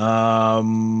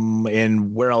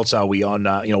 And where else are we on?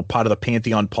 Part of the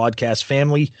Pantheon podcast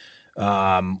family.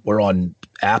 We're on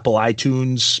Apple,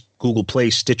 iTunes, Google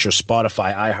Play, Stitcher,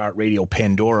 Spotify, iHeartRadio,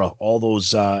 Pandora, all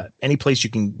those, any place you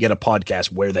can get a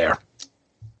podcast, we're there.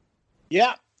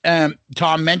 Yeah.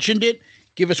 Tom mentioned it.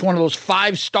 Give us one of those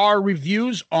 5-star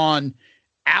reviews on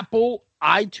Apple,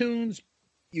 iTunes.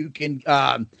 You can,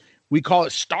 we call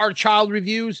it Star Child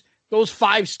reviews. Those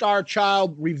 5-star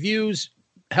child reviews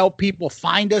help people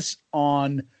find us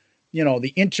on,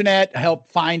 the internet, help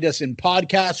find us in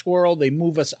podcast world. They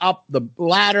move us up the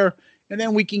ladder, and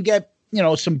then we can get,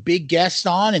 some big guests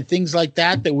on and things like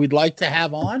that we'd like to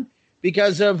have on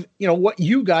because of, what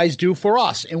you guys do for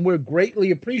us. And we're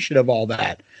greatly appreciative of all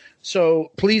that. So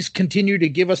please continue to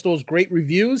give us those great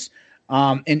reviews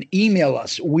and email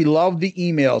us. We love the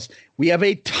emails. We have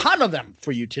a ton of them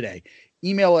for you today.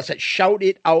 Email us at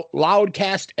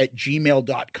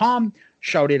shoutitoutloudcast@gmail.com.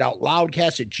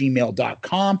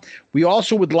 shoutitoutloudcast@gmail.com. We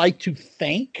also would like to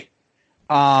thank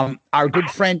our good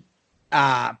friend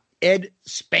Ed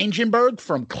Spangenberg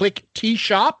from Click Tea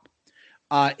Shop.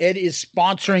 Ed is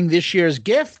sponsoring this year's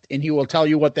gift, and he will tell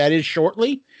you what that is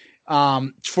shortly.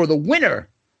 For the winner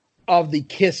of the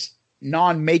Kiss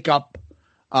non-makeup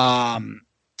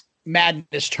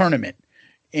Madness tournament.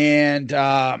 And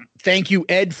thank you,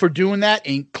 Ed, for doing that.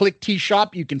 And Click Tea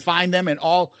Shop, you can find them in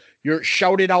all your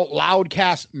Shout It Out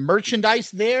Loudcast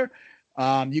merchandise there.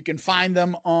 You can find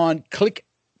them on Click,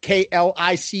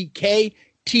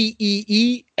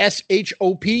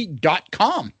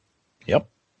 KLICKTEESHOP.com. Yep.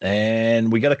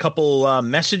 And we got a couple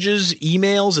messages,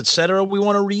 emails, etc. we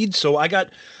want to read. We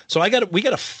got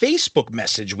a Facebook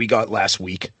message we got last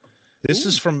week. This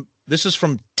is from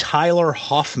Tyler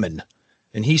Hoffman,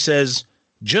 and he says,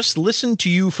 "Just listen to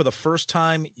you for the first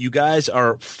time. You guys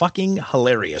are fucking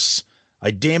hilarious. I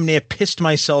damn near pissed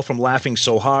myself from laughing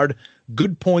so hard.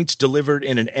 Good points delivered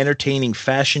in an entertaining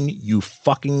fashion. You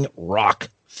fucking rock.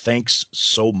 Thanks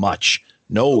so much."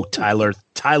 No, Tyler,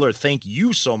 thank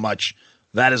you so much.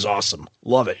 That is awesome.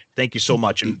 Love it. Thank you so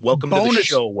much, and welcome to the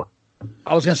show.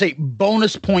 I was going to say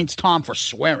bonus points, Tom, for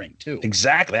swearing too.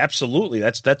 Exactly. Absolutely.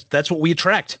 That's what we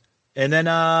attract. And then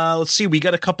let's see. We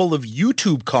got a couple of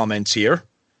YouTube comments here.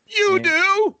 You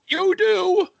do.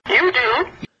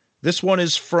 This one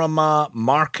is from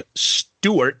Mark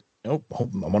Stewart. Oh, I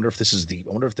wonder if this is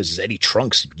Eddie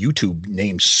Trunk's YouTube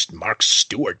name, Mark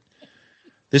Stewart.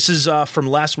 This is from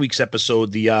last week's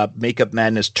episode, the Makeup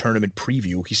Madness tournament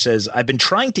preview. He says, "I've been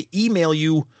trying to email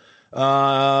you."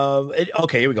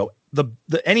 Okay, here we go. The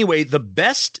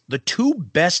two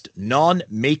best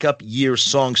non-makeup year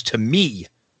songs to me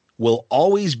will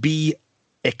always be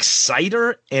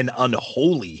Exciter and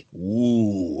Unholy.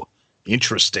 Ooh,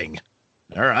 interesting.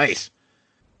 All right.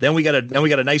 Then we got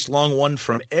a nice long one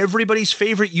from everybody's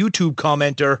favorite YouTube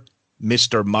commenter,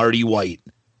 Mr. Marty White.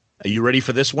 Are you ready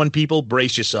for this one, people?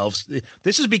 Brace yourselves.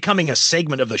 This is becoming a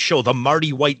segment of the show, the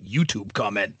Marty White YouTube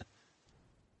comment.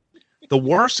 The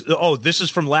worst. Oh, this is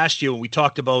from last year when we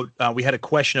talked about, we had a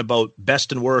question about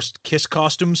best and worst Kiss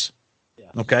costumes.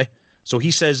 Yeah. Okay. So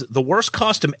he says, the worst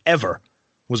costume ever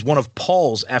was one of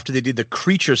Paul's after they did the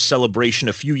Creature celebration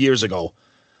a few years ago.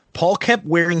 Paul kept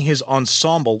wearing his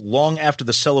ensemble long after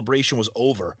the celebration was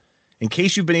over. In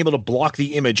case you've been able to block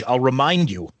the image, I'll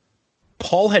remind you.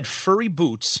 Paul had furry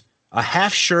boots, a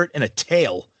half shirt, and a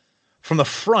tail. From the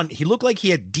front, he looked like he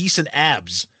had decent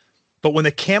abs. But when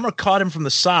the camera caught him from the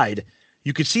side,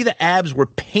 you could see the abs were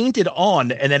painted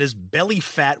on and that his belly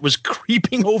fat was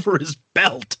creeping over his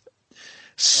belt.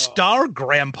 Star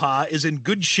Grandpa is in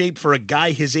good shape for a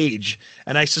guy his age,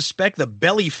 and I suspect the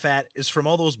belly fat is from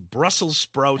all those Brussels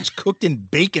sprouts cooked in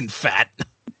bacon fat.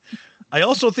 I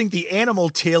also think the animal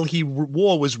tail he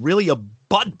wore was really a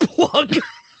butt plug.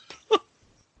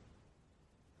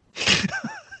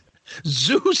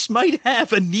 Zeus might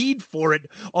have a need for it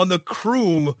on the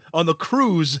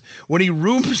cruise when he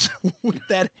rooms with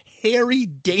that hairy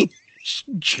Danish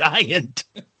giant.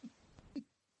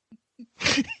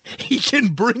 He can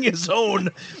bring his own,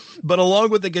 but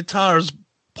along with the guitars,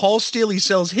 Paul Stanley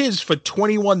sells his for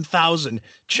 $21,000.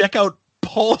 Check out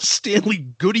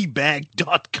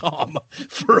paulstanleygoodiebag.com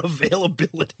for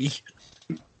availability.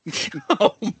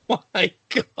 Oh my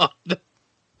God.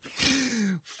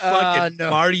 Fucking no.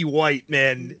 Marty White,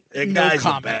 man. That No guy's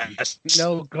comment. the best.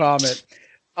 No comment.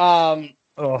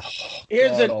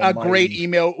 Here's a great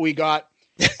email we got.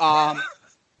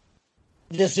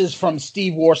 This is from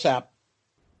Steve Warsap.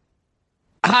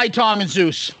 Hi, Tom and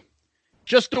Zeus.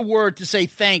 Just a word to say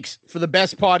thanks for the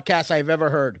best podcast I've ever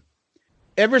heard.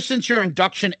 Ever since your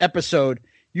induction episode,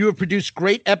 you have produced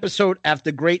great episode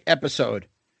after great episode.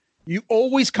 You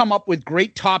always come up with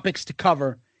great topics to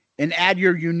cover and add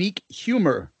your unique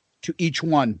humor to each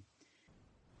one.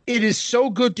 It is so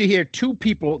good to hear two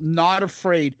people not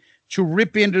afraid to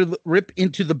rip into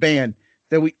the band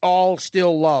that we all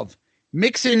still love,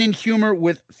 mixing in humor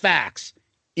with facts,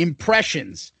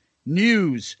 impressions,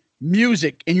 news,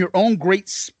 music, and your own great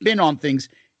spin on things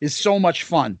is so much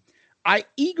fun. I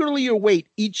eagerly await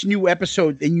each new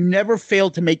episode, and you never fail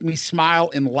to make me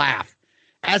smile and laugh.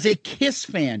 As a Kiss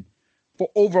fan for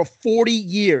over 40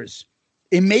 years,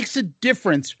 it makes a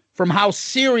difference from how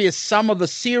serious some of the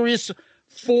serious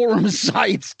forum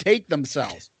sites take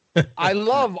themselves. I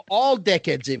love all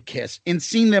decades of Kiss and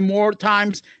seen them more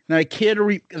times than I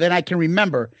can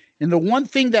remember. And the one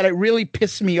thing that really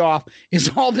pissed me off is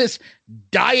all this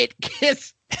Diet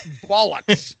Kiss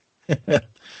bollocks.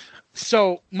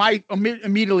 So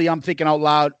immediately I'm thinking out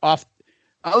loud off.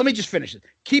 Let me just finish it.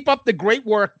 Keep up the great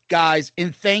work, guys,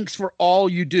 and thanks for all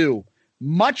you do.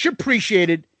 Much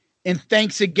appreciated, and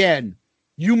thanks again.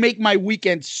 You make my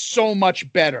weekend so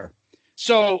much better.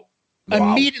 So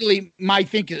immediately my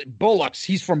thinking is Bullocks.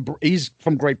 He's from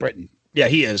Great Britain. Yeah,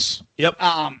 he is. Yep.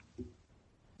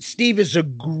 Steve is a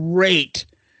great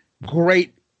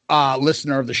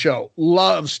listener of the show.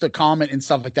 Loves to comment and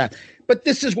stuff like that. But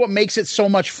this is what makes it so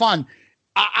much fun.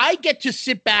 I get to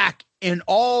sit back and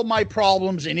all my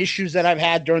problems and issues that I've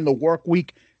had during the work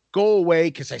week go away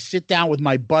because I sit down with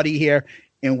my buddy here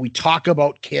and we talk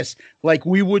about Kiss like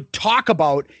we would talk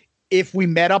about if we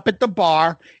met up at the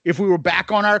bar, if we were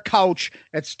back on our couch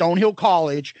at Stonehill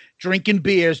College drinking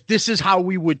beers. This is how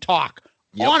we would talk.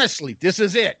 Yep. Honestly, this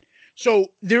is it.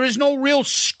 So there is no real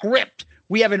script.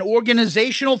 We have an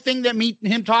organizational thing that me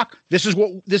and him talk. This is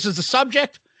the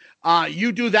subject.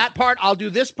 You do that part. I'll do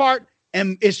this part.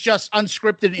 And it's just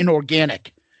unscripted and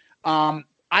organic.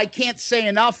 I can't say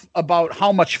enough about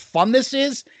how much fun this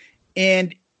is.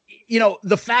 And,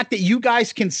 the fact that you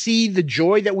guys can see the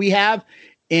joy that we have.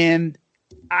 And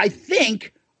I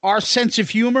think our sense of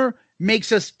humor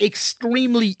makes us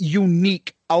extremely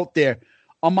unique out there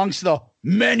amongst the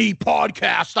many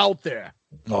podcasts out there.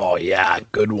 Oh, yeah.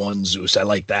 Good one, Zeus. I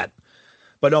like that.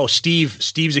 But no,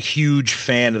 Steve's a huge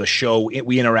fan of the show.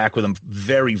 We interact with him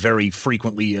very, very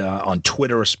frequently on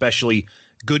Twitter, especially.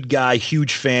 Good guy,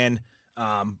 huge fan,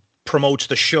 promotes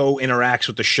the show, interacts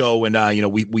with the show. And,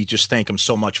 we just thank him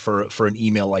so much for an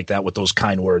email like that with those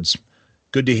kind words.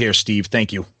 Good to hear, Steve.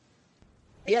 Thank you.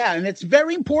 Yeah, and it's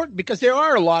very important because there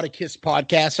are a lot of Kiss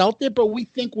podcasts out there, but we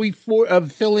think we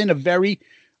fill in a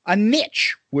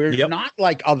niche. We're not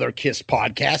like other Kiss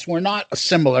podcasts. We're not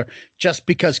similar just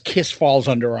because Kiss falls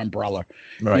under our umbrella,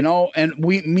 right. And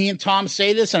me and Tom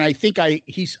say this, and I think I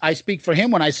speak for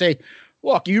him when I say,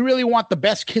 look, you really want the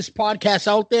best Kiss podcast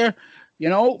out there,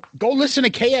 go listen to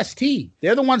KST.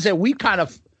 They're the ones that we kind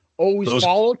of always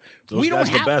followed. We don't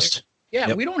have the best.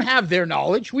 We don't have their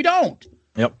knowledge. We don't.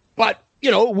 Yep. But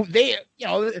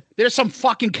there's some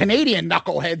fucking Canadian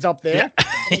knuckleheads up there.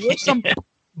 Yeah. There's some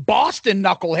Boston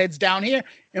knuckleheads down here,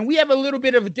 and we have a little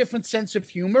bit of a different sense of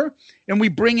humor, and we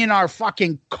bring in our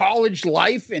fucking college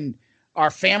life and our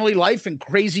family life and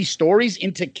crazy stories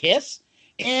into Kiss,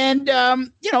 And,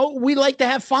 we like to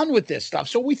have fun with this stuff.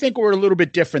 So we think we're a little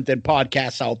bit different than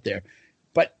podcasts out there.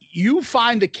 But you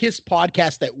find the KISS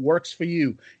podcast that works for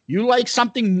you. You like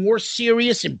something more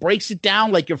serious and breaks it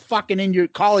down like you're fucking in your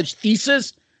college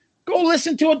thesis. Go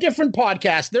listen to a different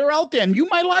podcast. They're out there and you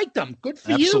might like them. Good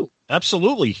for you.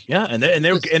 Absolutely. Yeah. And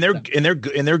they're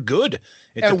good.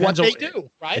 It and depends what on, they do,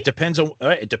 right? It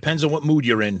depends on what mood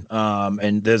you're in.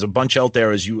 And there's a bunch out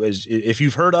there as if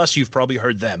you've heard us, you've probably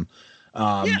heard them.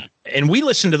 And we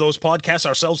listen to those podcasts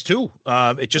ourselves too.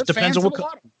 It just depends on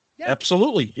what.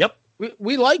 Absolutely. Yep.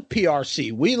 We like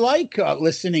PRC. We like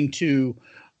listening to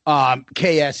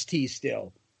KST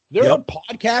still. There are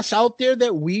podcasts out there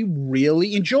that we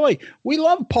really enjoy. We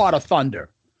love Pot of Thunder.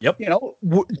 Yep.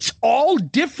 It's all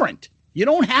different. You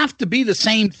don't have to be the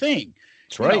same thing.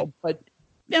 That's right. But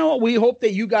we hope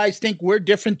that you guys think we're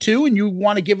different too, and you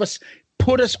want to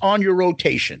put us on your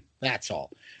rotation. That's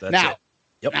all. Now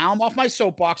I'm off my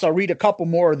soapbox. I'll read a couple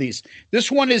more of these. This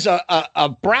one is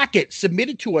a bracket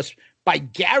submitted to us by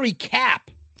Gary Cap.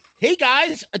 Hey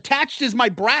guys, attached is my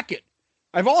bracket.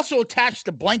 I've also attached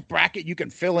a blank bracket you can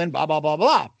fill in, blah, blah,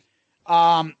 blah,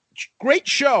 blah. Great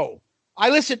show. I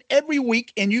listen every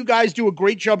week, and you guys do a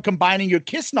great job combining your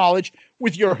KISS knowledge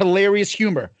with your hilarious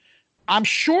humor. I'm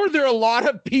sure there are a lot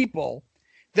of people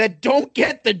that don't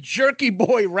get the Jerky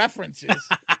Boy references,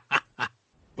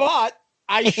 but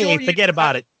forget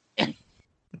about it.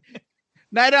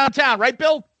 Night on town, right,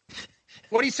 Bill?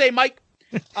 What do you say, Mike?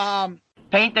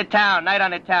 Paint the town, night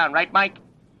on the town, right, Mike?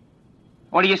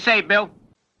 What do you say, Bill?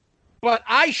 But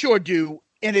I sure do,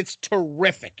 and it's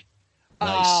terrific.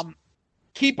 Nice.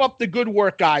 Keep up the good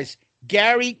work, guys.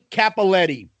 Gary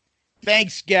Capoletti.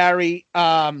 Thanks, Gary.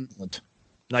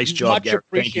 Nice job, much Gary.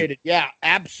 appreciated. Yeah,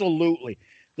 absolutely.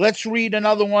 Let's read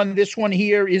another one. This one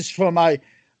here is from I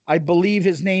believe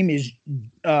his name is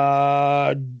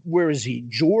where is he?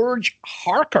 George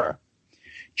Harker.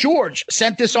 George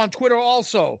sent this on Twitter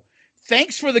also.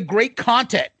 Thanks for the great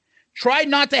content. Tried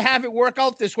not to have it work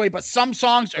out this way, but some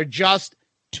songs are just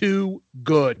too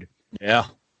good. Yeah.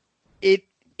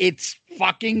 It's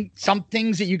fucking some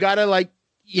things that you gotta like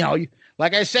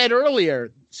I said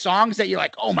earlier, songs that you're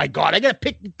like, oh my God, I gotta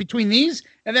pick between these.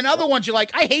 And then other ones you're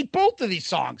like, I hate both of these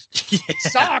songs. It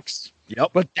sucks. Yep.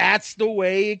 But that's the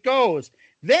way it goes.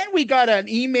 Then we got an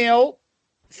email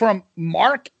from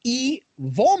Mark E.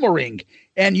 Volmering.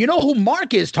 And you know who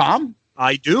Mark is, Tom?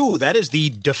 I do. That is the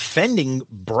defending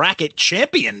bracket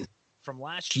champion from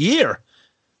last year.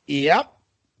 Yep.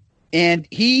 And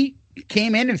he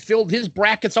came in and filled his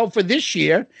brackets out for this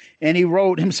year, and he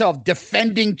wrote himself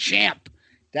defending champ.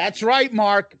 That's right,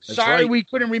 Mark. Sorry we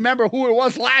couldn't remember who it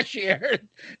was last year,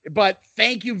 but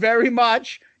thank you very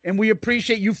much, and we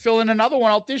appreciate you filling another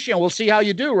one out this year. We'll see how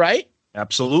you do, right?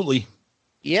 Absolutely.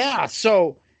 Yeah,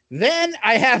 so then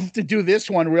I have to do this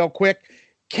one real quick.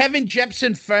 Kevin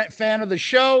Jepson, fan of the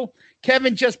show.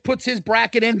 Kevin just puts his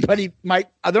bracket in, but the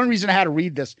only reason I had to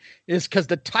read this is because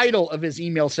the title of his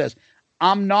email says,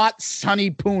 I'm not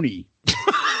Sonny Pooney.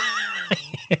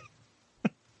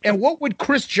 And what would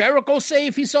Chris Jericho say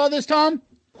if he saw this, Tom?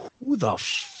 Who the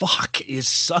fuck is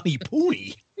Sonny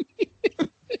Pooney?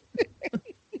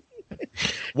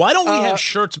 Why don't we have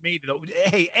shirts made?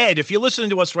 Hey, Ed, if you're listening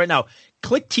to us right now,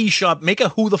 click T-Shop, make a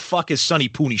Who the fuck is Sonny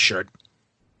Pooney shirt.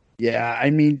 Yeah,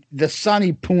 I mean, the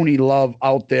Sonny Pooney love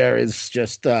out there is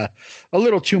just a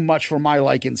little too much for my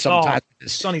liking sometimes.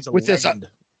 Sonny's a legend.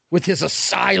 With his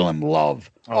asylum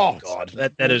love. Oh God,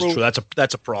 that is true.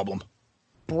 That's a problem.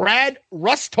 Brad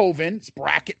Rusthoven's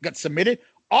bracket got submitted.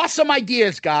 Awesome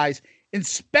ideas, guys,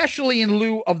 especially in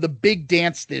lieu of the big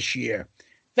dance this year.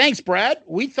 Thanks, Brad.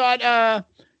 We thought,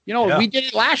 we did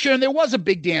it last year and there was a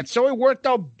big dance, so it worked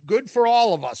out good for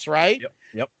all of us, right?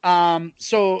 Yep.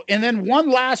 So, and then one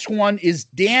last one is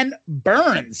Dan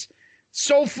Burns.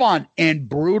 So fun and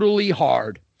brutally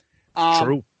hard.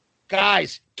 True.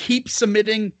 Guys, keep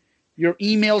submitting your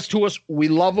emails to us. We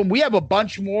love them. We have a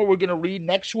bunch more we're going to read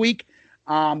next week.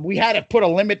 We had to put a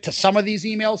limit to some of these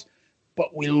emails,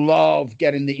 but we love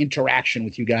getting the interaction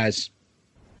with you guys.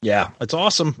 Yeah, it's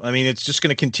awesome. I mean, it's just going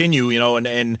to continue,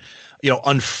 and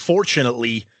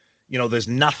unfortunately, there's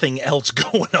nothing else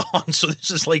going on. So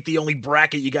this is like the only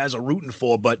bracket you guys are rooting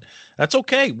for, but that's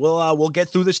okay. We'll get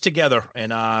through this together,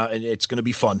 and it's going to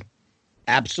be fun.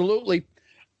 Absolutely.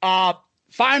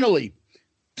 Finally,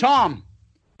 Tom,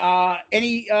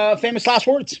 any famous last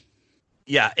words?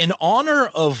 Yeah, in honor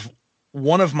of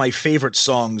one of my favorite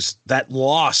songs that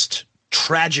lost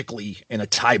tragically in a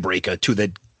tiebreaker to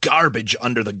the garbage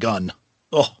Under the Gun.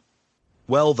 Oh,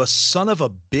 well, the son of a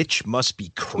bitch must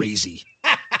be crazy.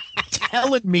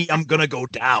 Telling me I'm going to go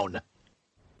down.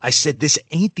 I said, this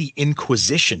ain't the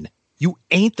Inquisition. You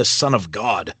ain't the son of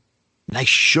God. And I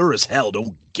sure as hell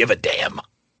don't give a damn.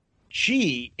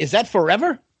 Gee, is that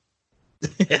forever?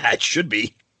 Yeah, it should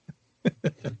be.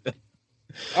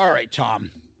 All right,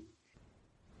 Tom.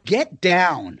 Get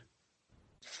down.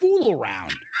 Fool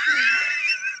around.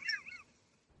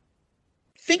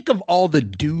 Think of all the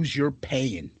dues you're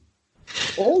paying.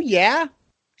 Oh, yeah?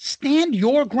 Stand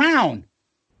your ground.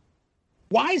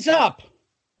 Wise up.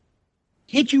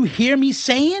 Can't you hear me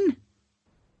saying?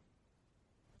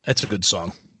 That's a good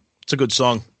song. It's a good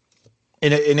song.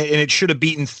 And it should have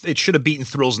beaten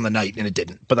Thrills in the Night, and it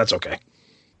didn't, but that's okay.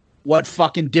 What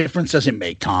fucking difference does it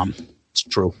make, Tom? It's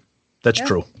true. That's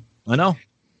true. I know.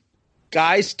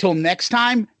 Guys, till next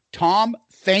time, Tom,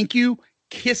 thank you.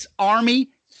 Kiss Army,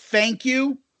 thank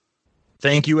you.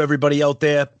 Thank you, everybody out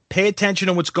there. Pay attention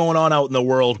to what's going on out in the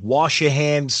world. Wash your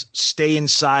hands. Stay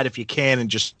inside if you can, and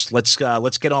just let's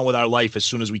get on with our life as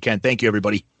soon as we can. Thank you,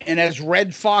 everybody. And as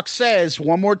Red Fox says,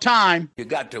 one more time, You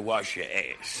got to wash your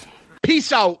ass.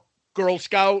 peace out, Girl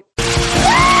Scout. We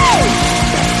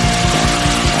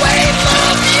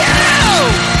love you!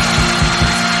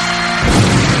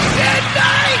 Good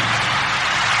night!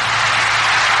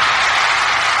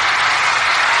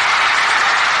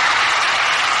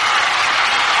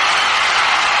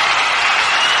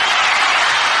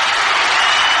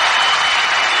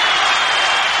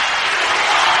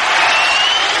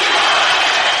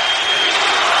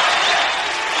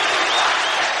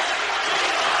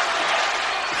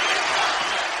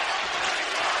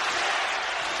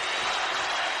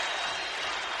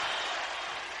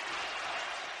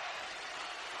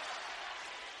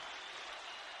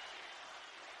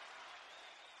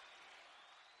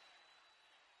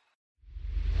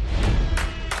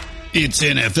 It's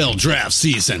NFL draft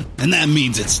season, and that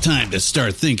means it's time to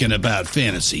start thinking about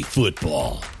fantasy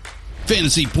football.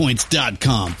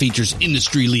 FantasyPoints.com features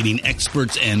industry-leading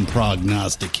experts and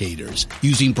prognosticators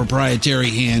using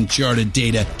proprietary hand-charted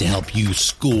data to help you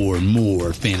score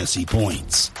more fantasy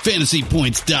points.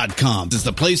 FantasyPoints.com is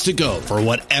the place to go for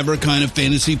whatever kind of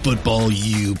fantasy football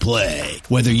you play.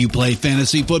 Whether you play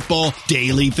fantasy football,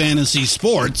 daily fantasy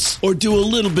sports, or do a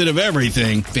little bit of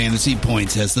everything, Fantasy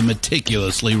Points has the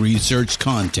meticulously researched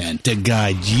content to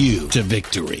guide you to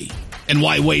victory. And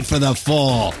why wait for the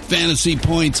fall? Fantasy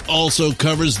Points also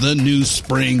covers the new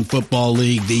spring football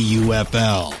league, the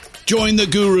UFL. Join the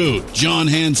guru, John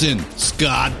Hansen,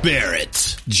 Scott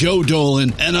Barrett, Joe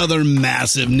Dolan, and other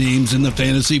massive names in the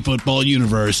fantasy football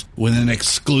universe with an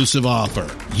exclusive offer.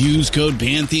 Use code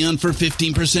Pantheon for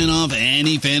 15% off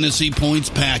any Fantasy Points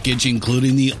package,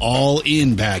 including the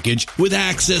all-in package, with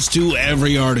access to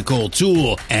every article,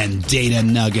 tool, and data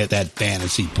nugget that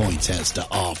Fantasy Points has to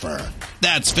offer.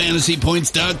 That's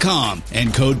FantasyPoints.com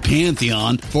and code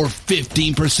Pantheon for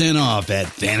 15% off at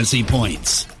Fantasy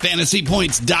Points.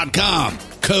 FantasyPoints.com,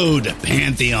 code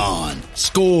Pantheon.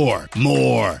 Score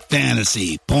more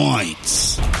fantasy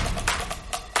points.